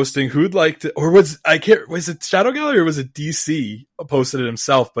just posting who'd like to, or was it Shadow Gallery or was it DC posted it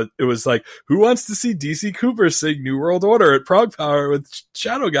himself? But it was like, who wants to see DC Cooper sing New World Order at Prog Power with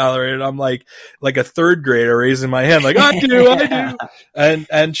Shadow Gallery? And I'm like a third grader raising my hand, like I do.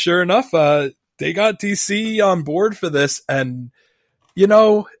 And sure enough, they got DC on board for this. And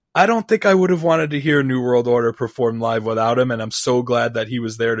I don't think I would have wanted to hear New World Order perform live without him. And I'm so glad that he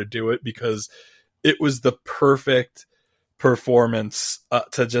was there to do it because it was the perfect performance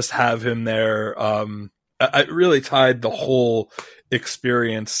to just have him there. I really tied the whole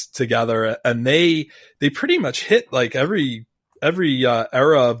experience together, and they pretty much hit like every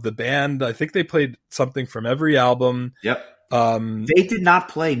era of the band. I think they played something from every album. Yep. They did not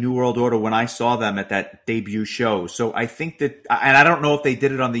play New World Order when I saw them at that debut show. So I think that, and I don't know if they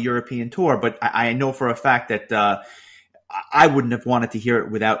did it on the European tour, but I know for a fact that I wouldn't have wanted to hear it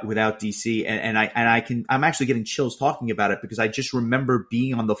without DC. I'm actually getting chills talking about it because I just remember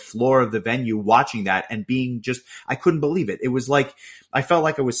being on the floor of the venue watching that and being I couldn't believe it. It was like, I felt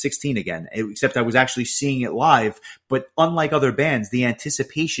like I was 16 again, except I was actually seeing it live. But unlike other bands, the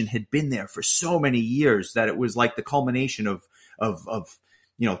anticipation had been there for so many years that it was like the culmination of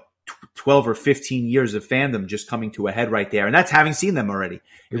 12 or 15 years of fandom just coming to a head right there. And that's having seen them already.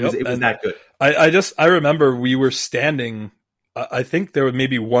 It was that good. I remember we were standing, I think there was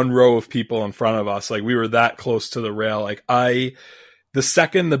maybe one row of people in front of us. Like we were that close to the rail. Like the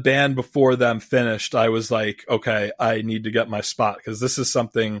second the band before them finished, I was like, okay, I need to get my spot because this is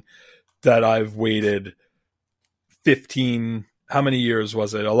something that I've waited 15, how many years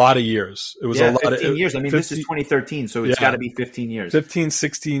was it? A lot of years. It was a lot 15 of years. I mean, 15, this is 2013, so it's got to be 15 years. 15,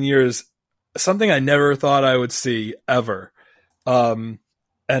 16 years. Something I never thought I would see ever. And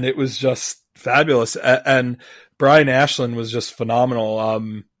it was just fabulous. And Brian Ashland was just phenomenal.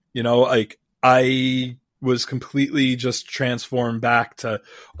 Like I was completely just transformed back to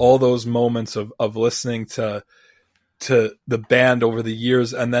all those moments of listening to the band over the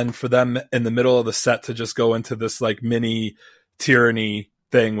years. And then for them in the middle of the set to just go into this like mini Tyranny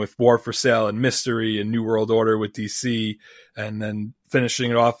thing with War for Sale and Mystery and New World Order with DC, and then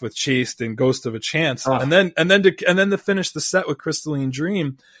finishing it off with Chased and Ghost of a Chance. And then to finish the set with Crystalline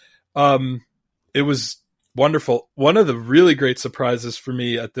Dream. It was wonderful. One of the really great surprises for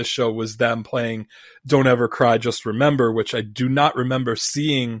me at this show was them playing Don't Ever Cry, Just Remember, which I do not remember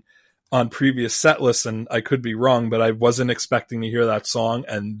seeing on previous set lists, and I could be wrong, but I wasn't expecting to hear that song,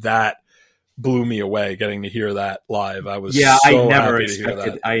 and that blew me away getting to hear that live. I was so happy to hear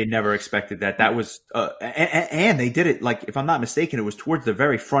that. I never expected that. That was and they did it, like, if I'm not mistaken, it was towards the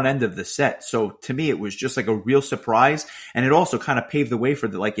very front end of the set. So to me, it was just like a real surprise, and it also kind of paved the way for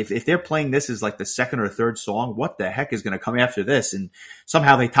the, like, if they're playing this as like the second or third song, what the heck is going to come after this? And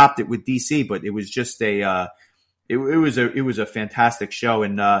somehow they topped it with DC, but it was just it was a fantastic show.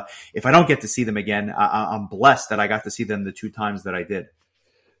 And if I don't get to see them again, I'm blessed that I got to see them the 2 times that I did.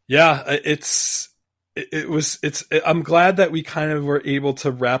 Yeah, I'm glad that we kind of were able to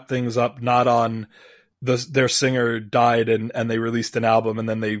wrap things up, not on their singer died and they released an album and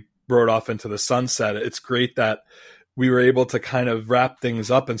then they rode off into the sunset. It's great that we were able to kind of wrap things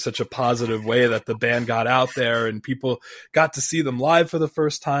up in such a positive way that the band got out there and people got to see them live for the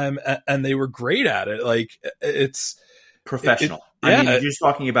first time, and they were great at it. Like, it's professional. I mean,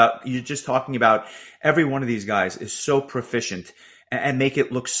 you're just talking about every one of these guys is so proficient and make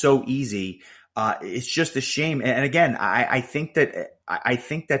it look so easy. It's just a shame. And again, I think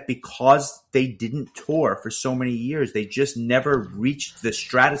that because they didn't tour for so many years, they just never reached the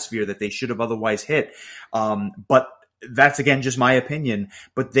stratosphere that they should have otherwise hit. But that's, again, just my opinion.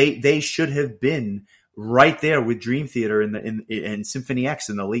 But they should have been right there with Dream Theater in Symphony X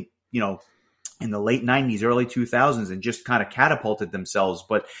in the late, in the late 90s, early 2000s, and just kind of catapulted themselves.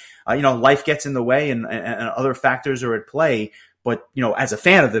 But, life gets in the way and other factors are at play. But, as a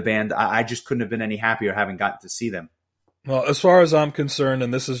fan of the band, I just couldn't have been any happier having gotten to see them. Well, as far as I'm concerned,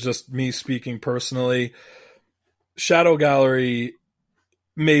 and this is just me speaking personally, Shadow Gallery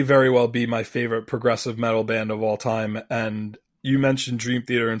may very well be my favorite progressive metal band of all time. And you mentioned Dream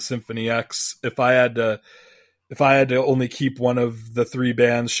Theater and Symphony X. If I had to only keep one of the 3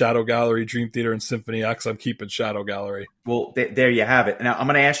 bands, Shadow Gallery, Dream Theater, and Symphony X, I'm keeping Shadow Gallery. Well, there you have it. Now, I'm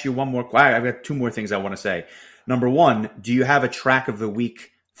going to ask you one more. I've got 2 more things I want to say. Number 1, do you have a track of the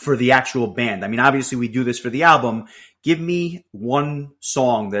week for the actual band? I mean, obviously we do this for the album. Give me one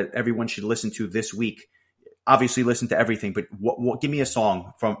song that everyone should listen to this week. Obviously listen to everything, but give me a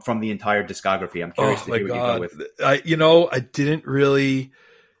song from the entire discography. I'm curious to hear what you go with. I didn't really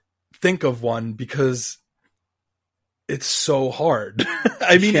think of one because it's so hard.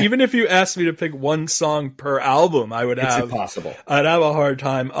 I mean, even if you asked me to pick one song per album, it's impossible. I'd have a hard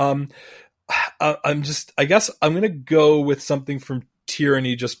time. I guess I'm going to go with something from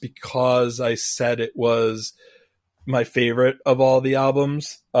Tyranny just because I said it was my favorite of all the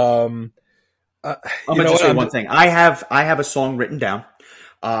albums. I'm going to say one thing. I have a song written down.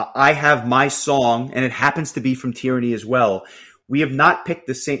 I have my song, and it happens to be from Tyranny as well. We have not picked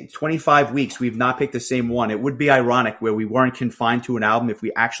the same 25 weeks. We've not picked the same one. It would be ironic where we weren't confined to an album if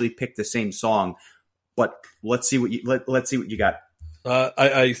we actually picked the same song. But let's see what you got.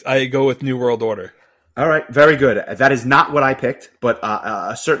 I go with New World Order. All right, very good. That is not what I picked, but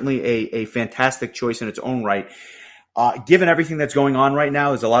certainly a fantastic choice in its own right. Given everything that's going on right now,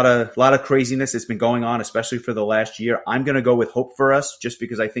 there's a lot of craziness that's been going on, especially for the last year. I'm going to go with Hope for Us just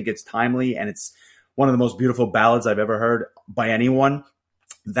because I think it's timely and it's one of the most beautiful ballads I've ever heard by anyone.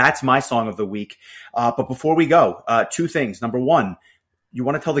 That's my song of the week. But before we go, 2 things. Number 1, you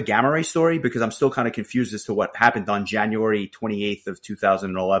want to tell the Gamma Ray story? Because I'm still kind of confused as to what happened on January 28th of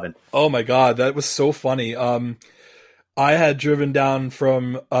 2011. Oh my God, that was so funny. I had driven down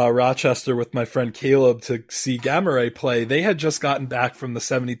from Rochester with my friend Caleb to see Gamma Ray play. They had just gotten back from the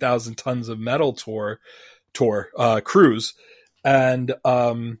 70,000 Tons of Metal tour cruise. And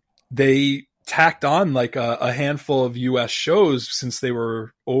they tacked on like a handful of US shows since they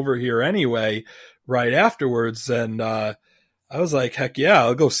were over here anyway, right afterwards. And I was like, heck yeah,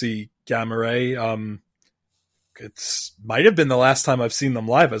 I'll go see Gamma Ray. It's might have been the last time I've seen them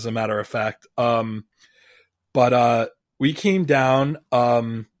live, as a matter of fact. But we came down,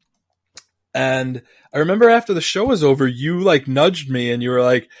 and I remember after the show was over, you like nudged me and you were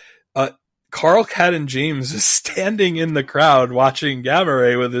like, Carl Cadden James is standing in the crowd watching Gamma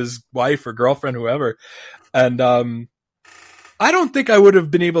Ray with his wife or girlfriend, whoever. And I don't think I would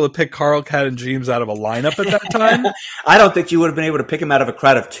have been able to pick Carl Cadden James out of a lineup at that time. I don't think you would have been able to pick him out of a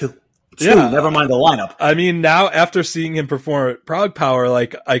crowd of two. Yeah. Never mind the lineup. I mean, now after seeing him perform at Prague Power,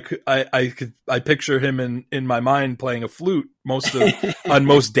 like I picture him in my mind playing a flute on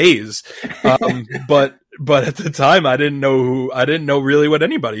most days. But at the time, I didn't know really what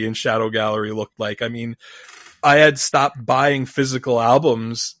anybody in Shadow Gallery looked like. I mean, I had stopped buying physical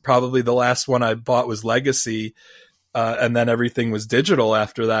albums. Probably the last one I bought was Legacy. And then everything was digital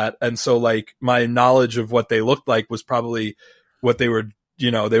after that. And so like my knowledge of what they looked like was probably what they were,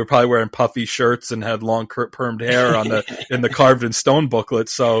 they were probably wearing puffy shirts and had long permed hair in the carved in stone booklet.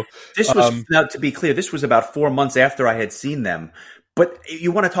 So this was, now to be clear, this was about 4 months after I had seen them. But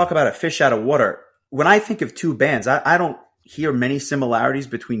you want to talk about a fish out of water. When I think of two bands, I don't hear many similarities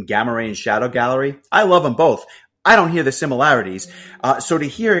between Gamma Ray and Shadow Gallery. I love them both. I don't hear the similarities. So to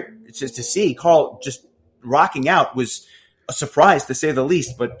see Carl just rocking out was a surprise, to say the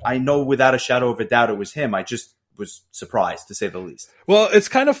least. But I know without a shadow of a doubt it was him. I just was surprised, to say the least. Well, it's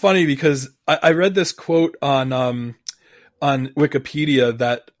kind of funny because I read this quote on Wikipedia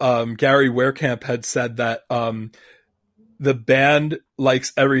that Gary Wehrkamp had said that the band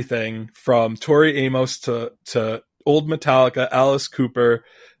likes everything from Tori Amos to old Metallica, Alice Cooper,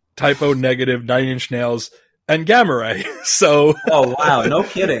 Typo Negative, Nine Inch Nails, and Gamma Ray. So, oh wow, no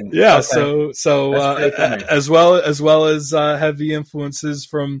kidding. Yeah, okay. so as well as heavy influences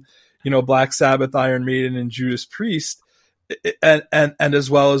from Black Sabbath, Iron Maiden, and Judas Priest, and as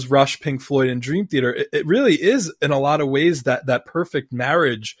well as Rush, Pink Floyd, and Dream Theater. It really is in a lot of ways that perfect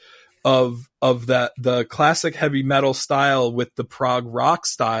marriage of that the classic heavy metal style with the prog rock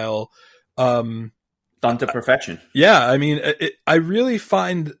style, done to perfection. Yeah, I mean, I really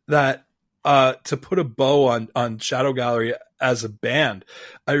find that to put a bow on Shadow Gallery as a band,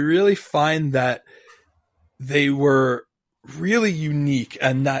 I really find that they were really unique,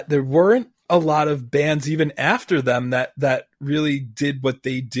 and that there weren't a lot of bands even after them that really did what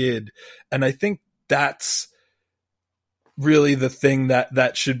they did. And I think that's really the thing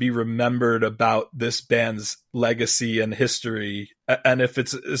that should be remembered about this band's legacy and history. And if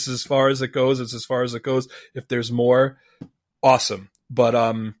it's as far as it goes, it's as far as it goes. If there's more, awesome. But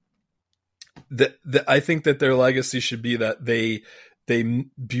I think that their legacy should be that they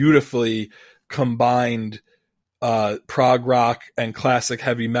beautifully combined prog rock and classic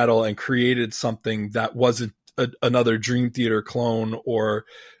heavy metal and created something that wasn't another Dream Theater clone or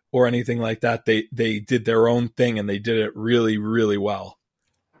anything like that. They did their own thing, and they did it really, really well.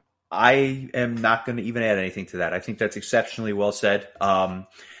 I am not going to even add anything to that. I think that's exceptionally well said.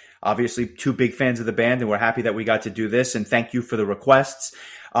 Obviously, two big fans of the band, and we're happy that we got to do this, and thank you for the requests.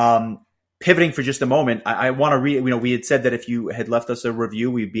 Pivoting for just a moment, I want to read, we had said that if you had left us a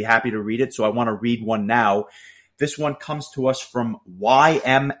review, we'd be happy to read it. So I want to read one now. This one comes to us from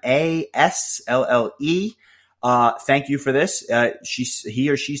YMASLLE. Thank you for this. He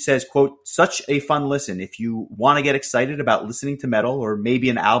or she says, quote, such a fun listen. If you want to get excited about listening to metal or maybe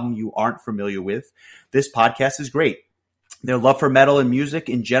an album you aren't familiar with, this podcast is great. Their love for metal and music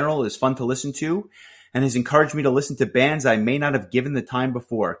in general is fun to listen to, and has encouraged me to listen to bands I may not have given the time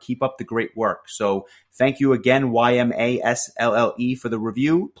before. Keep up the great work. So thank you again, YMASLLE, for the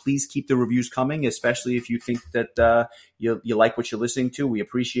review. Please keep the reviews coming, especially if you think that you like what you're listening to. We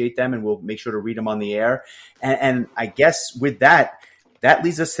appreciate them, and we'll make sure to read them on the air. And I guess with that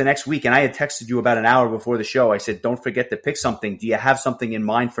leads us to next week. And I had texted you about an hour before the show. I said, don't forget to pick something. Do you have something in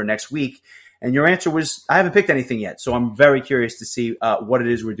mind for next week? And your answer was, I haven't picked anything yet. So I'm very curious to see what it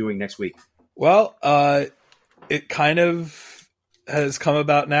is we're doing next week. Well, it kind of has come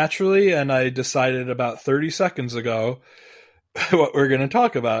about naturally, and I decided about 30 seconds ago what we're going to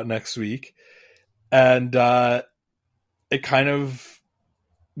talk about next week. And it kind of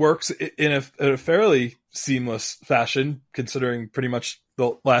works in a fairly seamless fashion, considering pretty much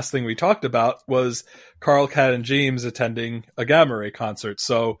the last thing we talked about was Carl Cadden James attending a Gamma Ray concert.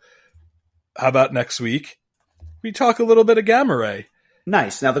 So how about next week we talk a little bit of Gamma Ray?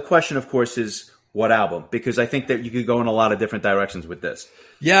 Nice. Now, the question, of course, is what album? Because I think that you could go in a lot of different directions with this.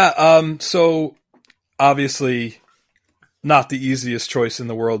 Yeah. So obviously not the easiest choice in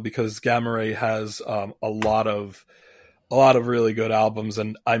the world because Gamma Ray has a lot of really good albums,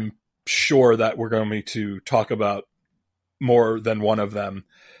 and I'm sure that we're going to talk about more than one of them.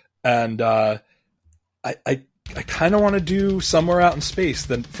 And I kind of want to do Somewhere Out in Space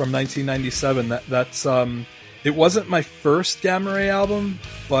from 1997. That's it wasn't my first Gamma Ray album,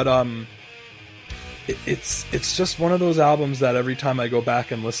 but it's just one of those albums that every time I go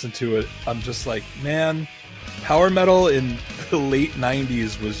back and listen to it, I'm just like, man, power metal in the late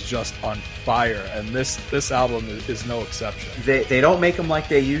 90s was just on fire, and this album is no exception. They don't make them like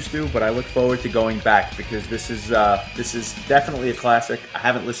they used to, but I look forward to going back because this is definitely a classic. I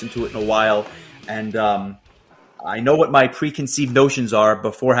haven't listened to it in a while, and I know what my preconceived notions are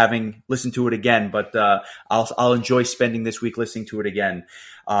before having listened to it again, but I'll enjoy spending this week listening to it again.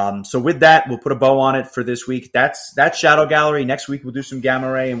 So with that, we'll put a bow on it for this week. That's Shadow Gallery. Next week we'll do some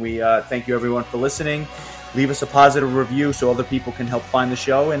Gamma Ray, and we thank you everyone for listening. Leave us a positive review so other people can help find the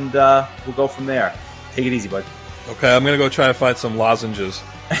show, and we'll go from there. Take it easy, bud. Okay, I'm going to go try to find some lozenges.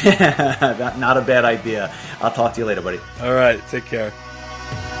 Not a bad idea. I'll talk to you later, buddy. All right, take care.